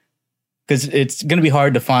division? Because it's going to be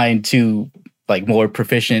hard to find two like more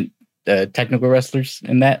proficient technical wrestlers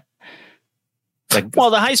in that. Like,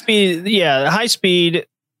 well, the high speed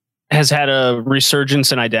has had a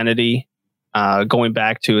resurgence in identity, going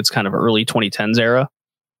back to its kind of early 2010s era,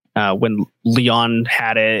 when Leon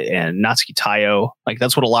had it and Natsuki Tayo. Like,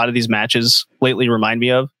 that's what a lot of these matches lately remind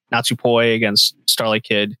me of. Natsupoi against Starlight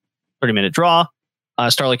Kid, 30-minute draw.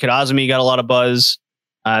 Starlight Kid Azumi got a lot of buzz.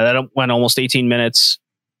 That went almost 18 minutes.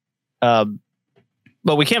 But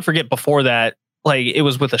we can't forget before that, like, it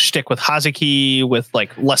was with a shtick with Hazuki with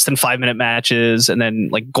like less than 5-minute matches. And then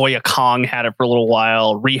like Goya Kong had it for a little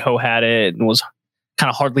while. Riho had it and was kind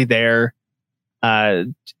of hardly there.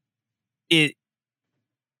 It's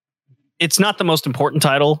not the most important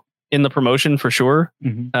title in the promotion for sure.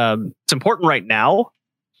 mm-hmm. It's important right now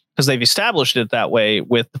because they've established it that way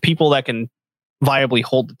with the people that can viably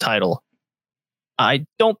hold the title. I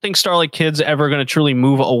don't think Starlight Kid's ever going to truly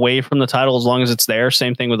move away from the title as long as it's there.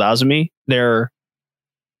 Same thing with Azumi. They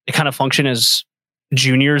kind of function as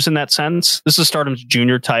juniors in that sense. This is Stardom's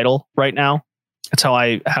junior title right now. That's how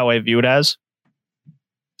I view it as.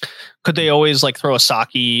 Could they always like throw a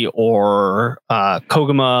Saki or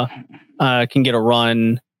Koguma can get a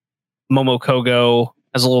run? Momo Kogo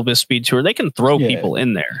has a little bit of speed to her. They can throw people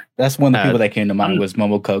in there. That's one of the people that came to mind was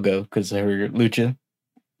Momo Kogo because of her lucha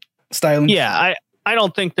styling. Yeah, I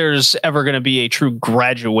don't think there's ever going to be a true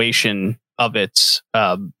graduation of it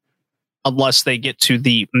unless they get to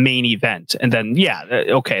the main event. And then,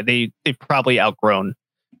 okay, they've probably outgrown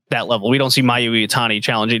that level. We don't see Mayu Iwatani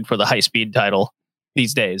challenging for the high speed title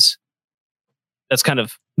these days. That's kind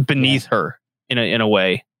of beneath her in a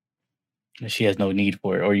way. She has no need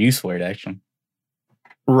for it or use for it, actually.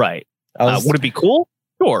 Right. Would it be cool?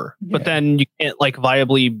 Sure. Yeah. But then you can't like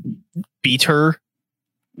viably beat her.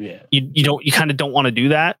 Yeah. You kind of don't want to do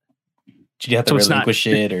that. You have to relinquish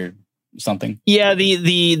it or something. Yeah,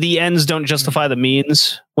 the ends don't justify the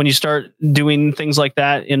means. When you start doing things like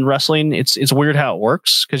that in wrestling, it's weird how it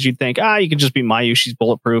works because you'd think, you could just be Mayu, she's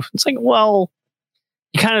bulletproof. It's like, well,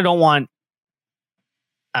 you kind of don't want,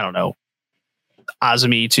 I don't know,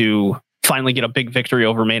 Azumi to finally get a big victory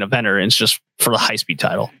over main eventer, and it's just for the high speed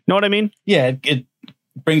title. You know what I mean? Yeah, it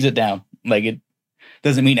brings it down. Like, it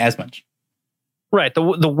doesn't mean as much. Right. The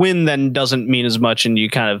win then doesn't mean as much, and you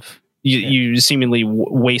kind of you seemingly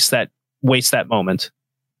waste that moment.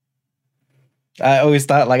 I always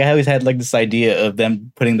thought, like, I always had like this idea of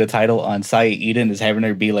them putting the title on Saya Iida and just having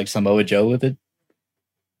her be like Samoa Joe with it.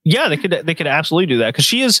 Yeah, they could absolutely do that because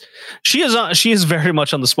she is very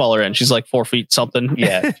much on the smaller end. She's like 4 feet something.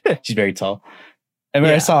 Yeah, she's very tall. I mean,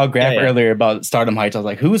 I saw a graph earlier about Stardom heights. I was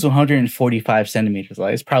like, who's 145 centimeters?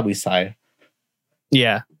 Like, it's probably Saya.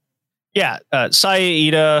 Yeah. Saya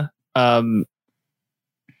Iida.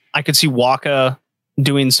 I could see Waka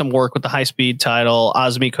doing some work with the high speed title.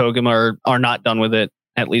 Azumi, Koguma are not done with it,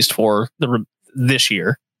 at least for this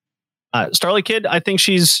year. Starlight Kid, I think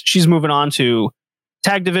she's moving on to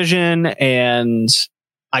tag division, and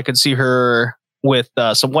I could see her with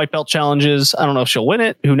some white belt challenges. I don't know if she'll win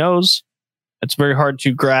it. Who knows? It's very hard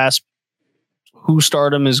to grasp who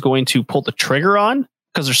Stardom is going to pull the trigger on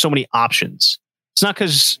because there's so many options. It's not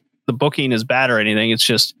because the booking is bad or anything. It's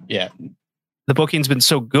just the booking's been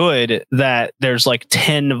so good that there's like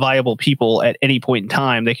 10 viable people at any point in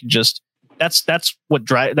time. They can just that's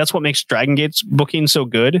what makes Dragon Gate's booking so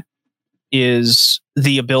good, is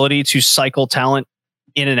the ability to cycle talent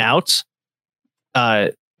in and out,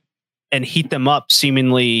 and heat them up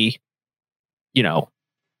seemingly,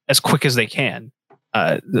 as quick as they can.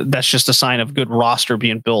 That's just a sign of good roster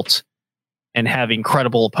being built and having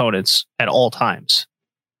credible opponents at all times.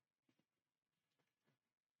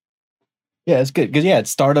 Yeah, it's good because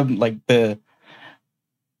it's Stardom. Like the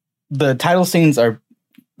title scenes are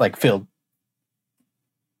like filled.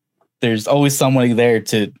 There's always somebody there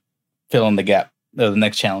to fill in the gap of the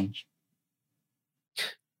next challenge.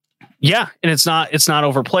 Yeah, and it's not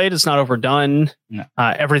overplayed. It's not overdone. No.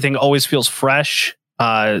 Everything always feels fresh.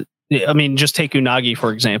 I mean, just take Unagi,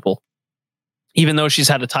 for example. Even though she's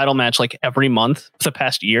had a title match like every month for the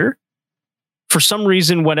past year, for some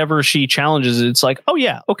reason, whenever she challenges, it's like, oh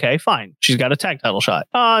yeah, okay, fine. She's got a tag title shot.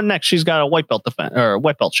 Next, she's got a white belt defense or a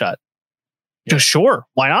white belt shot. Yeah. Just sure,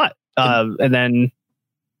 why not? And then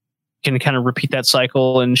can kind of repeat that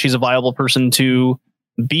cycle, and she's a viable person to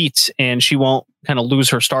beat, and she won't kind of lose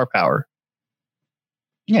her star power.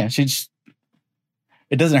 Yeah, she's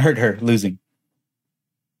it doesn't hurt her losing.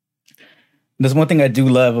 There's one thing I do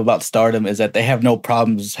love about Stardom is that they have no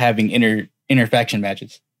problems having inter faction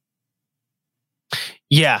matches.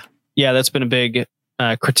 Yeah, that's been a big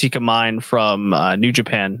critique of mine from New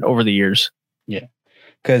Japan over the years. Yeah,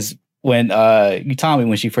 because when Utami,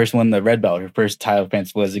 when she first won the red belt, her first title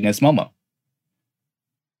defense was against Momo.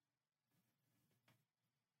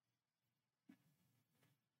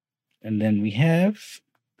 And then let's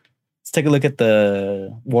take a look at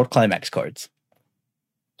the World Climax cards.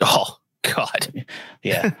 Oh, God.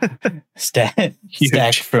 Yeah.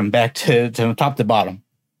 Stacked from back to top to bottom.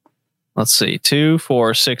 Let's see. 2,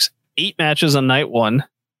 4, 6, 8 matches on night 1.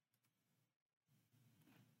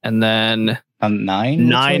 And then on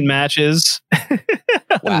 9 matches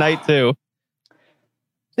on night 2.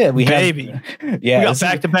 Yeah, we got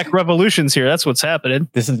back-to-back revolutions here. That's what's happening.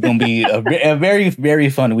 This is going to be a very, very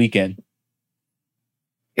fun weekend.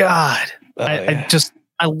 God. I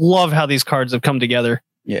love how these cards have come together.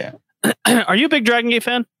 Yeah. Are you a big Dragon Gate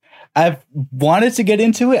fan? I've wanted to get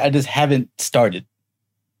into it. I just haven't started.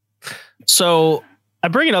 So I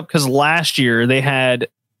bring it up because last year they had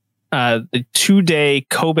the 2-day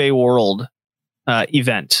Kobe World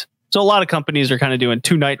event. So a lot of companies are kind of doing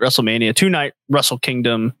 2-night WrestleMania, 2-night Wrestle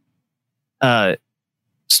Kingdom.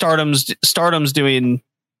 Stardom's doing,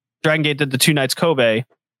 Dragon Gate did the 2 nights Kobe.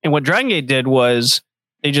 And what Dragon Gate did was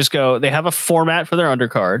they have a format for their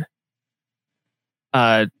undercard.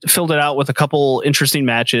 Filled it out with a couple interesting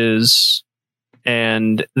matches,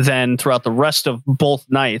 and then throughout the rest of both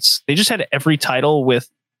nights, they just had every title with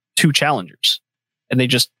 2 challengers, and they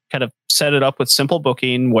just kind of set it up with simple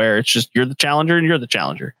booking where it's just you're the challenger and you're the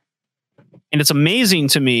challenger. And it's amazing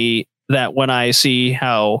to me that when I see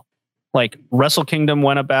how like Wrestle Kingdom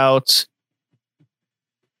went about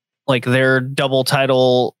like their double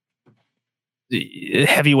title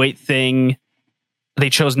heavyweight thing, they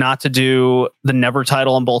chose not to do the never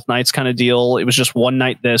title on both nights kind of deal. It was just one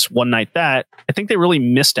night this, one night that. I think they really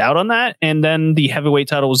missed out on that. And then the heavyweight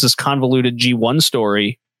title was this convoluted G1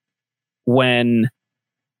 story when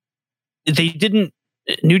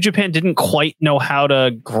New Japan didn't quite know how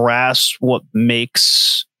to grasp what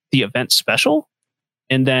makes the event special.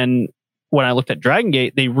 And then when I looked at Dragon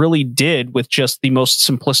Gate, they really did with just the most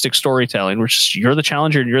simplistic storytelling, which is you're the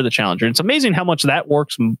challenger and you're the challenger. And it's amazing how much that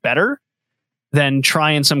works better than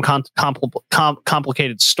trying some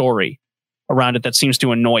complicated story around it that seems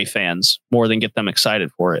to annoy fans more than get them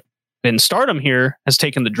excited for it. And Stardom here has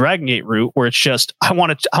taken the Dragon Gate route where it's just, I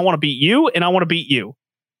want to beat you and I want to beat you.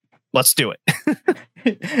 Let's do it.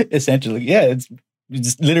 Essentially, yeah,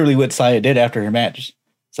 it's literally what Saya did after her match.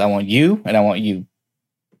 So I want you and I want you.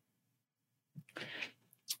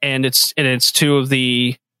 And it's 2 of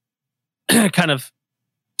the kind of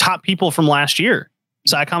top people from last year.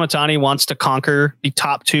 Sai Kamitani wants to conquer the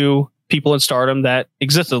top 2 people in Stardom that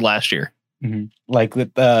existed last year. Mm-hmm. Like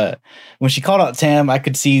with when she called out Tam, I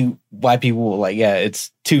could see why people were like, yeah,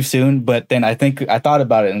 it's too soon. But then I thought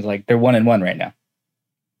about it and it's like they're 1-1 right now.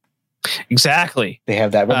 Exactly. They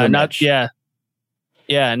have that match. Yeah.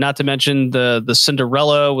 Not to mention the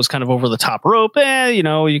Cinderella was kind of over the top rope.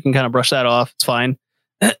 You can kind of brush that off. It's fine.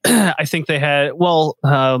 I think they had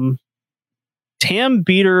Tam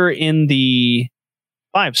beat her in the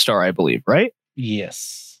 5-star, I believe, right?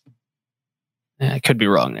 Yes. I could be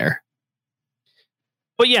wrong there.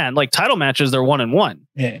 But yeah, like title matches, they're 1-1.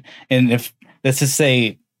 Yeah. And if let's just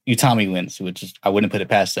say Utami wins, which is I wouldn't put it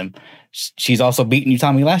past them. She's also beaten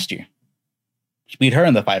Utami last year. She beat her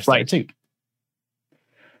in the 5-star too.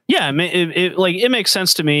 Yeah, it makes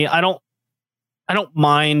sense to me. I don't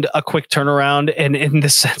mind a quick turnaround, and in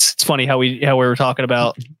this sense, it's funny how we were talking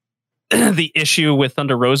about the issue with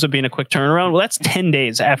Thunder Rosa being a quick turnaround. Well, that's 10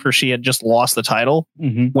 days after she had just lost the title,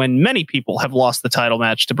 when many people have lost the title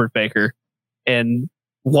match to Britt Baker. And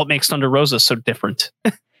what makes Thunder Rosa so different?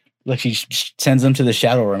 Like she sends them to the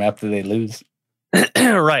shadow room after they lose.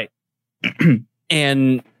 Right.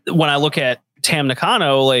 And when I look at Tam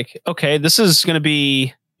Nakano, like, okay, this is going to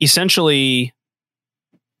be essentially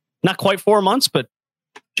not quite 4 months, but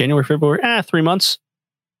January, February, 3 months,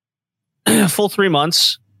 full 3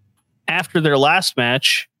 months after their last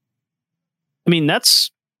match. It's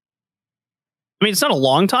not a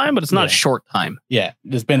long time, but it's not a short time. Yeah.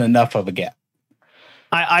 There's been enough of a gap.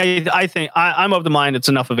 I think I'm of the mind it's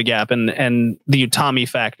enough of a gap, and the Utami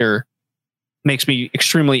factor makes me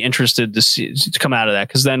extremely interested to come out of that.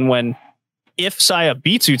 Because then if Saya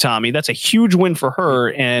beats Utami, that's a huge win for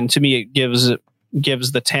her, and to me it gives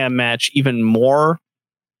the Tam match even more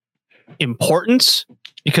importance,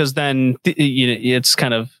 because then it's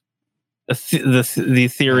kind of the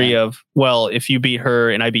theory of, well, if you beat her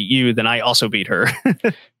and I beat you, then I also beat her.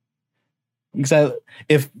 Exactly.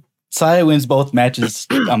 If Saya wins both matches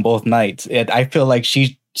on both nights, I feel like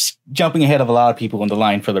she's jumping ahead of a lot of people in the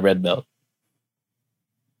line for the red belt.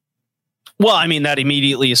 Well, I mean, that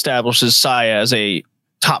immediately establishes Saya as a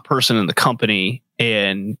top person in the company,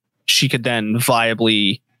 and she could then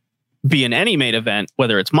viably be in any main event,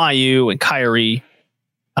 whether it's Mayu and Kairi.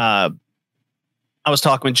 I was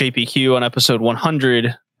talking with JPQ on episode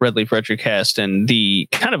 100, Red Leaf Retrocast, and the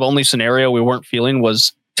kind of only scenario we weren't feeling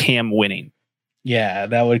was Tam winning. Yeah,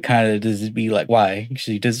 that would kind of just be like, why?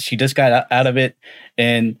 She just got out of it,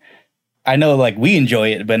 and I know like we enjoy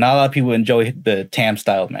it, but not a lot of people enjoy the Tam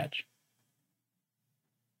style match.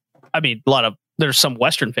 I mean, there's some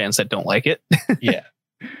Western fans that don't like it. Yeah.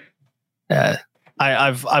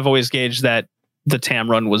 I've always gauged that the Tam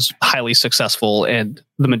run was highly successcul, and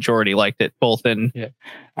the majority liked it, both in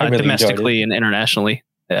really domestically and internationally.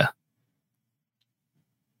 Yeah.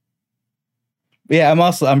 Yeah,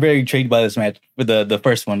 I'm very intrigued by this match with the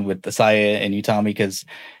first one with the Saya and Utami, because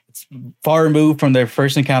it's far removed from their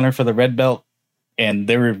first encounter for the red belt, and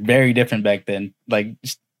they were very different back then. Like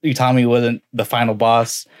Utami wasn't the final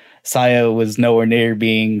boss. Saya was nowhere near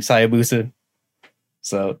being Sayabusa.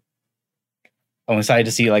 So I'm excited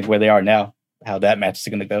to see like where they are now, how that match is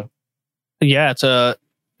going to go. Yeah,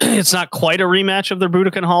 it's not quite a rematch of their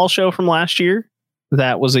Budokan Hall show from last year.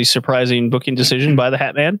 That was a surprising booking decision by the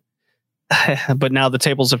Hat Man. But now the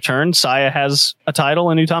tables have turned. Saya has a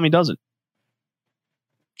title and Utami doesn't.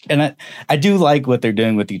 And I do like what they're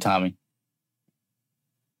doing with Utami,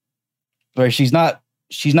 where she's not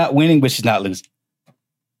winning, but she's not losing.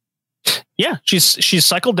 Yeah, she's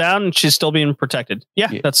cycled down and she's still being protected. Yeah.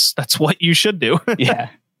 That's what you should do. Yeah,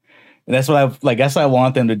 and that's what I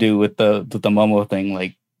want them to do with the Momo thing.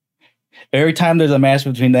 Like every time there's a match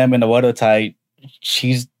between them and the Wado Tai,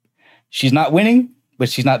 she's not winning, but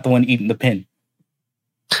she's not the one eating the pin.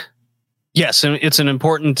 Yes, and it's an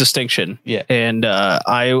important distinction. Yeah, and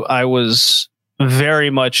I was very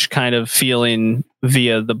much kind of feeling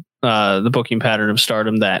via the booking pattern of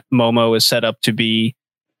Stardom that Momo is set up to be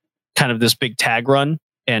kind of this big tag run,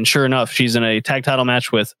 and sure enough, she's in a tag title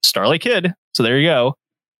match with Starlight Kid. So there you go,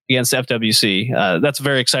 against FWC. That's a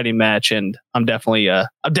very exciting match, and I'm definitely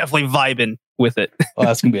vibing with it. Oh,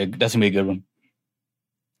 that's gonna be a good one.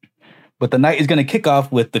 But the night is gonna kick off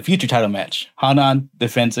with the future title match: Hanan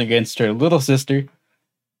defends against her little sister,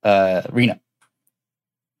 Rina.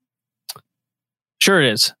 Sure,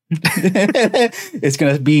 it is. It's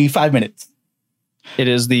gonna be 5 minutes. It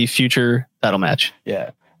is the future title match.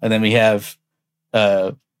 Yeah. And then we have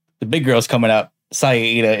the big girls coming out, Saya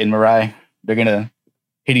Iida and Mirai. They're going to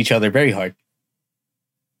hit each other very hard.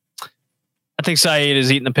 I think Saya Iida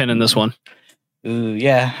is eating the pin in this one. Ooh,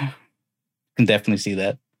 yeah. Can definitely see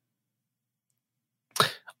that.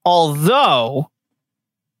 Although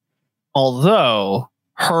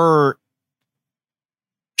her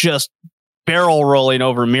just barrel rolling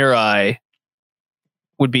over Mirai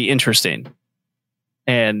would be interesting.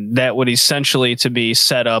 And that would essentially to be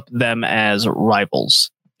set up them as rivals.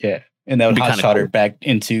 Yeah. And that would hotshot her back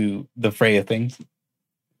into the fray of things.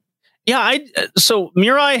 Yeah. So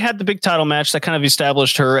Mirai had the big title match that kind of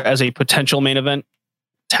established her as a potential main event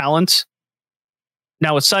talent.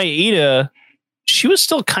 Now with Saya Iida, she was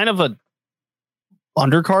still kind of a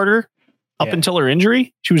undercarder up until her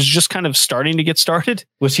injury. She was just kind of starting to get started.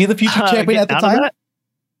 Was she the future champion at the time?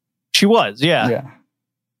 She was, yeah.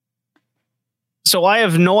 So I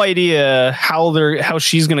have no idea how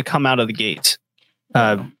she's going to come out of the gate.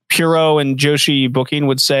 Puro and Joshi booking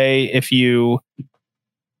would say if you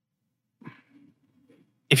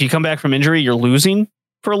come back from injury, you're losing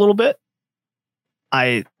for a little bit.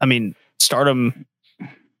 I mean, Stardom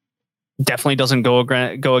definitely doesn't go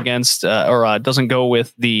against or doesn't go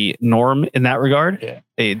with the norm in that regard. Yeah.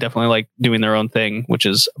 They definitely like doing their own thing, which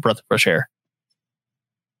is a breath of fresh air.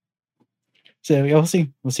 So we'll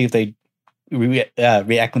see. We'll see if they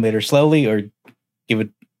reacclimate her slowly or give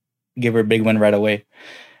her a big one right away.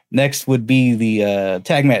 Next would be the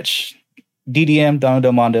tag match. DDM, Dono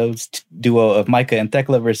Del Mondo's duo of Micah and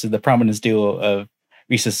Thekla versus the Prominence duo of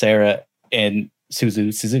Risa Sera and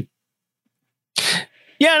Suzu.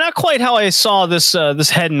 Yeah, not quite how I saw this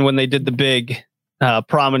heading when they did the big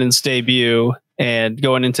Prominence debut and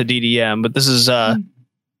going into DDM, but this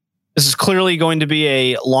is clearly going to be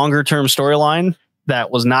a longer term storyline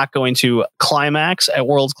that was not going to climax at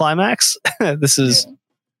World's Climax. This is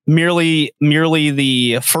merely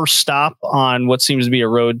the first stop on what seems to be a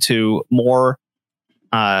road to more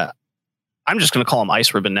I'm just going to call him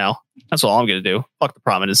Ice Ribbon now. That's all I'm going to do. Fuck the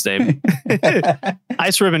Prominence name.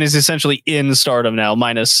 Ice Ribbon is essentially in Stardom now,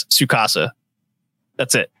 minus Tsukasa.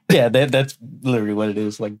 That's it. Yeah, that's literally what it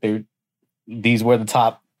is. Like these were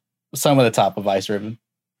some of the top of Ice Ribbon.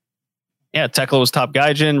 Yeah, Tekla was top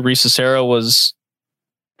Gaijin. Risa Sera was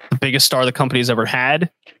the biggest star the company's ever had.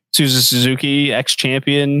 Suzu Suzuki,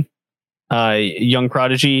 ex-champion, young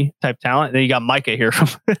prodigy type talent. Then you got Micah here from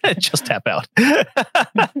Just Tap Out.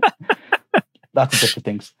 Lots of different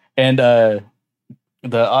things. And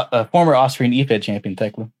the former Austrian EFED champion,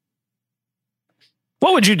 Tekla.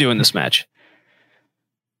 What would you do in this match?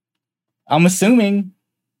 I'm assuming,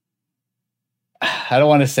 I don't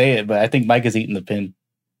want to say it, but I think Micah's eating the pin.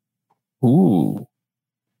 Ooh.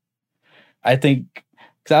 I think,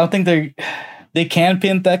 because I don't think they can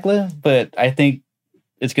pin Tekla, but I think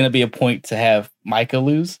it's going to be a point to have Micah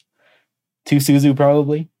lose to Suzu,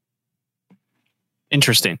 probably.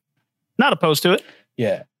 Interesting. Not opposed to it.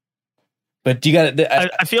 Yeah. But you got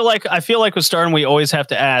to. I feel like with Stardom, we always have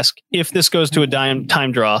to ask if this goes to a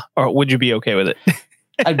time draw, or would you be okay with it?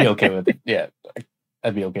 I'd be okay with it. Yeah.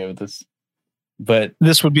 I'd be okay with this. But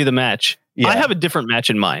this would be the match. Yeah. I have a different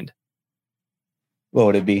match in mind. What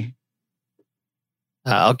would it be?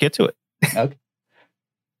 I'll get to it. Okay.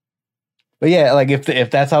 But yeah, like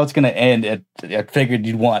if that's how it's gonna end, I figured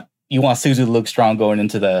you want Suzu to look strong going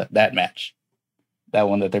into that match, that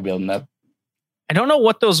one that they're building up. I don't know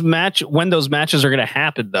when those matches are gonna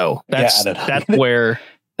happen though. That's where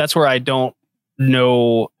I don't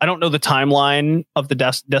know. I don't know the timeline of the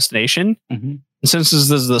destination. Mm-hmm. And since this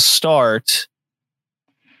is the start,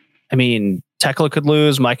 I mean, Tekla could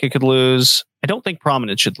lose, Micah could lose. I don't think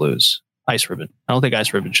Prominence should lose. Ice Ribbon. I don't think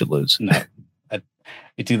Ice Ribbon should lose. No.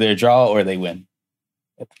 It's either a draw or they win.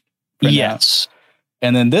 Yes.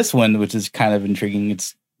 And then this one, which is kind of intriguing,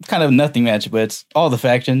 it's kind of a nothing match, but it's all the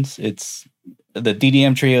factions. It's the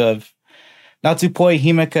DDM trio of Natsupoi,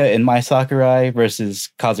 Himeka, and Mai Sakurai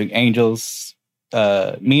versus Cosmic Angels,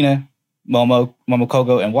 Mina,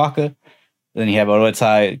 Momokogo, and Waka. Then you have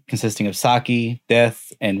Orotai consisting of Saki,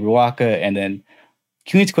 Death, and Ruaka, and then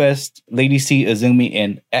Queen's Quest, Lady C, Azumi,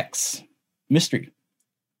 and X Mystery.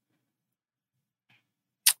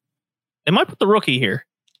 They might put the rookie here.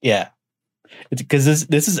 Yeah. It's because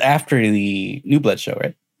this is after the New Blood show,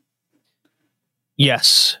 right?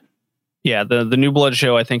 Yes. Yeah, the New Blood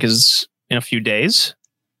show, I think, is in a few days.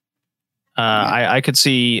 I could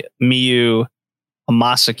see Miyu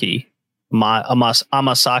Amasaki.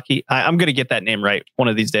 Amasaki. I'm going to get that name right one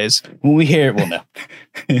of these days. When we hear it, we'll know.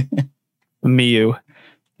 Miyu.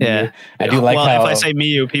 Yeah. I do like how... if I say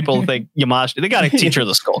Miyu, people think Yamashi. They got to teach her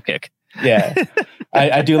the skull kick. Yeah.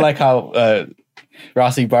 I do like how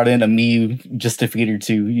Rossi brought in a Miyu just to feed her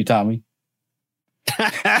to Utami.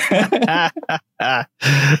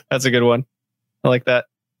 That's a good one. I like that.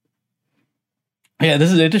 Yeah,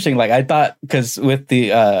 this is interesting. Like I thought, because with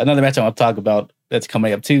the another match I want to talk about that's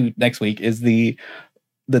coming up too next week is the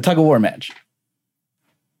tug of war match,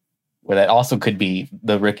 where that also could be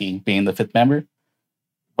the rookie being the fifth member.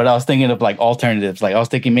 But I was thinking of like alternatives. Like I was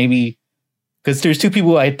thinking maybe because there's two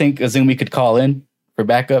people I think Azumi could call in for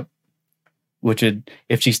backup, which would,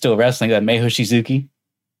 if she's still wrestling, Meho Shizuki.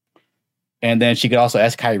 And then she could also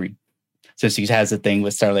ask Kairi, since she has a thing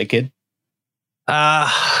with Starlight Kid.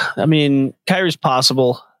 I mean, Kairi's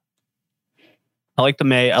possible. I like the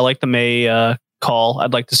May call.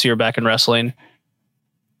 I'd like to see her back in wrestling.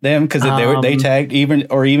 Them, because they tagged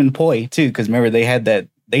even Poi too. Because remember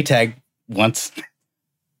they tagged once.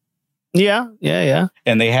 Yeah.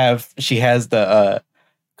 And she has the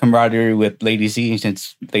camaraderie with Lady C,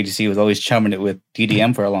 since Lady C was always chumming it with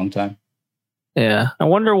DDM for a long time. Yeah, I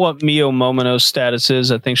wonder what Mio Momeno's status is.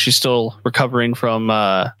 I think she's still recovering from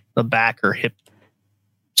the back or hip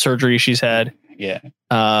surgery she's had. Yeah.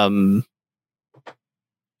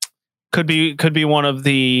 Could be one of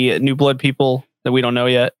the New Blood people that we don't know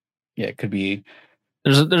yet. Yeah, it could be.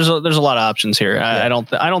 There's a lot of options here. Yeah. I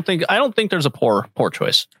don't think there's a poor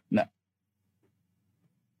choice. No.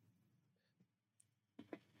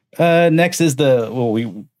 Next is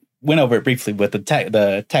we went over it briefly with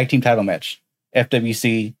the tag team title match.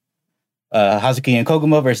 FWC, Hazuki and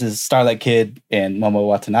Koguma versus Starlight Kid and Momo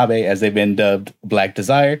Watanabe, as they've been dubbed Black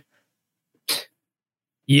Desire.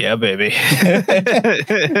 Yeah, baby.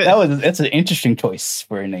 That's an interesting choice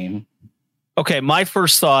for a name. Okay, my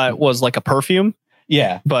first thought was like a perfume.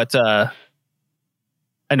 Yeah. But I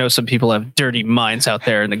know some people have dirty minds out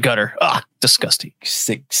there in the gutter. Disgusting.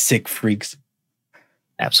 Sick freaks.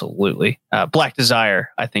 Absolutely. Black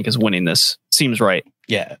Desire, I think, is winning this. Seems right.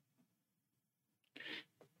 Yeah.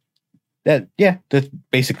 That's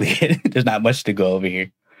basically it. There's not much to go over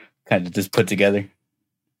here. kind of just put together.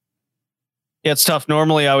 Yeah, it's tough.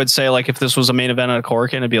 Normally, I would say like if this was a main event at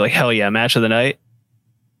Korakuen, it'd be like hell yeah, match of the night.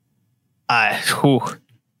 Oh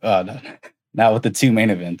no, not with the 2 main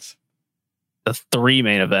events. The 3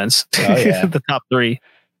 main events. Oh yeah, the top 3.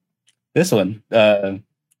 This one,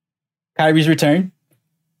 Kairi's return.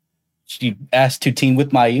 She asked to team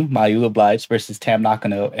with Mayu. Mayu obliged versus Tam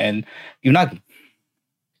Nakano and Unagi.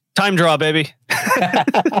 Time draw, baby.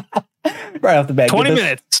 Right off the bat. 20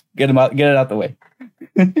 minutes. Get it out the way.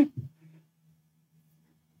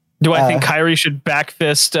 Do I think Kairi should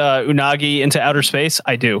backfist Unagi into outer space?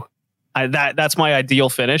 I do. That's my ideal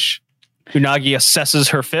finish. Unagi assesses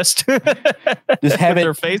her fist. Just have it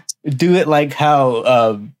her face. Do it like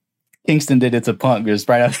how Kingston did it to Punk. Just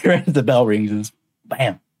right after the bell rings, just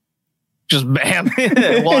bam. Just bam.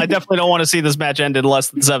 Well, I definitely don't want to see this match end in less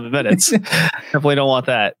than 7 minutes. Definitely don't want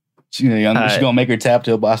that. She's gonna make her tap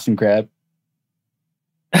to a Boston Crab.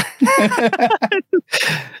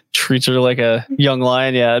 Treats her like a young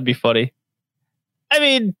lion. Yeah, that'd be funny. I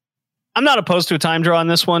mean, I'm not opposed to a time draw on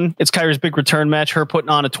this one. It's Kairi's big return match. Her putting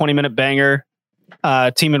on a 20-minute banger,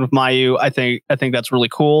 teaming with Mayu. I think that's really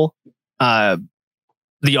cool.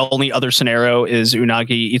 The only other scenario is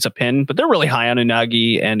Unagi eats a pin, but they're really high on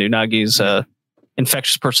Unagi and Unagi's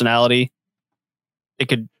infectious personality. I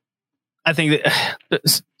think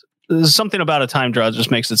that there's something about a time draw that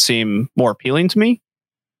just makes it seem more appealing to me.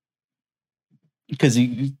 Because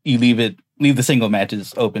you leave the single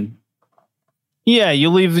matches open. Yeah, you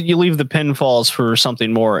leave the pinfalls for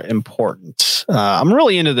something more important. I'm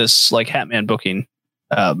really into this like Hatman booking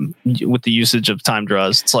with the usage of time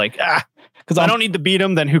draws. It's like because I don't need to beat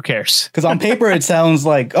them, then who cares? Because on paper it sounds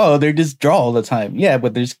like they're just draw all the time. Yeah,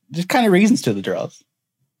 but there's kind of reasons to the draws.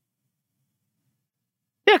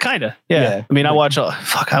 Yeah, kind of. Yeah. I mean, I watch a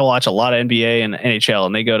lot of NBA and NHL,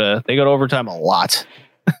 and they go to overtime a lot.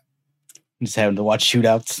 Just having to watch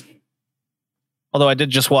shootouts. Although I did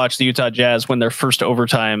just watch the Utah Jazz win their first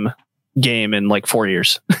overtime game in like 4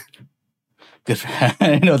 years. Good.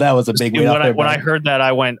 I know that was a big weight off their when I heard that,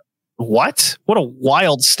 I went, "What? What a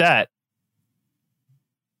wild stat!"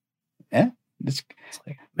 Yeah, it's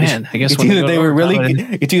like, man, I guess it's either they were really.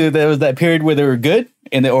 It's either there was that period where they were good,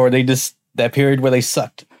 or they just that period where they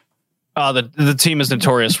sucked. The team is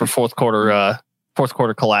notorious for fourth quarter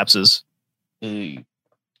collapses.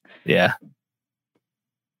 Yeah.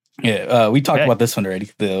 Yeah, we talked about this one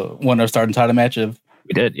already. The one starting title match of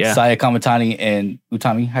we did, yeah. Saya Kamitani and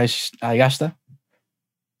Utami Hayashita.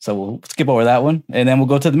 So we'll skip over that one, and then we'll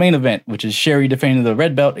go to the main event, which is Sherry defending the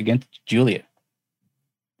red belt against Julia.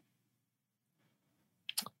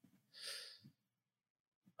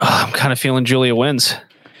 I'm kind of feeling Julia wins.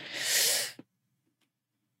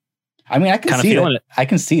 I mean, I can see that. I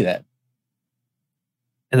can see that.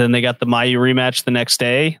 And then they got the Mayu rematch the next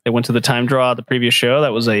day. They went to the time draw the previous show.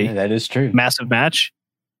 That was that is true. Massive match.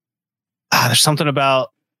 There's something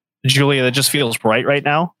about Julia that just feels right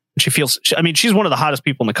now. She's one of the hottest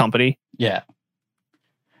people in the company. Yeah.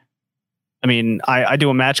 I mean, I do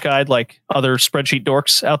a match guide like other spreadsheet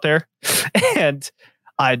dorks out there. And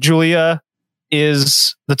Julia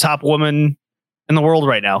is the top woman in the world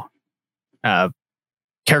right now.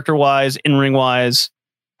 Character-wise, in-ring wise,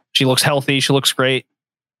 she looks healthy. She looks great.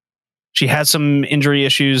 She has some injury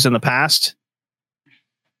issues in the past.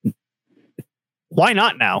 Why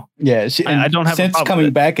not now? Yeah, I don't have since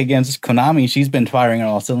coming back against Konami, she's been firing on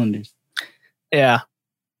all cylinders. Yeah,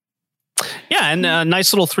 and a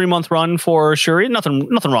nice little 3-month run for Shuri. Nothing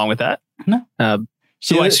wrong with that. No. I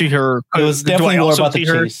see her? It was definitely more about the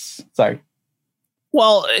chase. Sorry.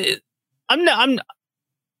 Well, I'm.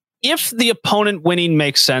 If the opponent winning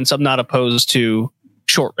makes sense, I'm not opposed to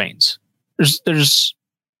short reigns. There's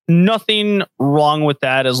nothing wrong with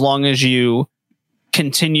that as long as you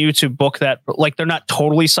continue to book that. Like they're not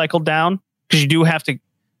totally cycled down, because you do have to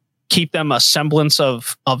keep them a semblance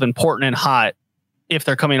of important and hot if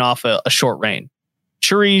they're coming off a short reign.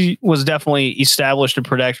 Shuri was definitely established and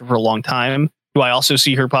protected for a long time. Do I also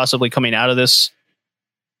see her possibly coming out of this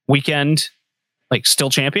weekend like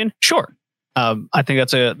still champion? Sure. I think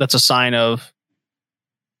that's a sign of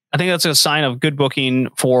good booking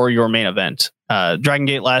for your main event. Dragon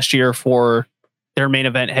Gate last year for their main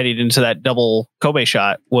event heading into that double Kobe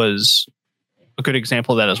shot was a good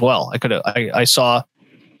example of that as well. I saw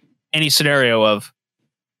any scenario of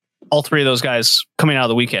all three of those guys coming out of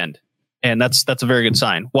the weekend, and that's a very good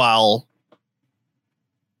sign. While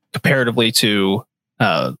comparatively to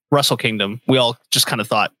Wrestle Kingdom, we all just kind of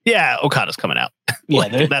thought, yeah, Okada's coming out. Yeah,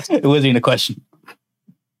 it wasn't even a question.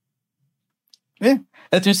 Yeah,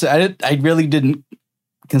 that's just I really didn't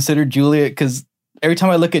consider Julia, because every time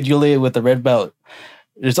I look at Julia with the red belt,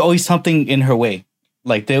 there's always something in her way.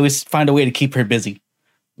 Like they always find a way to keep her busy.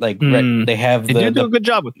 Like they have they do a good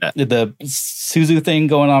job with that. The Suzu thing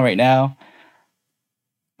going on right now.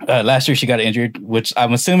 Last year she got injured, which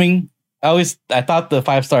I'm assuming. I thought the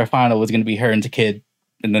 5-star final was going to be her and the kid,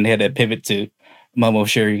 and then they had to pivot to Momo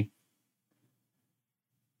Shuri.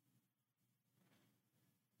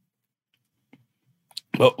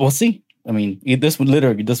 But we'll see. I mean, this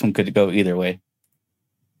one could go either way.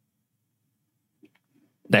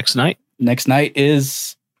 Next night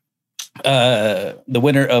is the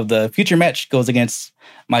winner of the future match goes against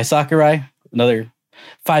Mai Sakurai. Another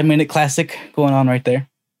 5-minute classic going on right there.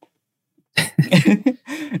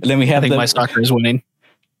 And then we have Mai Sakurai is winning.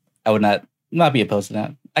 I would not be opposed to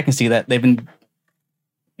that. I can see that. They've been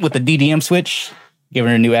with the DDM switch, giving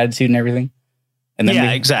her a new attitude and everything. And then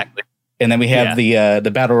exactly. And then we have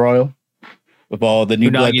the battle royal with all the new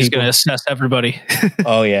blood people. He's going to assess everybody.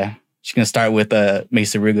 Oh yeah, she's going to start with Mei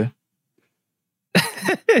Suruga.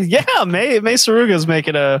 Yeah, Mei Suruga's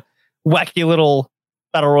making a wacky little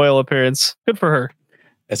battle royal appearance. Good for her.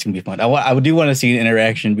 That's gonna be fun. I do want to see an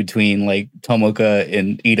interaction between like Tomoka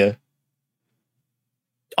and Ida.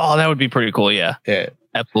 Oh, that would be pretty cool. Yeah,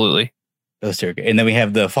 absolutely. Those two are good. And then we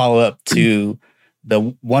have the follow up to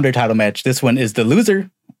the Wonder title match. This one is the loser,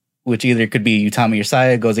 which either could be Utami or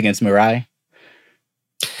Saya, goes against Mirai.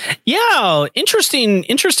 Yeah, interesting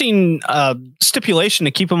stipulation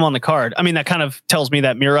to keep him on the card. I mean, that kind of tells me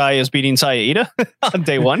that Mirai is beating Saya Ida on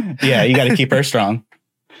day one. Yeah, you got to keep her strong.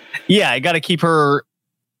 Yeah, you got to keep her.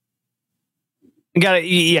 You got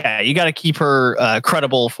to keep her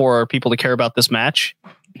credible for people to care about this match.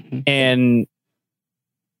 Mm-hmm. And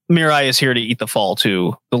Mirai is here to eat the fall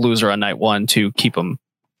to the loser on night one to keep them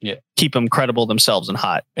credible themselves and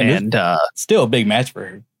hot. And still a big match for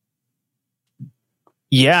her.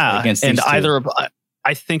 Yeah, and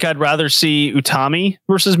I think I'd rather see Utami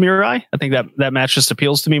versus Mirai. I think that match just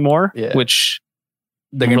appeals to me more. Yeah. Which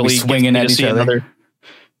they're going to be swinging at each other.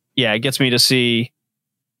 It gets me to see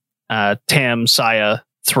Tam Saya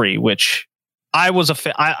 3, which I was a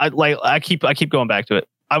fan. I keep going back to it.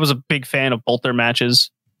 I was a big fan of both their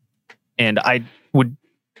matches, and I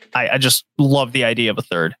just love the idea of a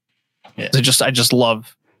third. Yeah. I just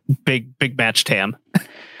love big match Tam.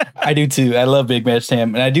 I do too. I love big match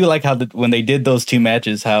Tam, and I do like how when they did those two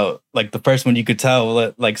matches, how like the first one you could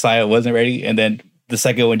tell like Saya wasn't ready, and then the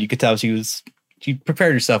second one you could tell she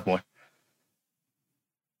prepared herself more.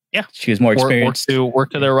 Yeah, she was more experienced. Work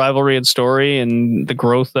to their rivalry and story and the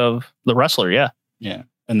growth of the wrestler. Yeah.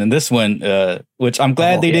 And then this one, which I'm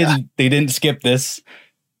glad they didn't skip this.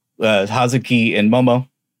 Hazuki and Momo,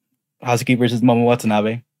 Hazuki versus Momo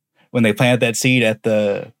Watanabe, when they planted that seed at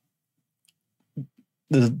the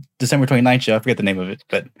December 29th show. I forget the name of it,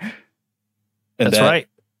 but that's right.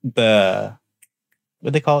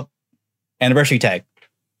 What they call it? Anniversary tag.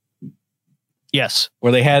 Yes.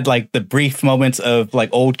 Where they had like the brief moments of like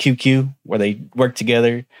old QQ where they worked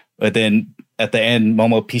together, but then at the end,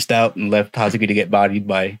 Momo pieced out and left Hazuki to get bodied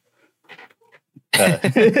by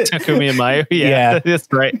Takumi and Mayu. Yeah, that's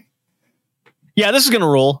right. Yeah, this is gonna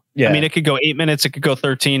rule. Yeah. I mean, it could go 8 minutes, it could go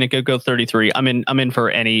 13, it could go 33. I'm in for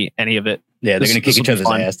any of it. Yeah, they're gonna kick each other's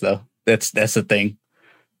ass though. That's the thing.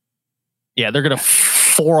 Yeah, they're gonna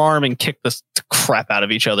forearm and kick the crap out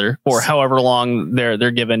of each other for however long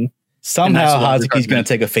they're given. Somehow Hazuki's going to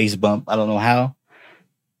take a face bump. I don't know how.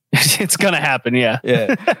 It's going to happen, yeah.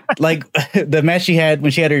 Yeah. Like the match she had when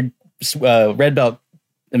she had her red belt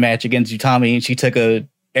match against Utami, and she took a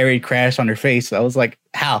air raid crash on her face. I was like,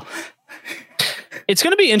 how? It's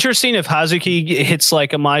going to be interesting if Hazuki hits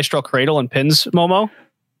like a Maestro Cradle and pins Momo.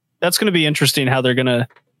 That's going to be interesting how they're going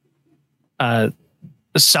to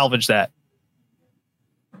salvage that.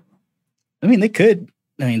 I mean, they could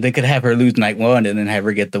have her lose night one and then have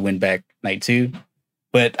her get the win back night two.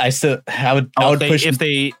 But I would push if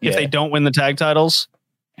they don't win the tag titles.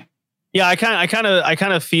 Yeah, I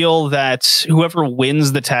kind of feel that whoever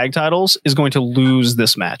wins the tag titles is going to lose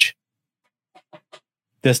this match.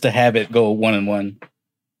 Just to have it go 1-1.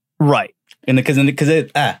 Right. And because they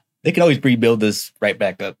can always rebuild this right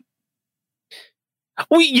back up.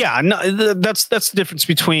 Well, yeah, no, that's the difference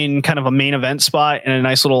between kind of a main event spot and a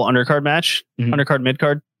nice little undercard match, undercard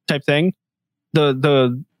midcard type thing.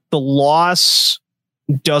 The loss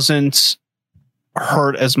doesn't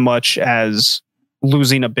hurt as much as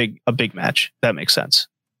losing a big match. That makes sense.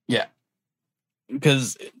 Yeah,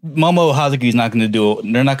 because Momo Hazuki is not going to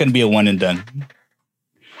they're not going to be a one and done.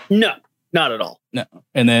 No, not at all. No,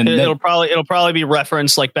 and then it'll probably be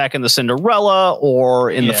referenced like back in the Cinderella or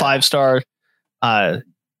in the 5-star.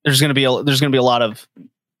 There's going to be a lot of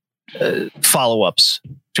follow-ups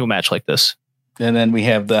to a match like this. And then we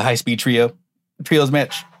have the high-speed trios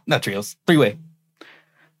match. Not trios, three-way.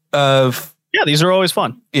 Of Yeah, these are always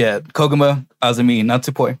fun. Yeah, Koguma, Azumi,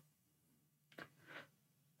 Natsupoi.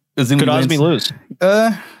 Azumi Could Azumi lose?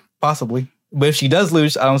 Possibly. But if she does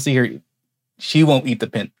lose, I don't see her. She won't eat the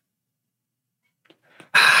pin.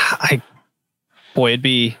 It'd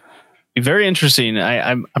be very interesting.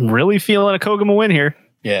 I'm really feeling a Koguma win here.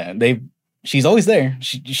 Yeah, she's always there.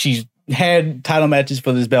 She's had title matches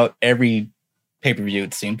for this belt every pay-per-view,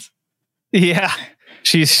 it seems. Yeah.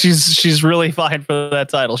 She's really fine for that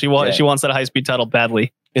title. She wants that high speed title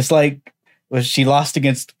badly. It's like she lost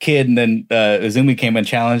against Kid, and then Azumi came and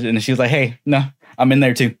challenged, and she was like, "Hey, no, I'm in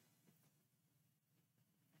there too."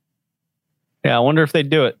 Yeah, I wonder if they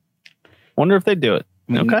do it. I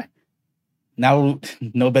mean, okay. Now,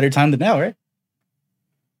 no better time than now, right? I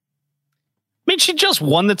mean, she just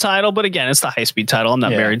won the title, but again, it's the high speed title. I'm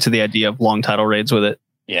not married to the idea of long title reigns with it.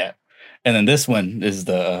 Yeah, and then this one is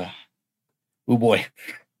the. Oh boy.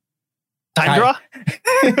 Time draw?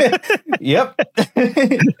 Yep.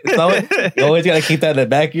 So you always got to keep that in the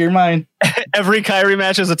back of your mind. Every Kairi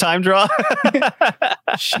match is a time draw.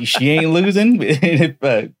 she ain't losing.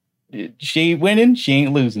 If she ain't winning, she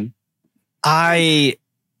ain't losing. I'm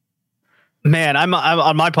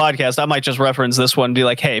on my podcast. I might just reference this one and be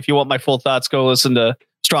like, hey, if you want my full thoughts, go listen to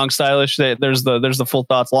Strong Stylish. There's the full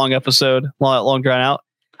thoughts long episode, long drawn out.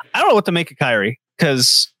 I don't know what to make of Kairi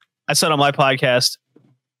because I said on my podcast,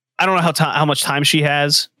 I don't know how much time she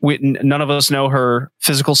has. None of us know her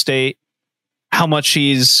physical state, how much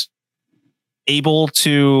she's able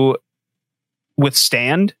to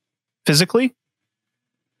withstand physically.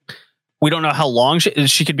 We don't know how long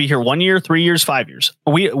she could be here. 1 year, 3 years, 5 years.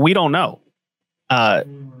 We don't know.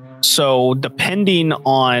 So depending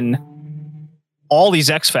on all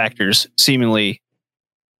these X factors, seemingly,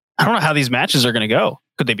 I don't know how these matches are going to go.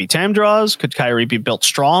 Could they be time draws? Could Kairi be built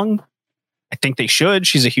strong? I think they should.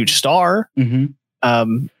 She's a huge star.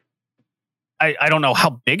 Mm-hmm. I don't know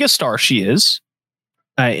how big a star she is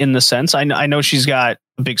in the sense. I know she's got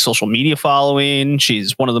a big social media following.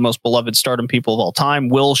 She's one of the most beloved Stardom people of all time.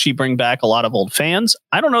 Will she bring back a lot of old fans?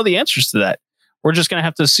 I don't know the answers to that. We're just going to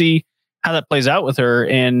have to see how that plays out with her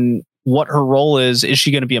and what her role is. Is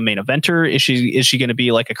she going to be a main eventer? Is she going to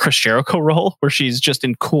be like a Chris Jericho role where she's just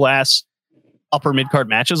in cool ass upper mid card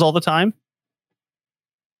matches all the time?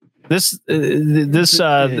 These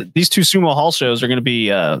two Sumo Hall shows are going to be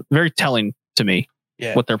very telling to me.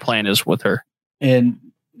 Yeah. What their plan is with her. And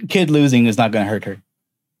Kid losing is not going to hurt her.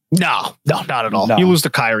 No, not at all. No. You lose to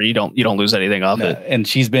Kairi, you don't lose anything off it. And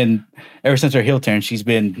she's been ever since her heel turn. She's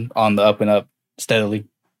been on the up and up steadily.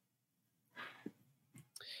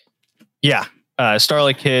 Yeah,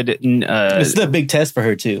 Starlight Kid. This is a big test for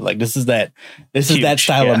her too. Like this is that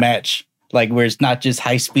style of match. Like where it's not just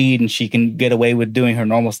high speed and she can get away with doing her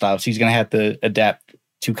normal style. She's gonna have to adapt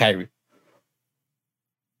to Kairi.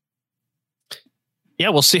 Yeah,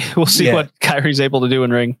 we'll see what Kairi's able to do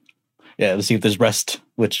in ring. Yeah, let's see if there's rest,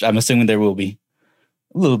 which I'm assuming there will be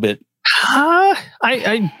a little bit.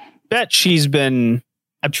 I bet she's been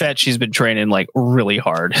training like really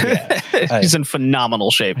hard. Yeah. She's in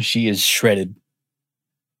phenomenal shape. She is shredded.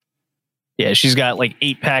 Yeah, she's got like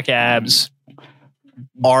 8-pack abs.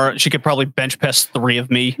 She could probably bench press 3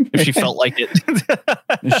 of me if she felt like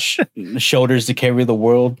it. Shoulders to carry the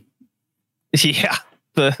world. Yeah.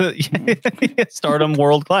 The Stardom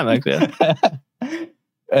World Climax. Yeah.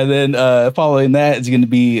 And then following that is going to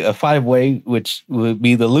be a 5-way, which would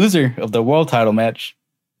be the loser of the world title match,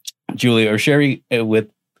 Julia or Sherry,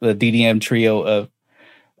 with the DDM trio of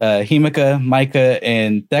Himeka, Maika,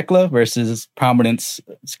 and Thekla versus Prominence,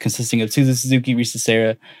 consisting of Suzu Suzuki, Risa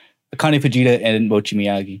Sera, Akane Fujita, and Mochi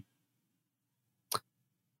Miyagi.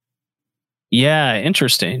 Yeah,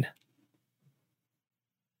 interesting.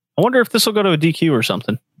 I wonder if this will go to a DQ or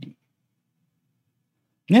something.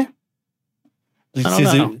 Yeah.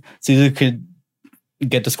 Suzu could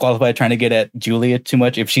get disqualified trying to get at Julia too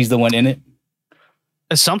much if she's the one in it.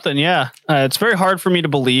 It's something, yeah. It's very hard for me to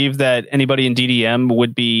believe that anybody in DDM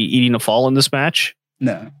would be eating a fall in this match.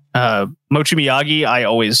 No. Mochi Miyagi, I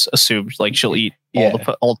always assumed like she'll eat all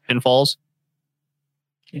the pinfalls.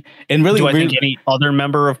 And really, do I think any other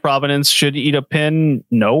member of Providence should eat a pin?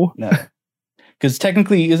 No. Because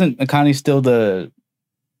technically, isn't Akane still the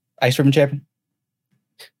Ice Ribbon champion?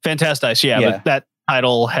 Fantastic, yeah, but that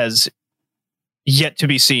title has yet to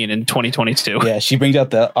be seen in 2022. Yeah, she brings out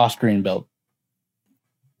the Austrian belt.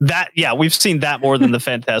 We've seen that more than the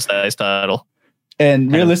Fantastic title.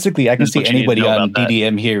 And realistically, I can see anybody on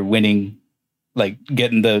DDM here winning, like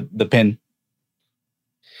getting the pin.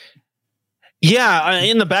 Yeah,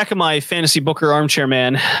 in the back of my fantasy booker armchair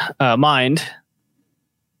man mind,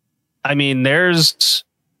 I mean, there's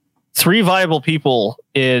 3 viable people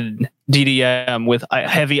in DDM with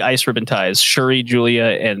heavy ice ribbon ties: Shuri, Julia,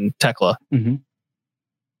 and Tekla. Mm-hmm.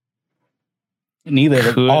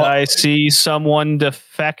 Neither. Could I see someone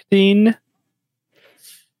defecting?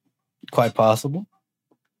 Quite possible.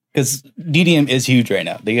 Because DDM is huge right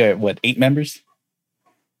now. They are, 8 members?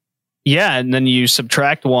 Yeah, and then you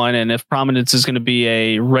subtract one, and if prominence is going to be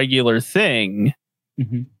a regular thing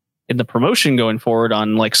in the promotion going forward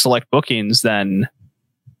on like select bookings, then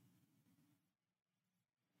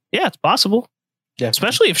yeah, it's possible. Definitely.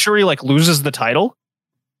 Especially if Shuri like loses the title,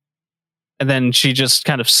 and then she just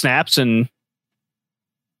kind of snaps and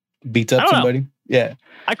beats up somebody. Yeah,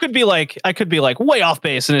 I could be like way off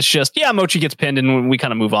base, and it's just Mochi gets pinned, and we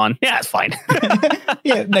kind of move on. Yeah, it's fine.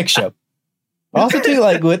 Yeah, next show. Also, too,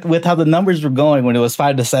 like with how the numbers were going when it was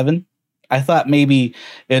 5-7, I thought maybe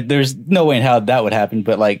there's no way in how that would happen.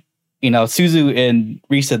 But like, Suzu and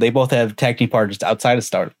Risa, they both have tag team partners outside of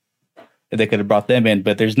Stardom. They could have brought them in,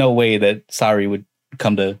 but there's no way that Sari would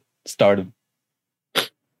come to Stardom.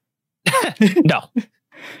 No.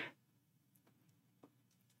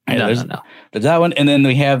 No. There's that one, and then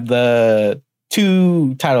we have the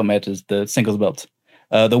 2 title matches, the singles belts.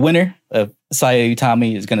 The winner of Saya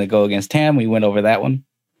Utami is going to go against Tam. We went over that one.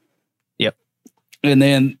 Yep. And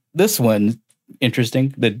then this one,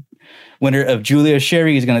 interesting. The winner of Julia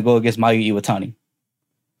Sherry is going to go against Mayu Iwatani.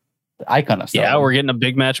 The icon of Stardom. Yeah, we're getting a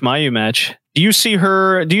big Mayu match. Do you see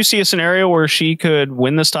a scenario where she could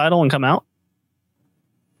win this title and come out?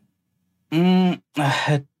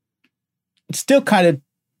 It's still kind of,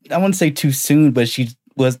 I wouldn't say too soon, but she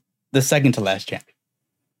was the second to last champion.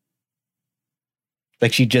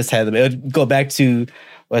 Like she just had it would go back to,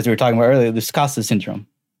 as we were talking about earlier, the Sakasa syndrome.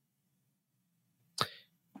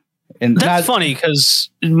 And that's funny because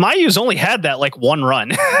Mayu's only had that like one run.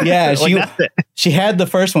 Yeah, she had the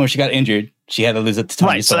first one where she got injured. She had to lose it to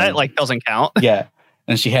Tony. Right, so that like doesn't count. Yeah,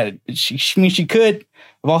 and she had it. She could.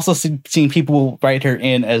 I've also seen people write her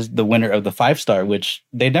in as the winner of the 5-star, which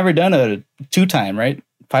they've never done a 2-time, right?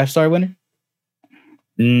 5-star winner.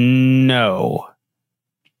 No,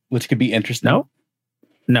 which could be interesting.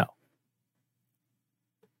 No,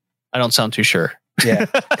 I don't sound too sure. Yeah,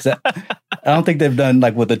 because I don't think they've done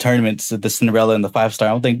like with the tournaments, the Cinderella and the 5-star.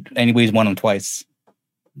 I don't think anybody's won them twice.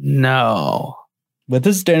 No, but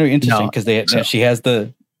this is generally interesting because she has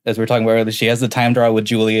the, as we were talking about earlier, she has the time draw with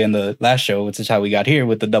Julia in the last show, which is how we got here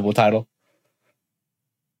with the double title.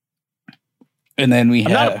 And then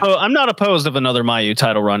I'm not opposed of another Mayu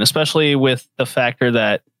title run, especially with the factor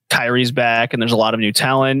that Kairi's back and there's a lot of new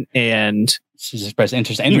talent, and she's expressed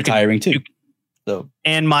interest in retiring too.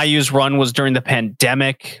 And Mayu's run was during the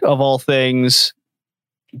pandemic of all things.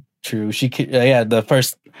 True. The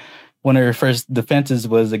first one of her first defenses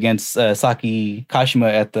was against Saki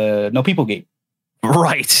Kashima at the No People Gate.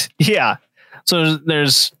 Right. Yeah. So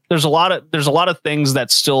there's a lot of things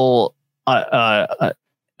that still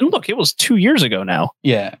look, it was 2 years ago now.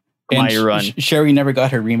 Yeah. And Mayu run. Sherry never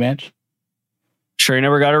got her rematch.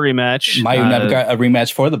 Mayu never got a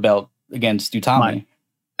rematch for the belt against Utami.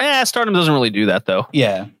 Stardom doesn't really do that though.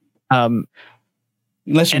 Yeah.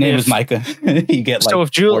 Unless your name is Micah, you get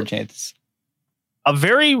like 4 chances. A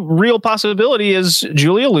very real possibility is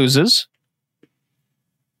Julia loses.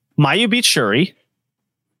 Mayu beats Shuri.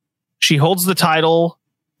 She holds the title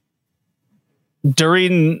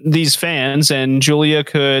during these fans, and Julia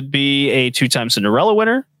could be a 2-time Cinderella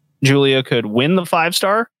winner. Julia could win the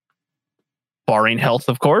 5-star, barring health,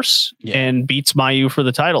 of course, and beats Mayu for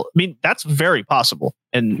the title. I mean, that's very possible.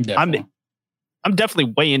 And definitely. I'm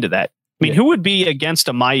definitely way into that. I mean, who would be against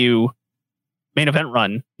a Mayu main event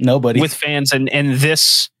run? Nobody. With fans and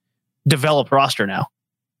this developed roster now.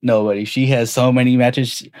 Nobody. She has so many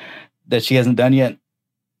matches that she hasn't done yet.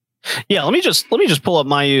 Yeah, let me just pull up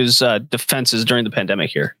Mayu's defenses during the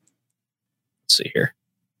pandemic here. Let's see here.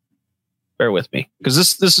 Bear with me, because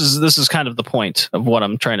this is kind of the point of what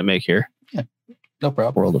I'm trying to make here. Yeah, no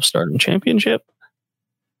problem. World of Stardom Championship.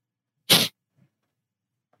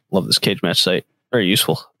 Love this cage match site. Very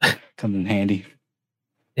useful. Comes in handy.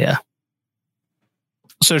 Yeah.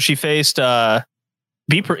 So she faced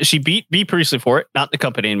she beat B Priestley for it, not the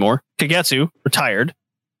company anymore. Kagetsu, retired.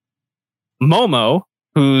 Momo,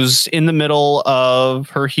 who's in the middle of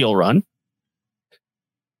her heel run,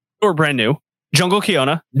 or brand new. Jungle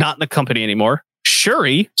Kiona, not in the company anymore.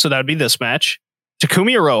 Shuri, so that would be this match.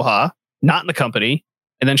 Takumi Iroha, not in the company.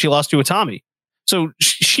 And then she lost to Utami. So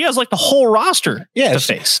she has like the whole roster to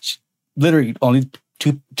face. Literally only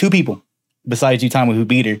two people besides Utami who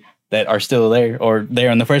beat her that are still there or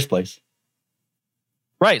there in the first place.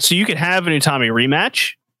 Right. So you could have an Utami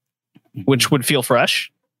rematch, which would feel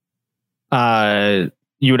fresh.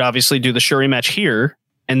 You would obviously do the Shuri match here,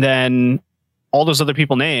 and then all those other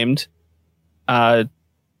people named. I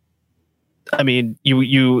mean,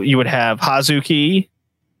 you would have Hazuki,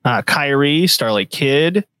 Kairi, Starlight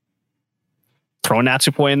Kid. Throw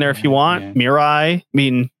Natsupoi in there if you want. Yeah. Mirai. I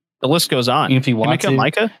mean, the list goes on. Even if you want Himika,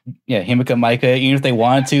 Maika? Yeah, Himika, Maika. Even if they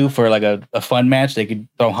wanted to for like a fun match, they could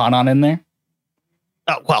throw Hanan in there.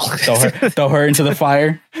 Oh, well. throw her into the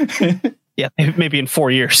fire. Yeah, maybe in 4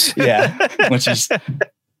 years. Yeah.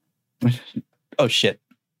 Oh, shit.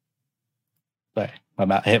 Sorry.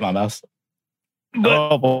 I hit my mouse.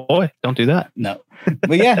 Oh, boy. Don't do that. No.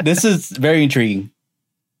 But yeah, this is very intriguing.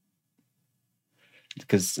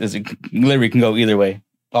 Because it literally can go either way.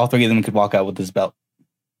 All three of them could walk out with this belt.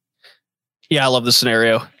 Yeah, I love the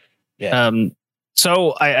scenario. Yeah.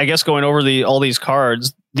 So I guess going over all these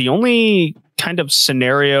cards, the only kind of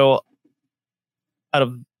scenario out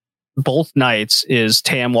of both nights is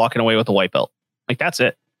Tam walking away with a white belt. Like, that's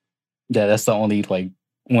it. Yeah, that's the only like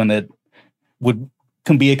one that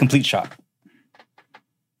can be a complete shock.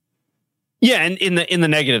 Yeah, and in the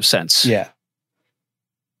negative sense. Yeah.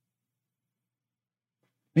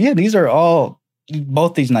 Yeah,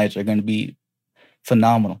 both these nights are going to be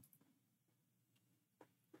phenomenal.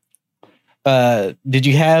 Did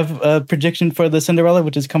you have a prediction for the Cinderella,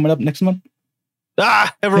 which is coming up next month?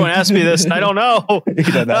 Everyone asked me this, and I don't know. You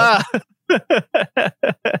don't know.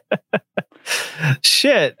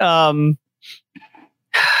 Shit. I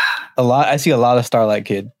see a lot of Starlight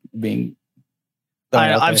Kid being.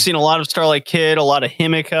 I've seen a lot of Starlight Kid, a lot of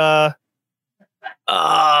Himika.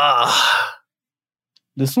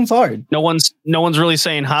 This one's hard. No one's really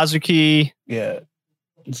saying Hazuki. Yeah,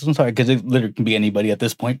 this one's hard because it literally can be anybody at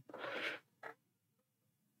this point.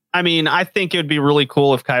 I mean, I think it would be really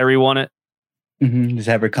cool if Kairi won it. Mm-hmm. Just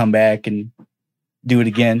have her come back and do it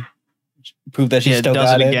again. Prove that she still does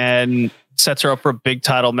got it again. Sets her up for a big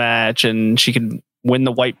title match, and she can win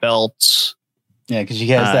the white belts. Yeah, because she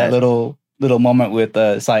has that little moment with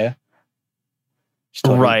Saya. She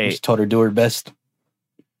told her to do her best.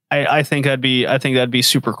 I think that'd be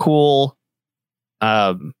super cool.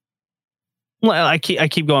 I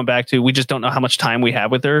keep going back to, we just don't know how much time we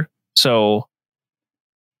have with her, so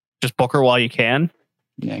just book her while you can.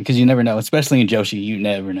 Yeah, because you never know, especially in Joshi, you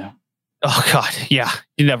never know. Oh God, yeah,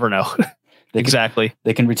 you never know. Exactly.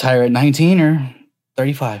 They can retire at 19 or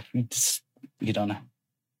 35. You don't know.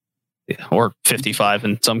 Yeah, or 55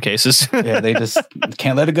 in some cases. Yeah, they just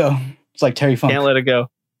can't let it go. It's like Terry Funk. Can't let it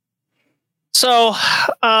go. So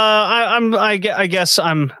I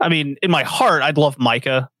mean, in my heart, I'd love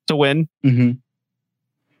Maika to win. Mm-hmm.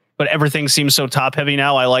 But everything seems so top heavy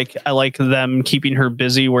now. I like them keeping her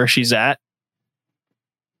busy where she's at.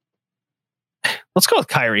 Let's go with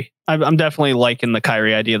Kairi. I'm definitely liking the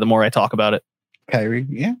Kairi idea the more I talk about it. Kairi,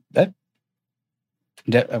 yeah, that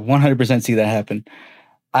 100% see that happen.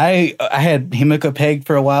 I had Himika pegged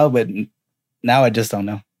for a while, but now I just don't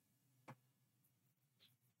know.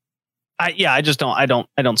 I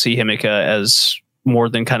don't see Himika as more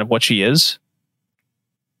than kind of what she is.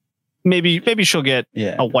 Maybe she'll get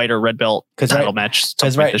a white or red belt title match.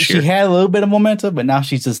 Because she had a little bit of momentum, but now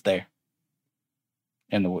she's just there.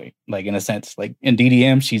 In the way, like in a sense, like in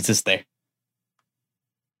DDM, she's just there.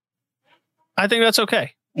 I think that's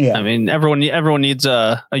okay. Yeah, I mean, everyone needs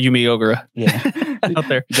a Yumi Ogura. Yeah, out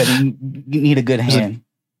there. You need a good hand.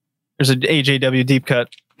 There's an AJW deep cut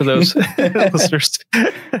for those listeners.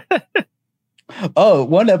 Oh,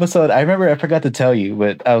 one episode I remember, I forgot to tell you,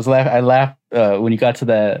 but I laughed when you got to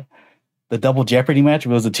the double Jeopardy match. It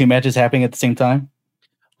was the two matches happening at the same time.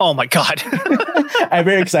 Oh my God. I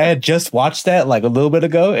remember because I had just watched that like a little bit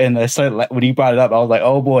ago, and I started when you brought it up, I was like,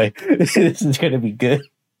 "Oh boy, this is gonna be good."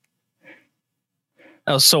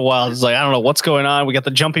 That was so wild. It's like, I don't know what's going on. We got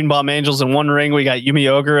the Jumping Bomb Angels in one ring. We got Yumi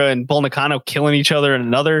Ogura and Bull Nakano killing each other in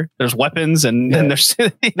another. There's weapons and there's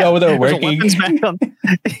they're working.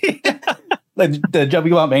 Like the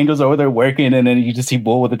Jumping Bomb Angels over there working, and then you just see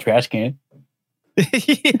Bull with a trash can.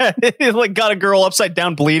 Yeah, it like got a girl upside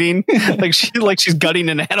down bleeding, like she's gutting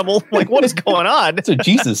an animal. Like, what is going on? So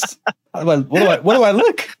Jesus, what do I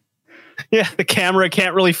look? Yeah, the camera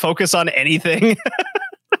can't really focus on anything.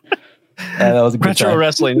 That was a good retro time.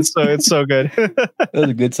 Wrestling. So it's so good. That was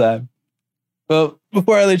a good time. Well,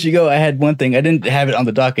 before I let you go, I had one thing. I didn't have it on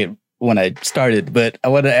the docket when I started, but I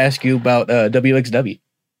wanted to ask you about WXW.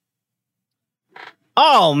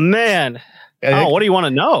 Oh man. Oh, what do you want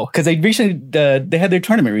to know? Because they recently they had their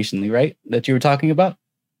tournament recently, right? That you were talking about.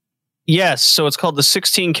 Yes, so it's called the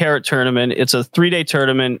 16 Carat Tournament. It's a 3-day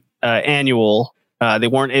tournament, annual. They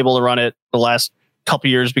weren't able to run it the last couple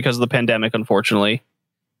years because of the pandemic, unfortunately.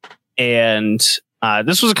 And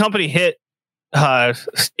this was a company hit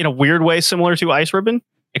in a weird way similar to Ice Ribbon,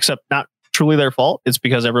 except not truly their fault. It's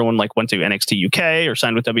because everyone like went to NXT UK or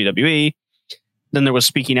signed with WWE. Then there was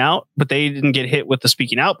Speaking Out, but they didn't get hit with the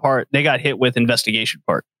Speaking Out part. They got hit with investigation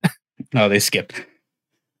part. Oh, they skipped.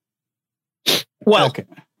 Well, okay.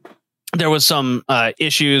 There was some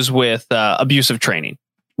issues with abusive training,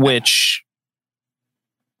 which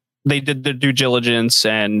they did their due diligence,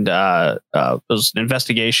 and there was an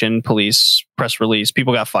investigation, police, press release,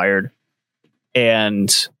 people got fired.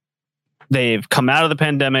 And they've come out of the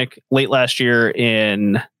pandemic late last year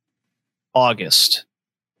in August.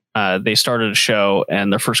 They started a show,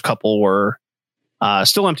 and their first couple were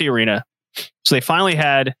still empty arena. So they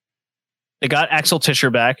got Axel Tischer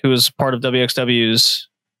back, who was part of WXW's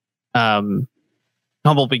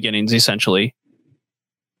humble beginnings, essentially.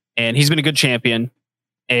 And he's been a good champion.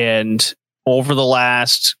 And over the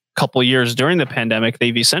last couple of years during the pandemic,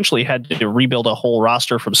 they've essentially had to rebuild a whole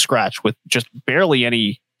roster from scratch with just barely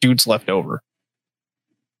any dudes left over.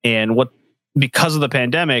 And because of the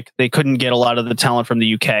pandemic, they couldn't get a lot of the talent from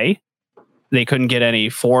the UK. They couldn't get any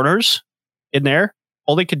foreigners in there.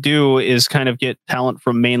 All they could do is kind of get talent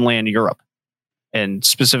from mainland Europe, and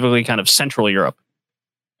specifically kind of Central Europe.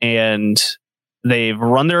 And they've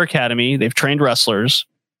run their academy. They've trained wrestlers.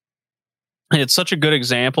 And it's such a good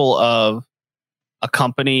example of a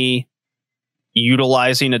company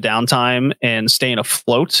utilizing a downtime and staying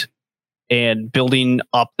afloat and building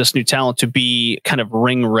up this new talent to be kind of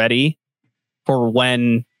ring ready for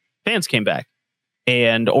when fans came back.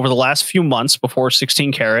 And over the last few months before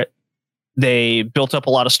 16 Carat, they built up a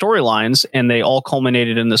lot of storylines, and they all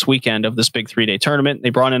culminated in this weekend of this big 3-day tournament. They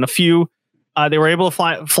brought in a few. They were able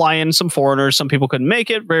to fly in some foreigners. Some people couldn't make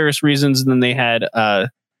it, various reasons. And then they had,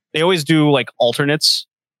 they always do like alternates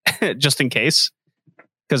just in case,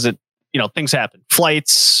 because things happen.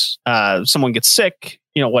 Flights, someone gets sick,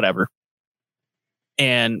 whatever.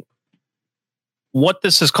 And what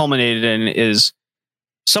this has culminated in is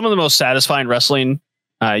some of the most satisfying wrestling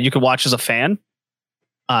you could watch as a fan.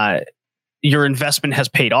 Your investment has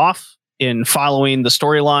paid off in following the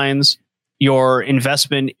storylines. Your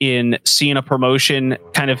investment in seeing a promotion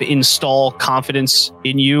kind of install confidence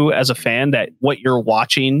in you as a fan that what you're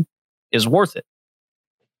watching is worth it.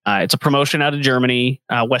 It's a promotion out of Germany,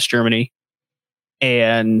 West Germany,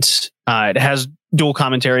 and it has dual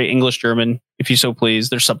commentary, English, German, if you so please.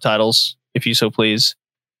 There's subtitles, if you so please.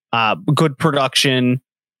 Good production,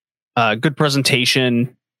 good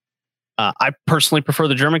presentation. I personally prefer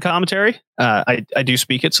the German commentary. I do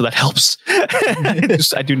speak it, so that helps.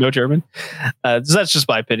 I do know German. So that's just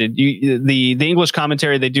my opinion. The English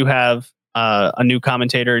commentary, they do have a new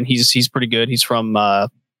commentator, and he's pretty good. He's from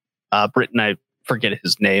Britain. I forget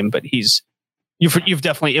his name, but you've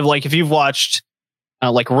definitely, if you've watched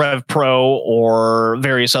like Rev Pro or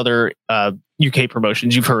various other UK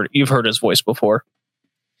promotions, you've heard his voice before.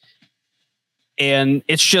 And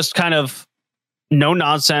it's just kind of no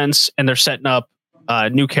nonsense, and they're setting up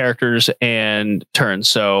new characters and turns.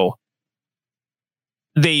 So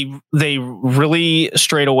they really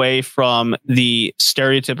strayed away from the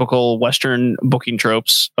stereotypical Western booking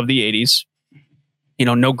tropes of the 80s.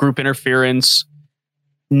 No group interference,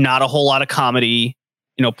 not a whole lot of comedy,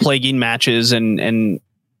 plaguing matches and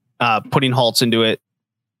putting halts into it.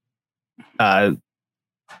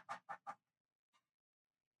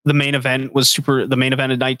 The main event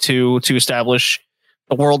of night 2 to establish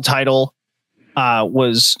the world title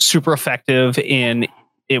was super effective.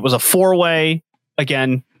 It was a 4-way,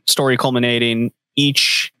 again, story culminating.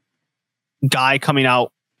 Each guy coming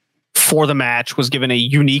out for the match was given a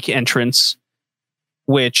unique entrance,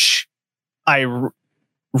 which I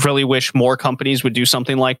really wish more companies would do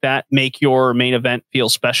something like that. Make your main event feel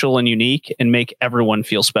special and unique, and make everyone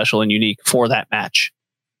feel special and unique for that match.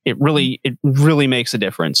 It really makes a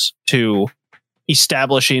difference to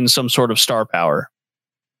establishing some sort of star power.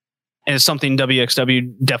 And it's something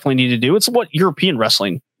WXW definitely needed to do. It's what European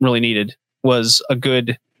wrestling really needed, was a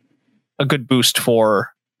good boost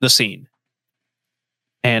for the scene.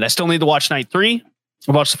 And I still need to watch night 3.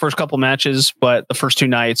 I watched the first couple matches, but the first 2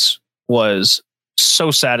 nights was so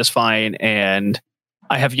satisfying, and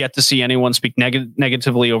I have yet to see anyone speak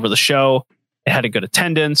negatively over the show. It had a good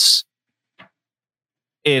attendance.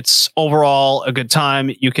 It's overall a good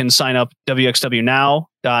time. You can sign up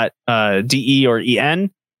wxwnow.de or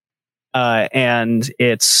en, and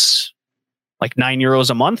it's like €9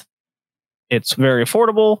 a month. It's very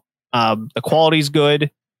affordable. The quality's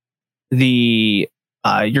good.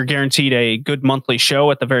 You're guaranteed a good monthly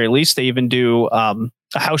show at the very least. They even do a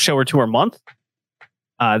house show or 2 a month.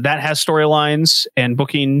 That has storylines and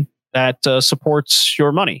booking that supports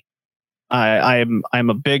your money. I'm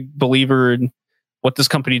a big believer in what this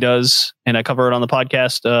company does, and I cover it on the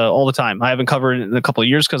podcast all the time. I haven't covered it in a couple of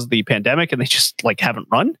years because of the pandemic, and they just like haven't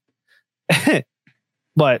run.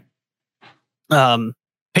 But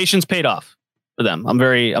patience paid off for them. I'm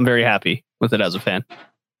very happy with it as a fan.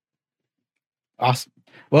 Awesome.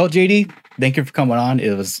 Well, JD, thank you for coming on.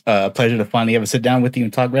 It was a pleasure to finally have a sit down with you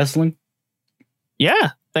and talk wrestling.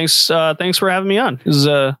 Yeah, thanks for having me on.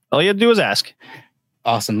 All you had to do was ask.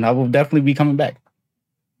 Awesome. I will definitely be coming back.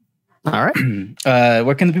 All right.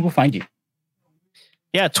 Where can the people find you?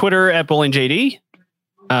 Yeah, Twitter at BowlingJD,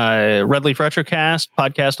 Red Leaf Retrocast,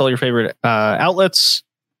 podcast, all your favorite outlets,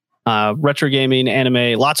 retro gaming,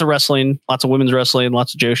 anime, lots of wrestling, lots of women's wrestling,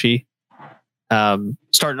 lots of Joshi.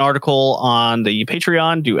 Start an article on the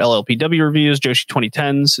Patreon, do LLPW reviews. Joshi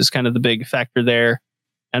 2010s is kind of the big factor there.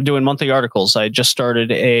 I'm doing monthly articles. I just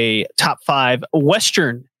started a top 5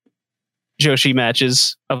 Western Joshi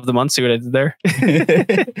matches of the month. See what I did there?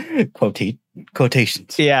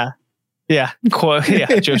 Quotations. Yeah.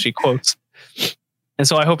 Joshi quotes. And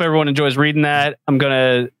so I hope everyone enjoys reading that. I'm going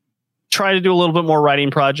to try to do a little bit more writing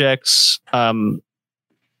projects.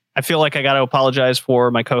 I feel like I got to apologize for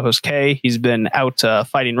my co-host Kay. He's been out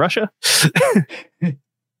fighting Russia.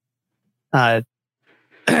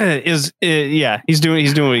 He's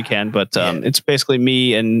doing what he can, but it's basically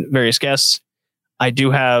me and various guests. I do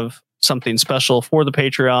have something special for the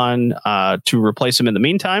Patreon to replace him in the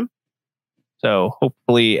meantime. So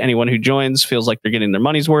hopefully anyone who joins feels like they're getting their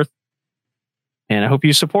money's worth. And I hope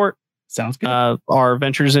you support Sounds good. Our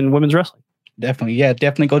ventures in women's wrestling. Definitely. Yeah,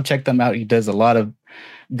 definitely go check them out. He does a lot of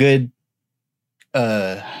good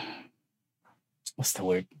what's the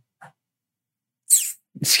word?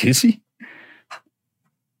 Excuse me?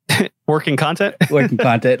 Working content? Working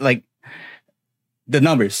content. Like the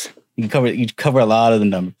numbers. You cover a lot of the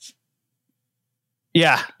numbers.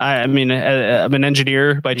 Yeah, I mean, I'm an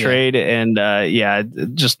engineer by trade, and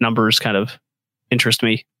just numbers kind of interest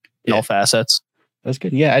me in all facets. That's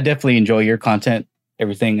good. Yeah, I definitely enjoy your content.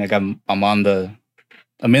 Everything. Like I'm in the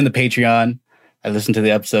Patreon. I listen to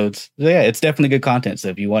the episodes. So yeah, it's definitely good content. So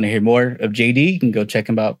if you want to hear more of JD, you can go check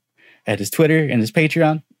him out at his Twitter and his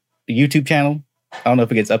Patreon, the YouTube channel. I don't know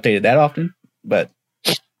if it gets updated that often, but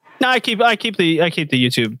no, I keep the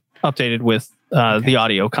YouTube updated with the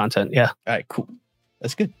audio content. Yeah. All right, cool.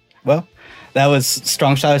 That's good. Well, that was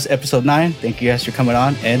Strong Stylist episode 9. Thank you guys for coming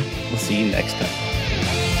on, and we'll see you next time.